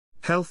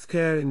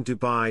 Healthcare in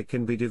Dubai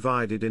can be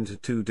divided into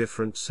 2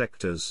 different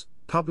sectors,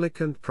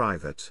 public and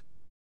private.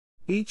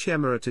 Each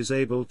emirate is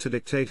able to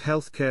dictate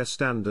healthcare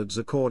standards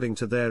according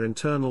to their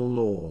internal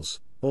laws,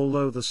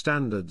 although the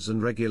standards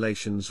and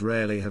regulations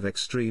rarely have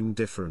extreme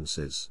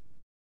differences.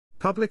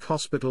 Public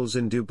hospitals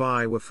in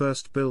Dubai were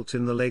first built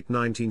in the late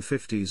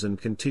 1950s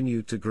and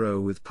continued to grow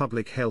with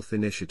public health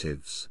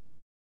initiatives.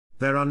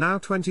 There are now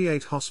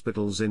 28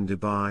 hospitals in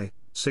Dubai,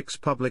 6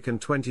 public and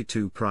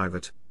 22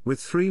 private, with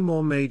 3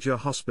 more major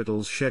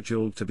hospitals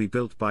scheduled to be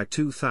built by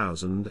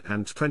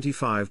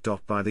 2025.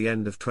 By the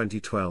end of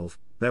 2012,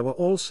 there were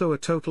also a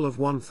total of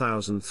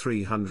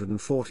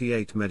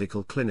 1,348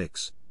 medical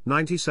clinics,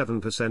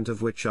 97%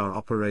 of which are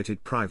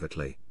operated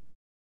privately.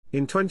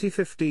 In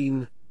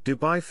 2015,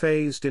 Dubai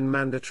phased in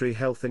mandatory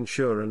health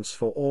insurance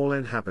for all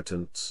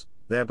inhabitants,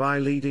 thereby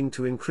leading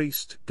to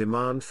increased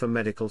demand for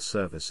medical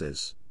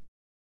services.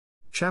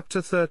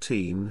 Chapter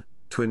 13,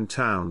 Twin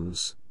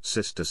Towns,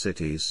 Sister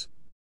Cities.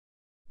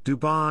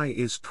 Dubai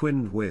is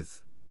twinned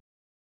with